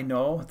people that I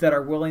know that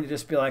are willing to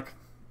just be like,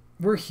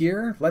 we're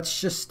here. Let's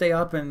just stay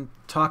up and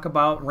talk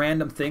about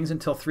random things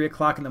until 3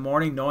 o'clock in the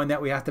morning, knowing that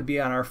we have to be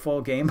on our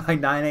full game by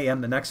 9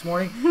 a.m. the next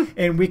morning.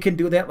 And we can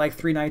do that like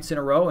 3 nights in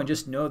a row and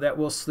just know that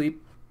we'll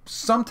sleep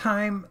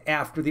sometime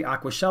after the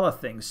Aquashella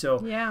thing.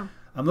 So yeah,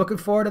 I'm looking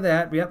forward to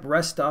that. Yep,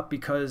 rest up,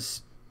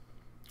 because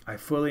I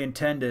fully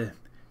intend to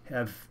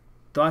have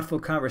thoughtful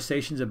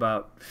conversations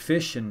about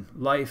fish and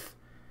life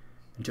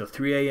until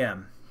 3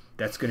 a.m.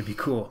 That's going to be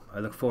cool. I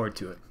look forward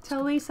to it.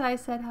 Tell Lisa I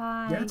said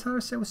hi. Yeah, tell her,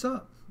 say what's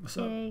up. What's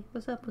up? Hey,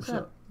 what's up? What's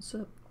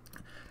up?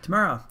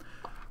 Tamara.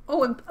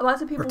 Oh, and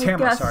lots of people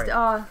Tamara,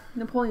 guessed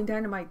Napoleon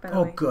Dynamite, by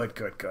the way. Oh, good.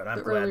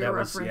 I'm glad that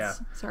was,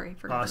 Sorry,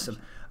 forgot awesome.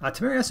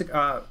 Tamara asked,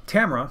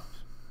 Tamara,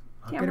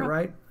 I'll get it Tamara.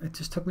 right. It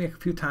just took me a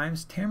few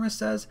times. Tamara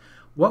says,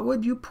 what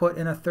would you put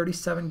in a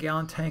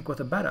 37-gallon tank with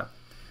a betta?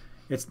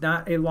 It's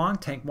not a long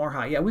tank, more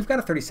high. Yeah, we've got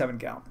a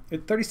 37-gallon.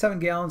 37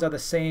 gallons are the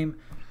same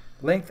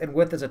length and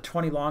width as a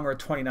 20 long or a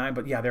 29,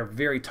 but yeah, they're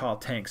very tall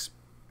tanks.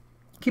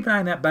 Keep an eye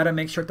on that betta.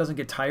 Make sure it doesn't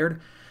get tired.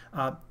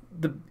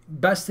 The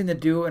best thing to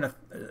do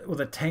with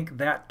a tank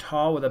that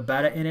tall with a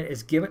betta in it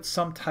is give it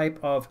some type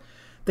of,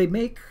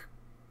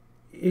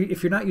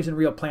 if you're not using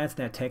real plants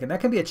in that tank, and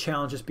that can be a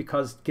challenge just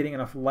because getting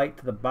enough light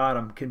to the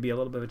bottom can be a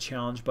little bit of a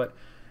challenge, but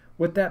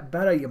with that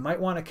betta, you might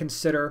want to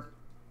consider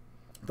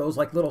those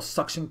like little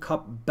suction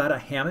cup betta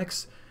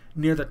hammocks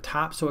near the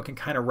top so it can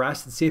kind of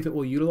rest, and see if it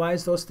will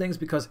utilize those things,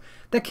 because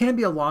that can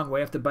be a long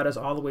way if the betta's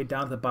all the way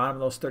down to the bottom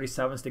of those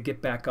 37s to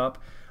get back up.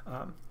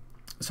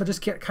 So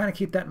just kind of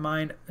keep that in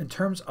mind. In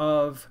terms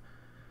of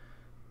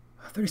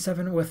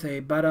 37 with a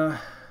betta,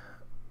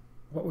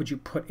 what would you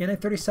put in a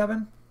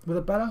 37 with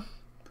a betta?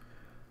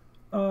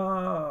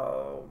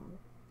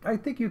 I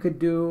think you could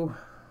do,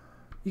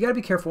 you got to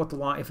be careful with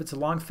the if it's a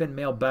long fin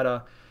male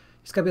betta,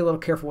 you just got to be a little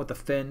careful with the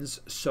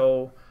fins.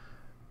 So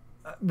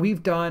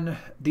we've done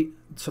the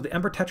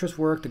Ember Tetras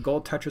work, the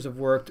Gold Tetras have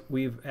worked.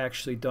 We've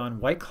actually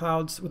done White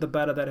Clouds with a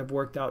betta that have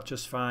worked out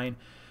just fine.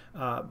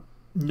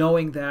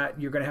 Knowing that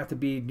you're going to have to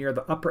be near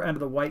the upper end of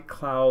the White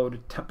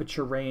Cloud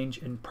temperature range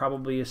and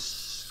probably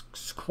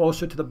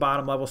closer to the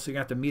bottom level, so you're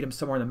going to have to meet them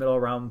somewhere in the middle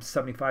around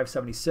 75,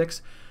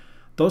 76.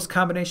 Those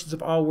combinations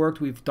have all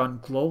worked. We've done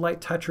glow light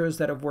tetras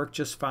that have worked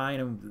just fine.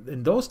 And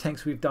in those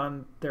tanks we've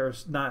done,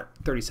 there's not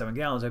 37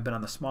 gallons. I've been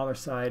on the smaller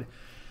side.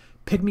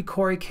 Pygmy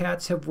cory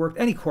cats have worked.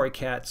 Any cory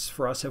cats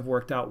for us have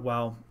worked out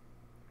well.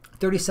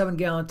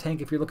 37-gallon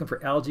tank if you're looking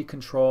for algae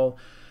control.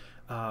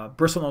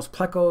 Bristlenose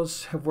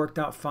plecos have worked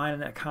out fine in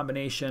that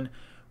combination.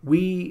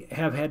 We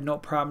have had no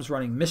problems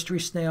running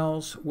mystery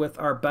snails with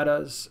our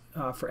bettas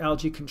for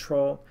algae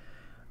control.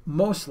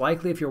 Most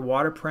likely, if your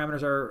water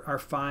parameters are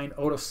fine,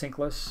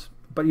 otocinclus,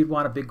 but you'd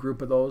want a big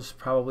group of those,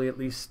 probably at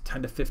least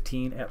 10 to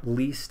 15 at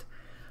least.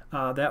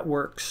 That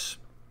works.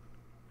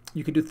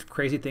 You could do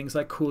crazy things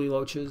like coolie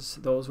loaches.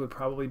 Those would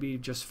probably be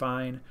just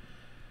fine.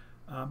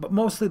 But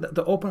mostly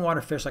the open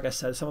water fish, like I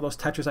said, some of those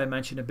tetras I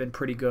mentioned have been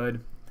pretty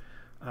good.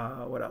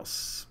 What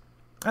else?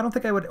 I don't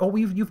think I would. Oh,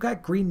 you've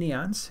got green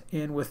neons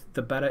in with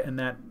the betta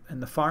in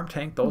the farm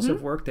tank. Those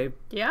have worked.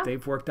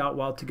 They've worked out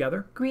well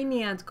together. Green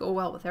neons go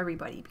well with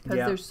everybody because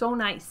they're so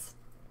nice.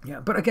 Yeah,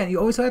 but again, you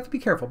always have to be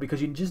careful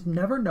because you just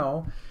never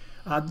know.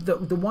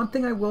 The one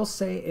thing I will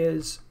say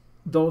is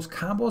those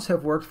combos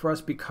have worked for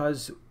us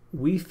because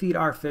we feed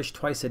our fish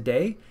twice a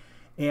day,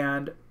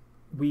 and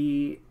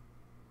we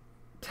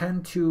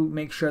tend to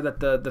make sure that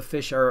the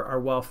fish are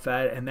well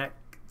fed, and that,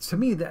 to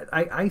me, that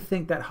I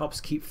think that helps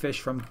keep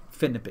fish from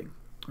fin nipping,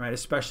 right?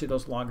 Especially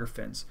those longer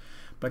fins.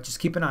 But just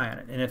keep an eye on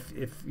it. And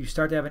if you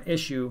start to have an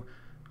issue,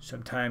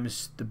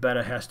 sometimes the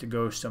betta has to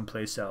go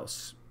someplace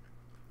else.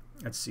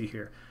 Let's see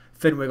here.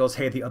 Fin Wiggles,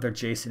 hey, the other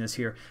Jason is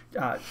here.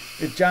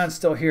 If John's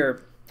still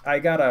here, I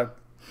got a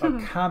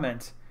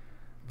comment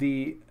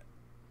the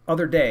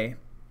other day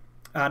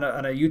on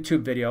a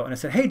YouTube video, and it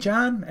said, hey,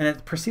 John, and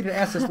it proceeded to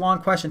ask this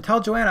long question. Tell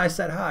Joanna I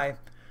said hi.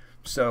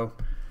 So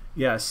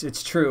yes,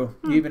 it's true.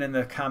 Even in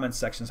the comments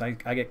sections, I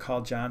get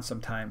called John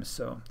sometimes.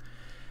 So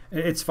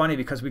it's funny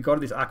because we go to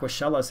these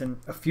aquashellas, and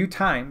a few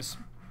times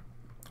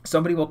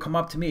somebody will come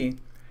up to me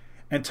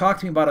and talk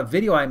to me about a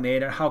video I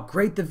made and how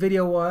great the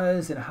video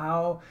was and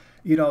how,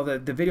 you know,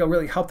 the video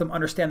really helped them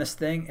understand this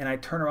thing. And I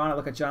turn around and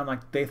look at John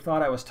like they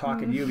thought I was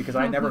talking to you because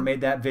I never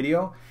made that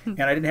video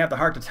and I didn't have the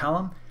heart to tell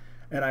them.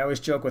 And I always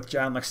joke with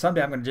John, like,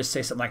 someday I'm going to just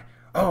say something like,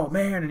 oh,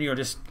 man, and, you know,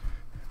 just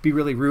be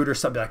really rude or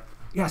something like,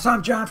 yes,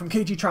 I'm John from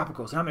KG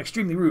Tropicals, and I'm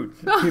extremely rude.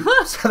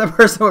 So the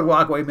person would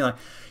walk away and be like,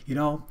 you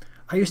know,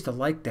 I used to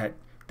like that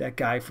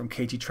guy from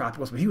KG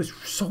Tropicals, but he was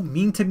so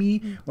mean to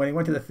me when he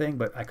went to the thing,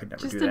 but I could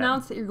never do that. Just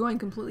announce that you're going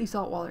completely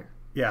saltwater.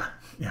 Yeah.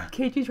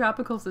 KG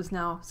Tropicals is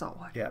now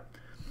saltwater. Yeah.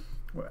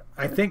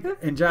 I think,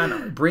 and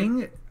John,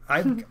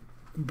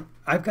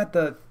 I've got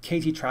the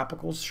KG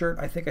Tropicals shirt.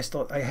 I think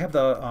I have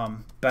the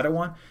betta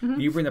one.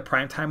 You bring the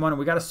primetime one, and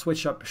we got to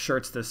switch up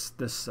shirts this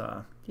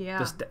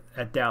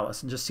at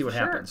Dallas and just see what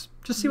happens.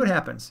 Just see what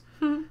happens.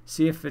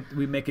 See if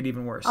we make it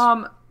even worse.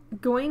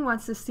 Gawain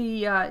wants to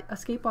see a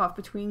scape off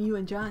between you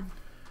and John.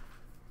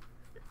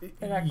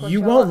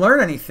 You won't learn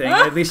anything,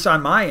 at least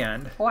on my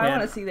end. Oh, I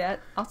want to see that.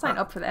 I'll sign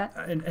up for that.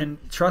 And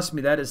trust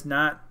me, that is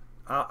not.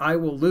 I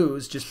will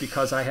lose just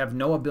because I have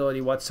no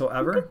ability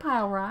whatsoever. You can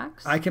pile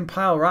rocks. I can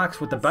pile rocks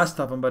with the best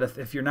of them, but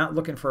if you're not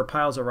looking for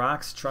piles of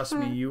rocks, trust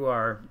me,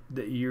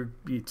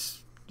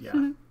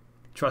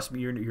 trust me,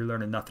 you're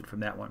learning nothing from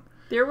that one.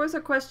 There was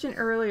a question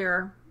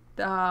earlier.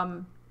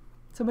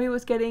 Somebody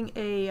was getting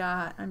a.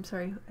 I'm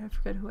sorry, I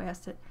forget who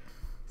asked it.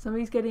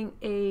 Somebody's getting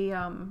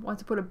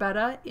wants to put a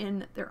betta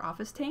in their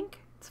office tank.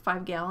 It's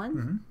 5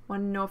 gallon.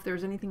 Want to know if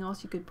there's anything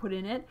else you could put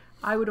in it.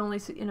 I would only,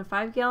 in a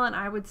 5 gallon,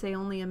 I would say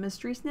only a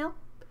mystery snail.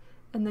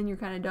 and then you're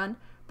kind of done.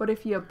 But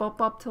if you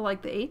bump up to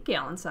like the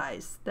 8-gallon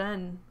size,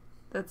 then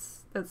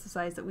that's the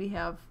size that we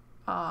have.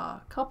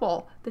 A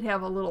couple that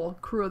have a little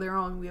crew of their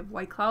own. We have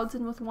White Clouds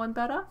in with one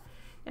betta,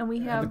 and we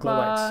have the glow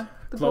lights.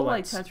 The glow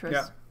light tetras.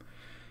 Yeah.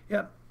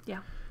 Yep. Yeah.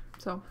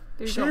 So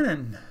there you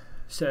Shannon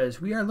says,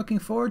 we are looking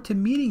forward to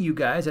meeting you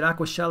guys at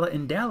Aquashella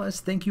in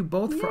Dallas. Thank you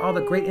both for all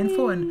the great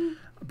info and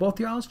both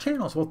y'all's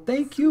channels. Well,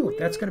 thank you. Sweet.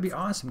 That's going to be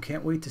awesome.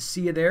 Can't wait to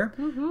see you there.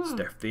 It's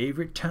their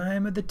favorite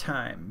time of the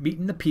time,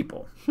 meeting the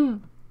people.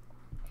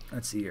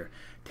 Let's see here.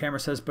 Tamara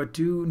says, but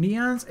do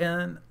neons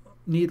and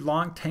need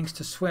long tanks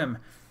to swim?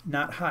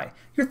 Not high.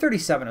 Your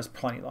 37 is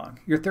plenty long.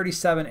 Your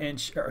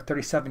 37-inch or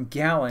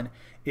 37-gallon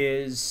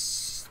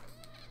is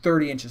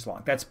 30 inches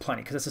long. That's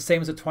plenty because it's the same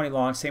as a 20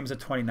 long, same as a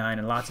 29,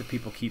 and lots of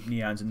people keep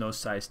neons in those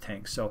size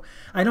tanks. So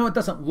I know it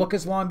doesn't look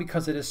as long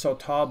because it is so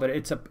tall, but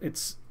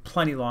it's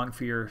plenty long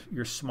for your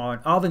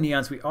smaller. All the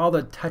neons, all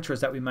the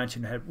tetras that we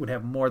mentioned would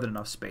have more than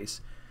enough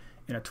space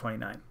in a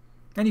 29,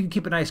 and you can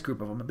keep a nice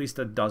group of them, at least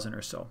a dozen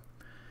or so.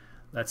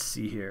 Let's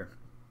see here.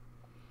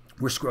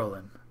 We're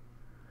scrolling.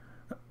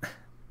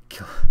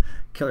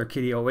 Killer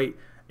Kitty 08,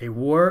 a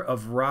war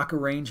of rock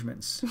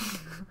arrangements.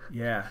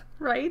 Yeah.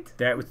 Right?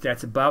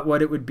 That's about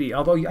what it would be.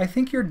 Although I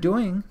think you're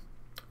doing,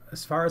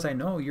 as far as I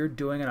know, you're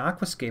doing an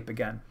aquascape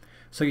again.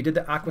 So you did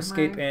the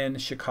aquascape in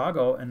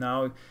Chicago, and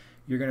now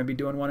you're going to be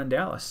doing one in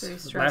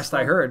Dallas. Last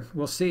I heard.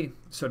 We'll see.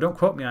 So don't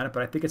quote me on it,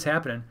 but I think it's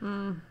happening.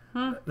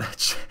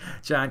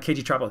 John,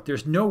 KG Trouble,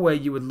 there's no way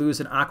you would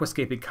lose an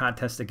aquascaping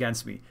contest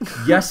against me.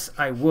 Yes,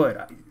 I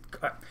would.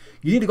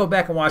 You need to go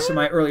back and watch some of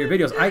my earlier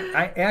videos.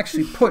 I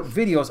actually put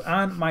videos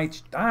on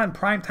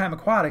Primetime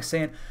Aquatics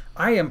saying,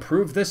 I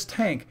improved this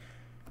tank.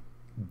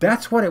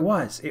 That's what it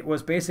was. It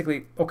was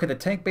basically, okay, the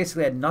tank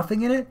basically had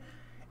nothing in it.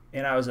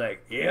 And I was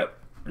like, yep,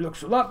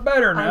 looks a lot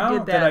better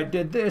now that I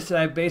did this. And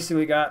I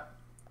basically got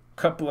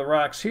a couple of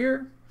rocks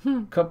here,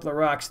 a couple of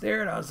rocks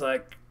there. And I was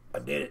like, I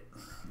did it.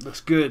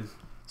 Looks good.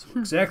 It's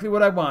exactly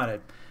what I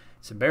wanted.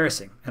 It's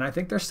embarrassing. And I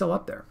think they're still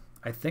up there.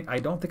 I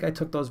don't think I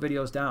took those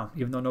videos down,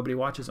 even though nobody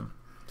watches them.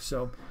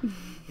 So,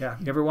 yeah,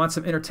 you ever want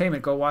some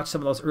entertainment, go watch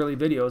some of those early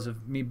videos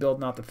of me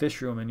building out the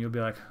fish room, and you'll be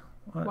like,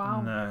 what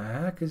in the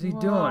heck is he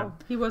doing?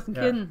 He wasn't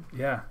kidding.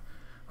 Yeah.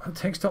 Well,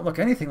 tanks don't look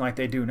anything like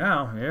they do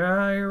now.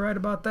 Yeah, you're right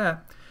about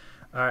that.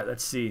 All right,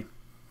 let's see.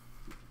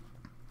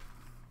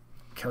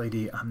 Kelly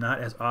D, I'm not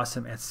as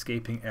awesome at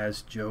scaping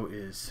as Joe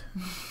is.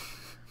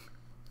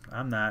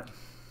 I'm not.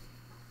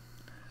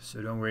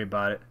 So don't worry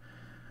about it.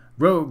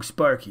 Rogue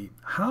Sparky,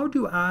 how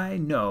do I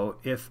know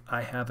if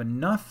I have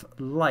enough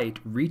light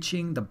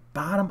reaching the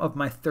bottom of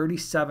my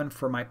 37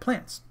 for my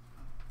plants?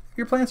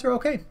 Your plants are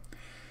okay.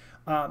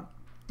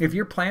 If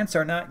your plants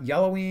are not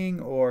yellowing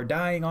or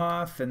dying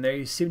off and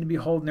they seem to be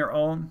holding their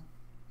own,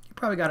 you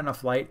probably got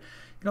enough light.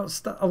 You know,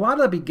 a lot of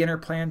the beginner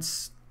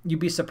plants, you'd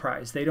be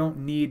surprised. They don't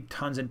need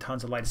tons and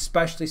tons of light,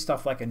 especially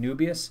stuff like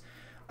Anubias.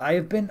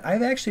 I've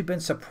actually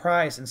been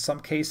surprised in some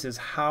cases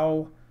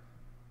how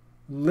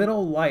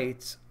little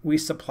light we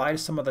supply to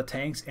some of the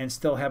tanks and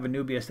still have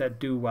Anubias that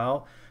do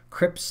well.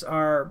 Crypts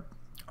are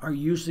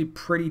usually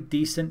pretty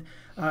decent.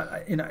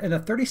 In a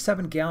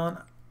 37-gallon,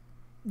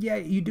 yeah,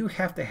 you do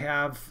have to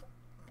have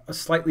a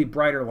slightly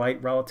brighter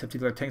light relative to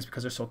the other tanks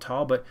because they're so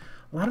tall, but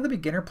a lot of the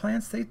beginner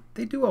plants,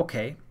 they do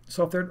okay.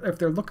 So if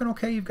they're looking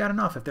okay, you've got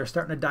enough. If they're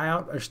starting to die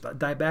out or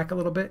die back a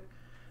little bit,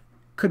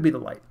 could be the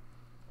light.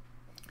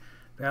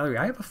 Valerie,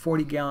 I have a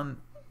 40-gallon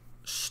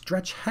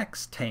stretch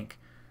hex tank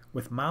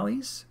with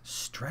mollies.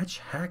 Stretch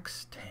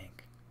hex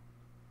tank.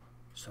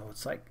 So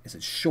it's like, is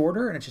it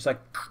shorter and it's just like,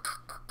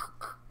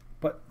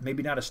 but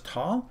maybe not as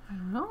tall? I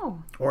don't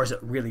know. Or is it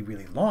really,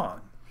 really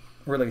long?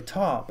 Really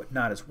tall, but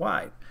not as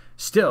wide?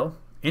 Still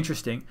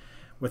interesting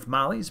with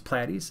mollies,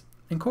 platies,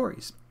 and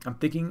cories. I'm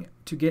thinking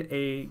to get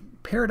a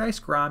paradise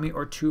gourami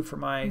or two for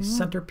my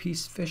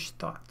centerpiece fish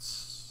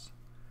thoughts.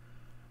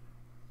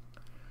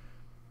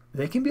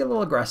 They can be a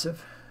little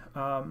aggressive.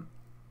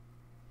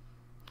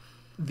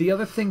 The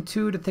other thing,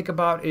 too, to think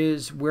about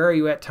is where are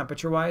you at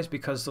temperature-wise,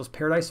 because those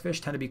paradise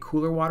fish tend to be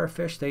cooler water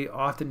fish. They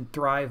often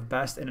thrive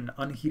best in an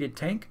unheated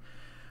tank,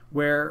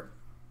 where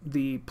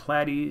the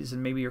platies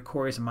and maybe your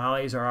cories and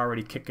mollies are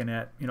already kicking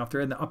at, you know, if they're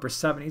in the upper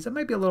 70s, it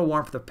might be a little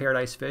warm for the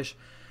paradise fish.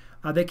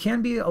 They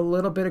can be a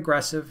little bit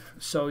aggressive,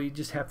 so you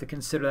just have to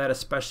consider that,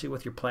 especially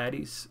with your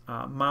platies.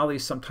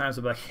 Mollies sometimes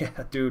will be like,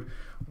 yeah, dude,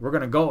 we're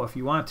going to go if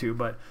you want to,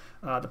 but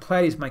the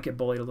platies might get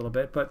bullied a little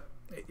bit. But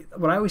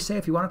what I always say,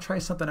 if you want to try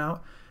something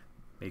out,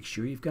 make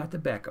sure you've got the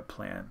backup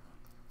plan.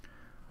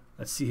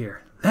 Let's see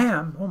here.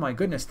 Lamb, oh my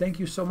goodness, thank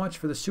you so much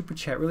for the super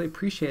chat. Really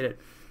appreciate it.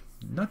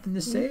 Nothing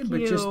to say, but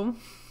just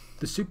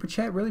the super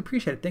chat. Really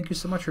appreciate it. Thank you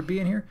so much for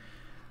being here.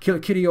 Killer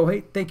Kitty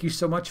 08, thank you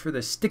so much for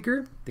the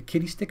sticker, the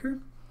kitty sticker.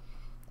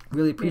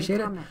 Really appreciate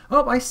it.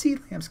 Oh, I see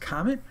Lamb's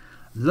comment.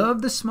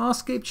 Love the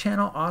Smallscape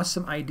channel.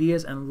 Awesome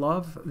ideas, and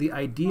love the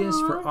ideas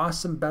for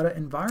awesome betta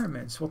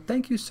environments. Well,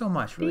 thank you so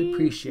much. Really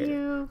appreciate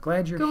it.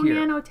 Glad you're here. Go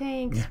Nano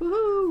Tanks. Yeah.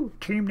 Woohoo!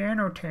 Team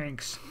Nano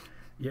Tanks.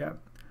 Yeah.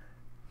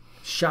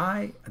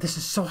 Shy. This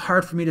is so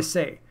hard for me to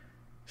say.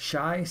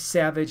 Shy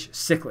Savage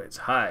Cichlids.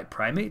 Hi,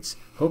 primates.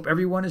 Hope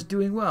everyone is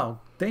doing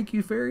well. Thank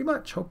you very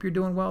much. Hope you're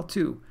doing well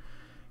too.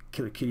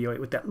 Killer Kitty 08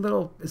 with that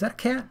little, is that a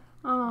cat?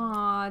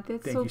 Aw,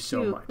 that's Thank so you cute.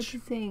 so much. What's he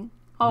saying?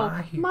 Oh,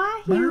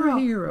 My Hero. my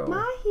hero.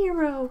 My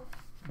hero.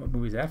 What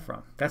movie is that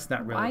from? That's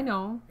not really. I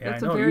know. Yeah,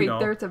 That's I know, a very you know.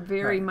 there's a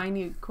very Right.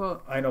 minute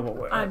quote. I know,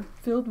 but I'm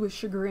filled with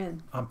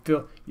chagrin.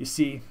 You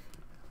see,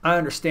 I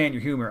understand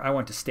your humor. I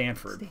went to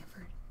Stanford.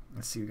 Stanford.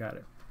 Let's see, you got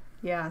it.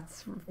 Yeah,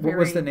 it's very... What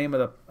was the name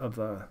of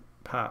the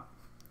pop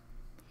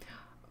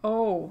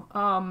Oh,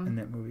 in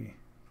that movie?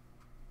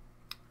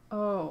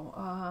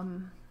 Oh,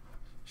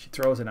 She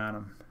throws it on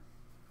him.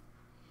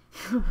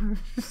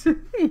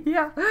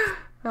 yeah,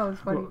 that was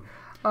funny.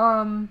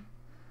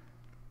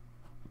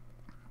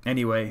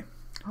 Anyway,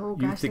 Oh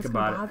you gosh, think that's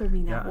about gonna it. bother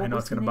me now. Yeah, What I know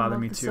was it's the gonna name bother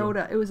of me the too.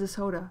 Soda. It was a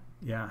soda.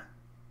 Yeah.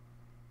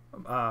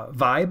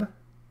 Vibe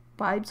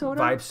Vibe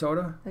soda.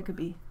 soda, That could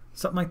be.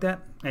 something like that.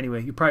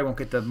 Anyway, you probably won't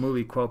get the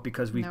movie quote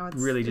because we No,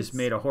 really just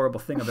made a horrible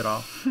thing of it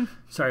all.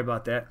 Sorry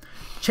about that.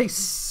 Chase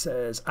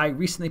says, I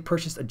recently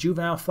purchased a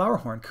juvenile flower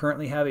horn.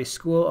 Currently have a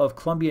school of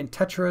Colombian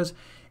tetras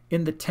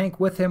in the tank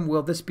with him.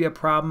 Will this be a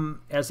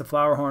problem as the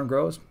flower horn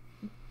grows?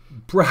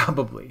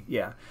 Probably,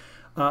 yeah.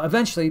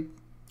 Eventually,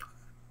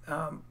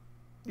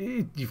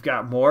 you've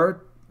got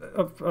more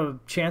of a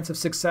chance of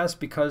success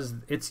because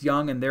it's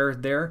young and they're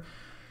there.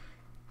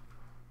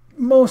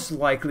 Most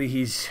likely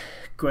he's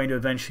going to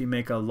eventually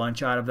make a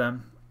lunch out of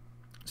them.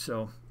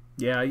 So,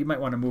 yeah, you might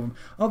want to move them.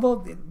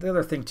 Although, the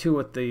other thing, too,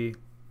 with they're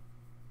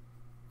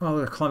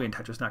Colombian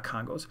tetras, not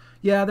Congos.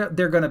 Yeah,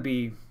 they're going to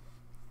be...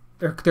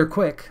 They're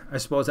quick. I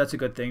suppose that's a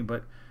good thing,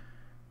 but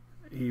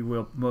he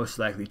will most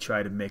likely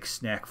try to make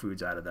snack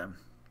foods out of them.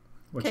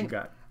 What you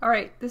got? All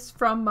right, this is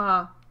from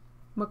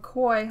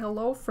McCoy.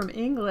 Hello from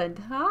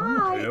England.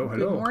 Hi. Hello.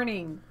 Good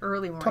morning.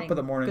 Early morning. Top of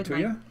the morning Good to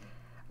night. you.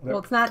 Well,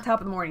 it's not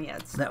top of the morning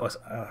yet. That was...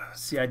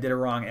 see, I did a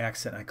wrong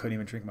accent. I couldn't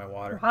even drink my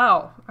water.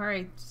 Wow. All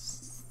right,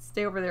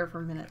 stay over there for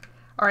a minute.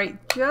 All right,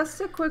 just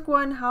a quick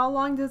one. How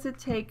long does it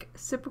take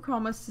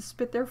Cypricomas to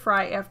spit their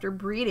fry after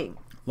breeding?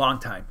 Long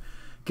time.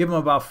 Give them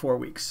about 4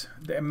 weeks.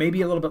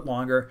 Maybe a little bit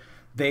longer.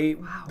 The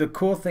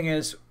cool thing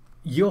is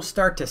you'll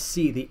start to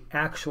see the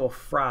actual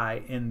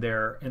fry in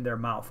their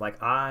mouth,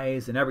 like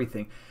eyes and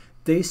everything.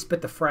 They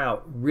spit the fry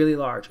out really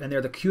large, and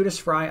they're the cutest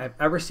fry I've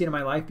ever seen in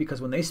my life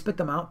because when they spit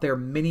them out, they're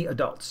mini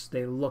adults.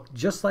 They look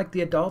just like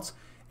the adults,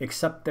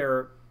 except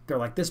they're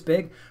like this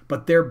big,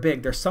 but they're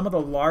big. They're some of the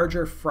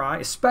larger fry,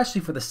 especially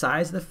for the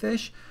size of the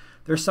fish.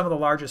 They're some of the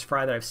largest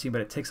fry that I've seen,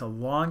 but it takes a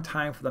long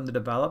time for them to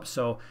develop.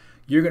 So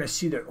you're going to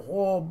see the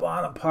whole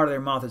bottom part of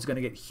their mouth is going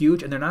to get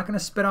huge, and they're not going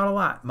to spit out a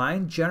lot.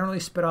 Mine generally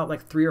spit out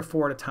like 3 or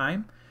 4 at a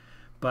time,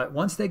 but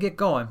once they get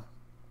going,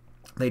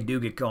 they do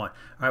get going.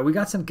 All right, we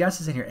got some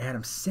guesses in here.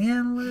 Adam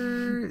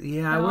Sandler.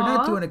 Yeah, we're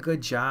not doing a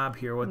good job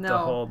here with the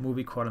whole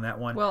movie quote on that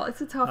one. Well,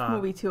 it's a tough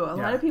movie, too. A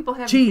lot of people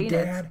haven't Gee, seen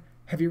Dad, it.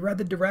 have you read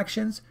the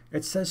directions?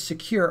 It says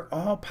secure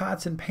all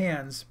pots and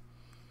pans.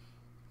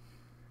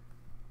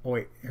 Oh,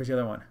 wait, here's the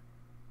other one.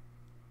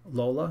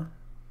 Lola?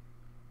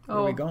 Where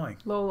are we going?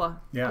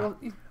 Lola. Yeah. Well,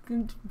 you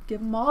can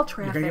give mall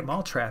traffic. You're going to get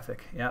mall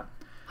traffic, yeah.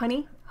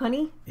 Honey?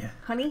 Yeah.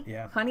 Honey?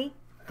 Yeah. Honey?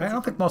 I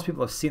don't think most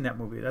people have seen that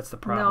movie. That's the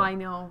problem. No, I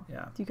know.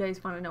 Yeah. Do you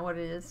guys want to know what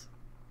it is?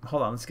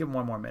 Hold on. Let's give them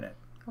one more minute.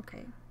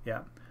 Okay. Yeah.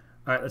 All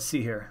right. Let's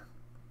see here.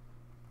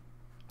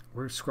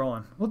 We're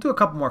scrolling. We'll do a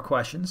couple more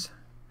questions.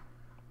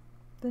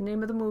 The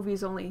name of the movie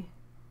is only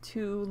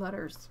 2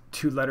 letters.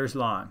 2 letters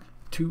long.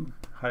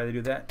 How do they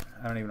do that?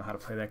 I don't even know how to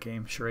play that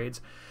game.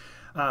 Charades.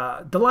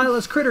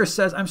 Delilah's Critter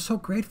says, I'm so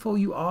grateful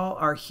you all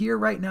are here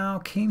right now.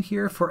 Came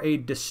here for a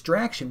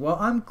distraction. Well,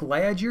 I'm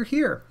glad you're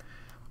here.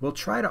 We'll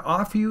try to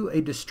offer you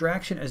a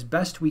distraction as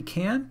best we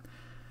can.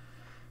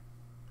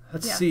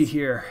 Let's see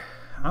here.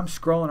 I'm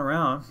scrolling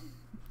around.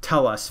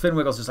 Tell us. Finn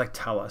Wiggles is like,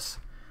 tell us.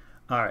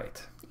 All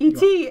right.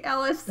 E.T.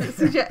 Ellis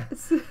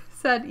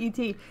said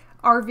E.T.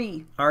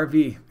 RV.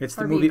 RV. It's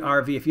the movie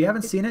RV. If you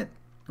haven't seen it,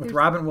 with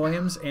Robin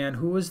Williams and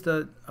who was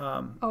the...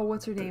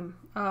 what's her name?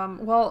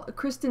 Well,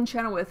 Kristen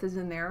Chenoweth is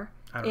in there.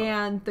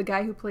 And the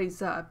guy who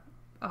plays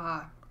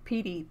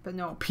Petey, but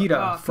no.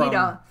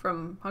 PETA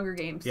from Hunger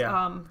Games.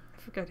 Yeah.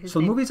 Forget his name. So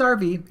the movie's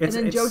RV. It's,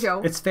 and then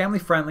JoJo. It's family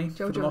friendly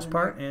for the most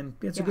part, and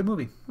it's a good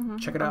movie.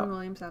 Check it out.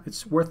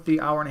 It's worth the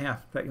hour and a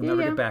half that you'll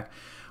never get back.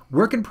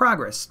 Work in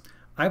progress.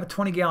 I have a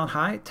 20-gallon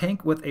high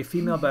tank with a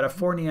female betta,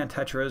 4 neon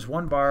tetras,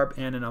 1 barb,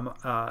 and an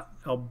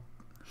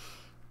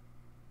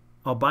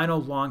albino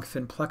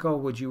longfin pleco.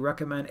 Would you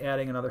recommend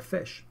adding another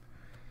fish?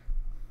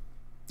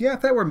 Yeah,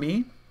 if that were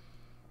me,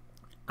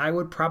 I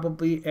would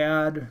probably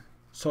add,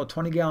 so a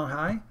 20-gallon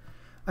high,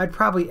 I'd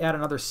probably add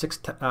another 6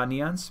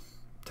 neons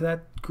to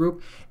that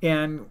group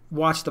and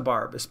watch the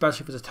barb,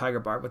 especially if it's a tiger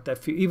barb. With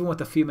that, even with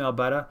the female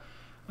betta,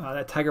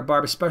 that tiger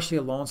barb, especially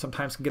alone,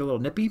 sometimes can get a little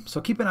nippy.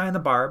 So keep an eye on the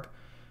barb.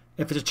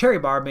 If it's a cherry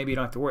barb, maybe you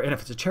don't have to worry. And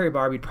if it's a cherry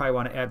barb, you'd probably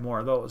want to add more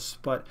of those.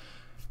 But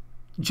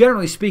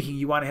generally speaking,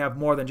 you want to have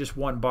more than just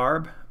 1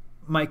 barb.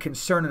 My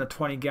concern in a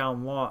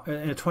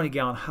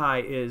 20-gallon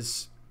high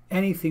is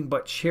anything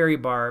but cherry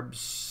barbs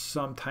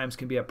sometimes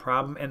can be a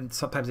problem, and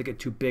sometimes they get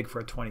too big for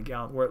a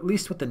 20-gallon, where at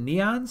least with the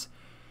neons,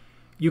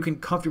 you can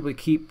comfortably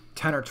keep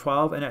 10 or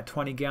 12 in that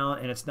 20-gallon,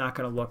 and it's not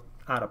going to look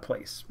out of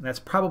place. And that's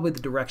probably the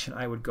direction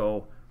I would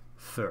go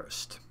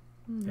first.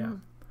 Mm-hmm. Yeah.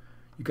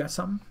 You got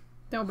something?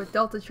 No, but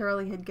Delta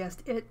Charlie had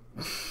guessed It.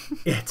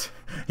 It.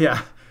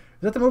 Yeah.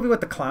 Is that the movie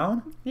with the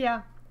clown?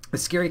 Yeah. The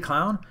scary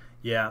clown?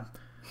 Yeah.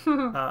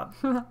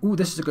 Ooh,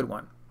 this is a good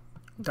one.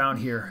 Down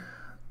here.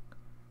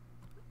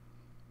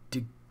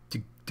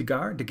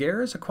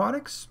 Daguerre's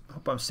Aquatics?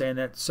 Hope I'm saying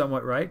that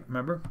somewhat right.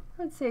 Remember?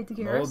 I'd say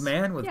Daguerre's. Old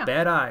man with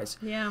bad eyes.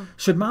 Yeah.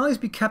 Should mollies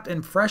be kept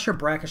in fresh or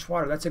brackish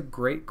water? That's a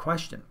great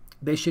question.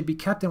 They should be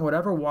kept in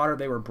whatever water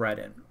they were bred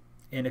in.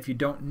 And if you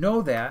don't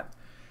know that,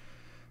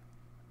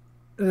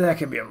 that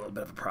can be a little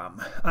bit of a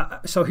problem.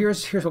 So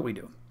here's what we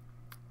do.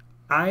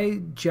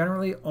 I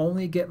generally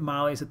only get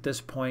mollies at this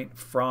point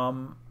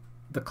from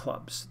the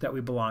clubs that we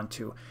belong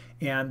to.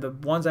 And the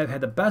ones I've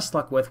had the best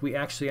luck with, we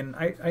actually, and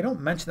I don't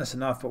mention this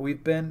enough, but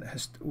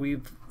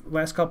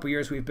last couple of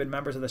years, we've been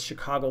members of the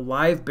Chicago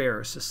Live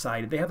Bearers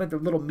Society. They have like their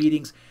little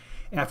meetings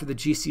after the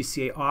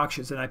GCCA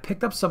auctions. And I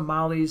picked up some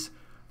mollies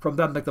from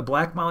them, like the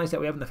black mollies that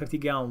we have in the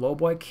 50-gallon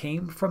lowboy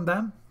came from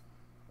them.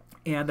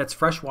 And that's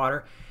fresh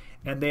water.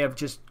 And they have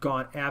just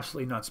gone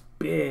absolutely nuts.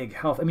 Big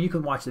health. I mean, you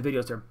can watch the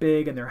videos. They're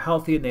big and they're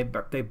healthy, and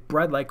they've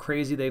bred like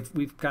crazy.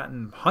 We've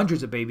gotten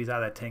hundreds of babies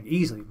out of that tank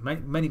easily,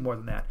 many more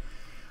than that.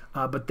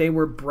 But they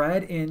were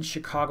bred in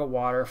Chicago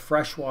water,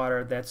 fresh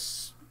water.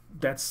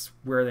 That's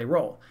where they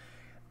roll.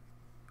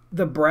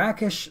 The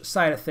brackish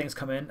side of things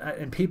come in,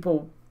 and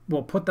people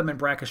will put them in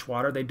brackish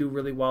water. They do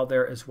really well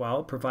there as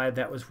well, provided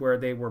that was where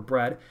they were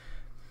bred.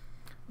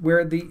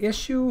 Where the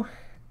issue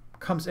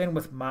comes in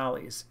with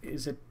mollies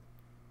is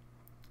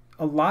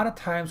a lot of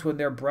times when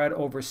they're bred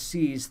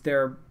overseas,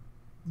 they're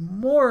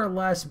more or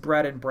less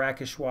bred in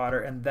brackish water,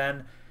 and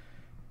then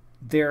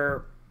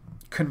they're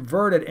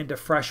converted into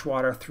fresh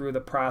water through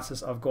the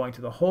process of going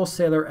to the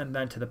wholesaler and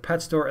then to the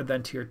pet store and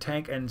then to your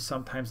tank, and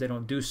sometimes they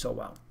don't do so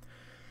well.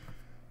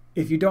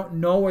 If you don't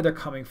know where they're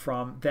coming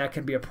from, that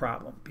can be a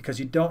problem because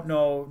you don't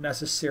know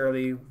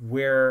necessarily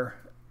where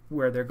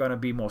they're going to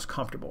be most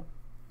comfortable.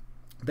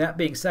 That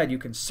being said, you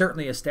can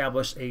certainly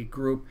establish a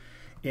group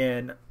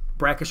in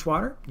brackish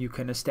water. You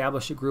can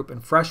establish a group in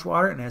fresh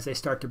water, and as they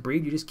start to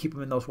breed, you just keep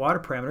them in those water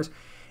parameters.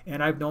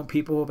 And I've known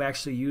people who have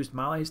actually used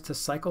mollies to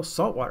cycle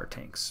saltwater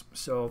tanks.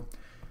 So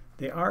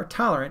they are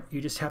tolerant.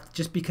 You just have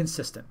to be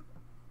consistent,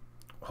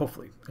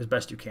 hopefully, as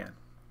best you can.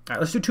 All right,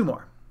 let's do two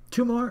more,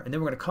 and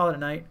then we're going to call it a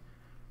night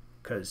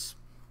because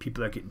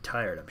people are getting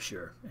tired, I'm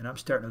sure, and I'm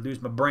starting to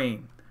lose my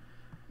brain.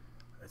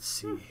 Let's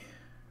see.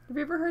 Have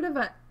you ever heard of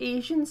an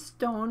Asian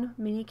stone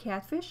mini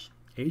catfish?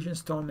 Asian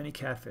stone mini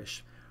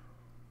catfish.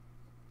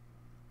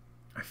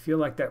 I feel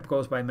like that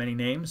goes by many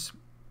names.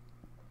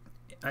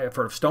 I have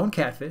heard of stone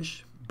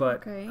catfish,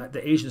 but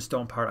the Asian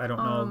stone part, I don't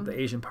know the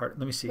Asian part.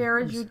 Let me see.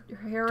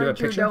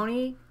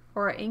 Haradjordoni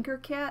or an anchor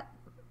cat?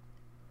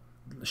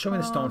 Show me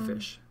the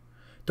stonefish.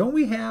 What do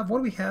we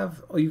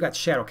have? Oh, you got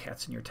shadow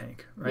cats in your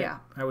tank, right? Yeah.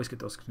 I always get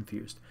those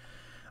confused.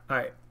 All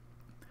right.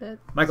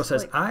 Michael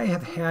says, I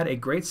have had a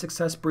great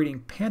success breeding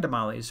panda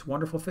mollies.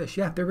 Wonderful fish.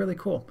 Yeah, they're really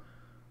cool.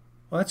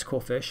 Well, that's a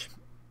cool fish.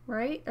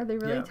 Right? Are they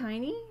really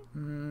tiny?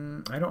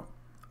 I don't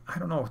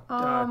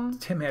know.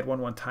 Tim had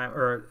one time,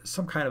 or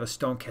some kind of a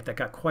stone cat that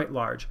got quite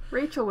large.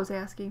 Rachel was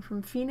asking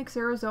from Phoenix,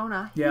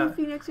 Arizona. Yeah. Hey,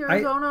 Phoenix,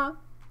 Arizona.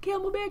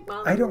 Camelback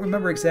molly. I don't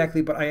remember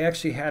exactly, but I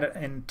actually had it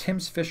in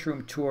Tim's fish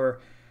room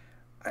tour.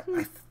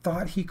 I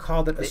thought he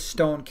called it a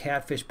stone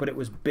catfish, but it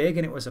was big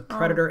and it was a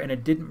predator and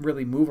it didn't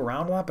really move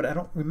around a lot, but I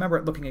don't remember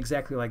it looking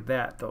exactly like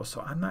that though,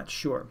 so I'm not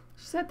sure.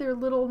 She said they're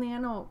little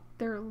nano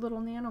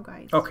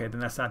guys. Okay, then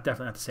that's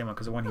definitely not the same one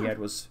because the one he had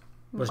was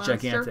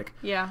gigantic.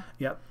 Yeah.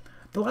 Yep.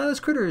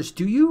 Delilah's Critters,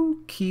 do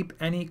you keep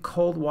any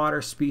cold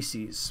water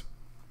species?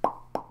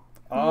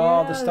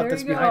 All the stuff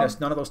that's behind us,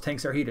 none of those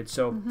tanks are heated.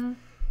 So,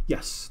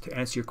 yes, to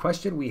answer your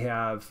question, we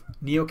have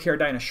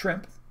Neocaridina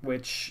shrimp,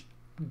 which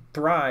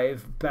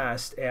thrive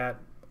best at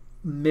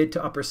mid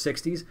to upper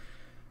 60s.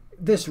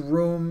 This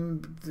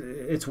room,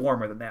 it's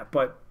warmer than that.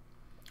 But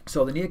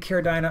so the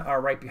Neocaridina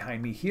are right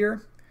behind me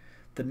here.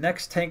 The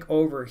next tank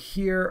over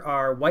here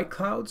are white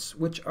clouds,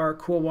 which are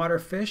cool water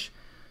fish.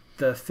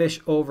 The fish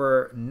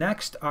over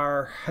next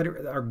are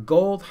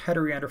gold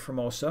Heteroandra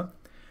formosa,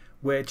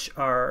 which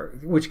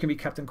can be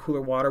kept in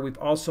cooler water. We've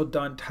also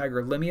done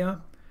tiger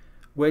limia,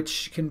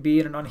 which can be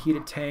in an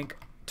unheated tank.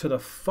 To the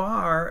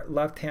far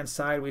left-hand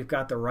side, we've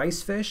got the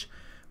rice fish,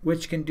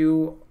 which can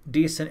do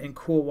decent in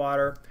cool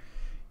water.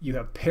 You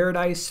have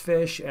paradise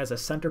fish as a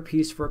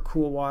centerpiece for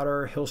cool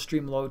water, hill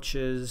stream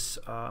loaches.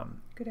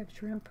 Could have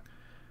shrimp.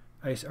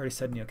 I already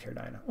said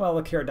Neocaridina. Well,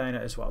 the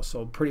Caridina as well.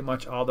 So pretty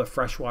much all the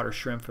freshwater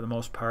shrimp for the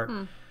most part.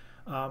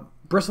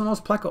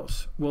 Bristlenose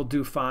plecos will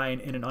do fine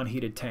in an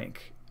unheated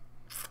tank.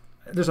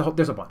 There's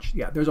a bunch.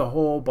 Yeah, there's a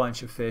whole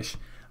bunch of fish.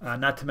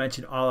 Not to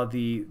mention all of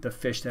the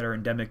fish that are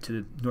endemic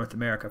to North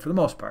America for the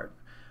most part.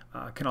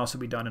 Can also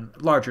be done in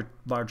larger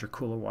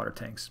cooler water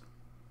tanks.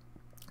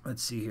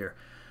 Let's see here.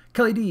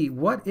 Kelly D,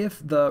 what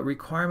if the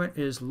requirement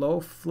is low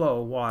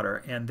flow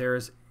water and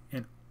there's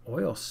an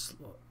oil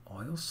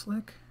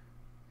slick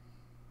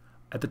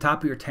at the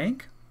top of your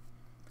tank?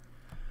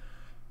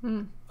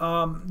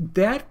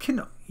 That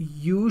can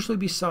usually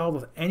be solved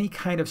with any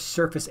kind of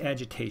surface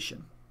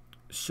agitation.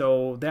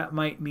 So that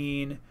might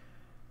mean,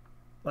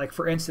 like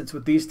for instance,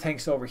 with these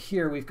tanks over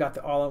here, we've got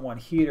the all-in-one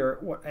heater.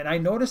 And I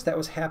noticed that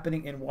was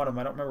happening in one of them.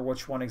 I don't remember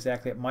which one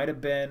exactly. It might have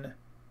been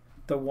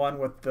the one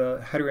with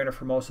the header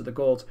for most of the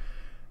golds.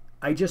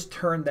 I just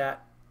turned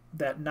that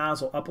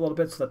nozzle up a little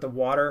bit so that the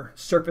water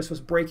surface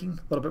was breaking,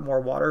 a little bit more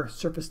water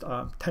surface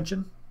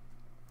tension.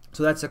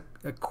 So that's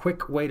a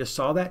quick way to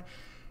solve that.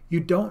 You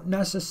don't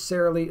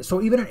necessarily,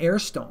 so even an air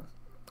stone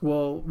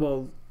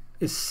will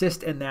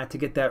assist in that to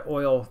get that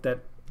oil, that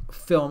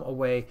film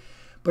away.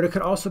 But it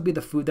could also be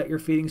the food that you're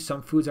feeding.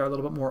 Some foods are a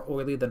little bit more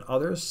oily than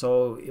others,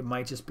 so it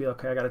might just be,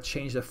 okay, I got to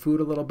change the food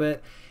a little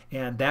bit,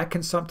 and that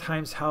can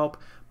sometimes help,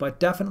 but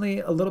definitely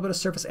a little bit of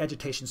surface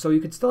agitation. So you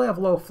could still have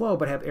low flow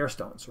but have air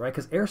stones, right?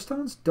 Because air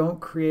stones don't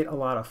create a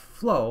lot of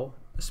flow,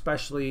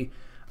 especially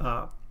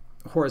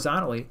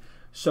horizontally.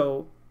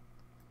 So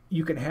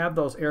you can have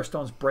those air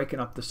stones breaking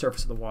up the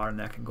surface of the water, and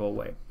that can go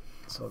away.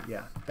 So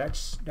yeah,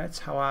 that's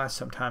how I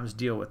sometimes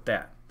deal with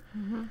that.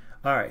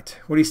 All right,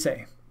 what do you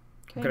say?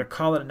 Okay. I'm going to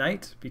call it a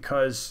night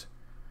because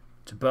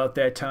it's about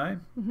that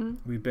time.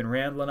 We've been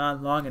rambling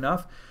on long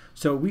enough.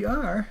 So we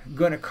are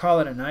going to call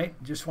it a night.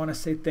 Just want to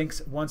say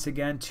thanks once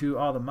again to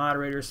all the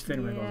moderators,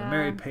 Finn Riggles and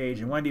Mary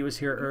Page, and Wendy was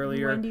here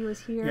earlier. Wendy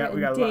was here,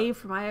 yeah, and Dave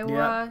from Iowa.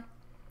 Yeah.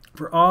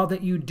 For all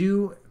that you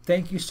do,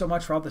 thank you so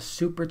much for all the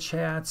super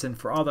chats and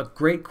for all the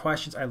great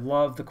questions. I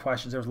love the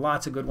questions. There's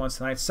lots of good ones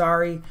tonight.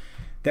 Sorry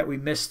that we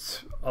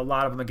missed a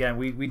lot of them again.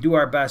 We do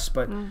our best,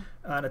 but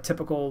on a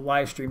typical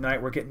live stream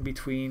night, we're getting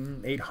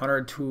between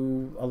 800 to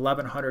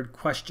 1,100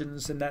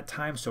 questions in that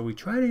time. So we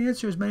try to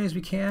answer as many as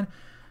we can.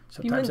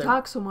 Sometimes you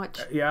talk so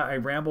much. Yeah, I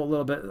ramble a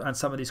little bit on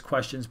some of these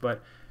questions,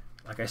 but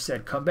like I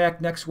said, come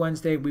back next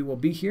Wednesday. We will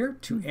be here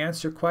to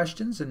answer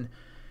questions, and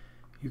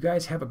you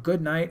guys have a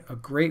good night, a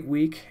great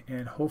week,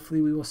 and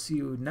hopefully we will see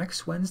you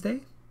next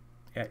Wednesday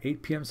at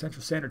 8 p.m.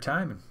 Central Standard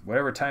Time, and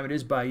whatever time it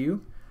is by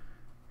you.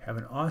 Have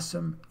an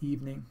awesome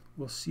evening.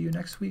 We'll see you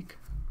next week.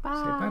 Bye.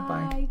 Say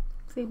bye-bye.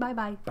 Say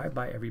bye-bye.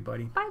 Bye-bye,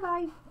 everybody.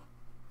 Bye-bye.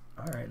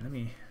 All right, let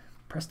me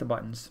press the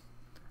buttons.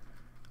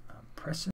 Press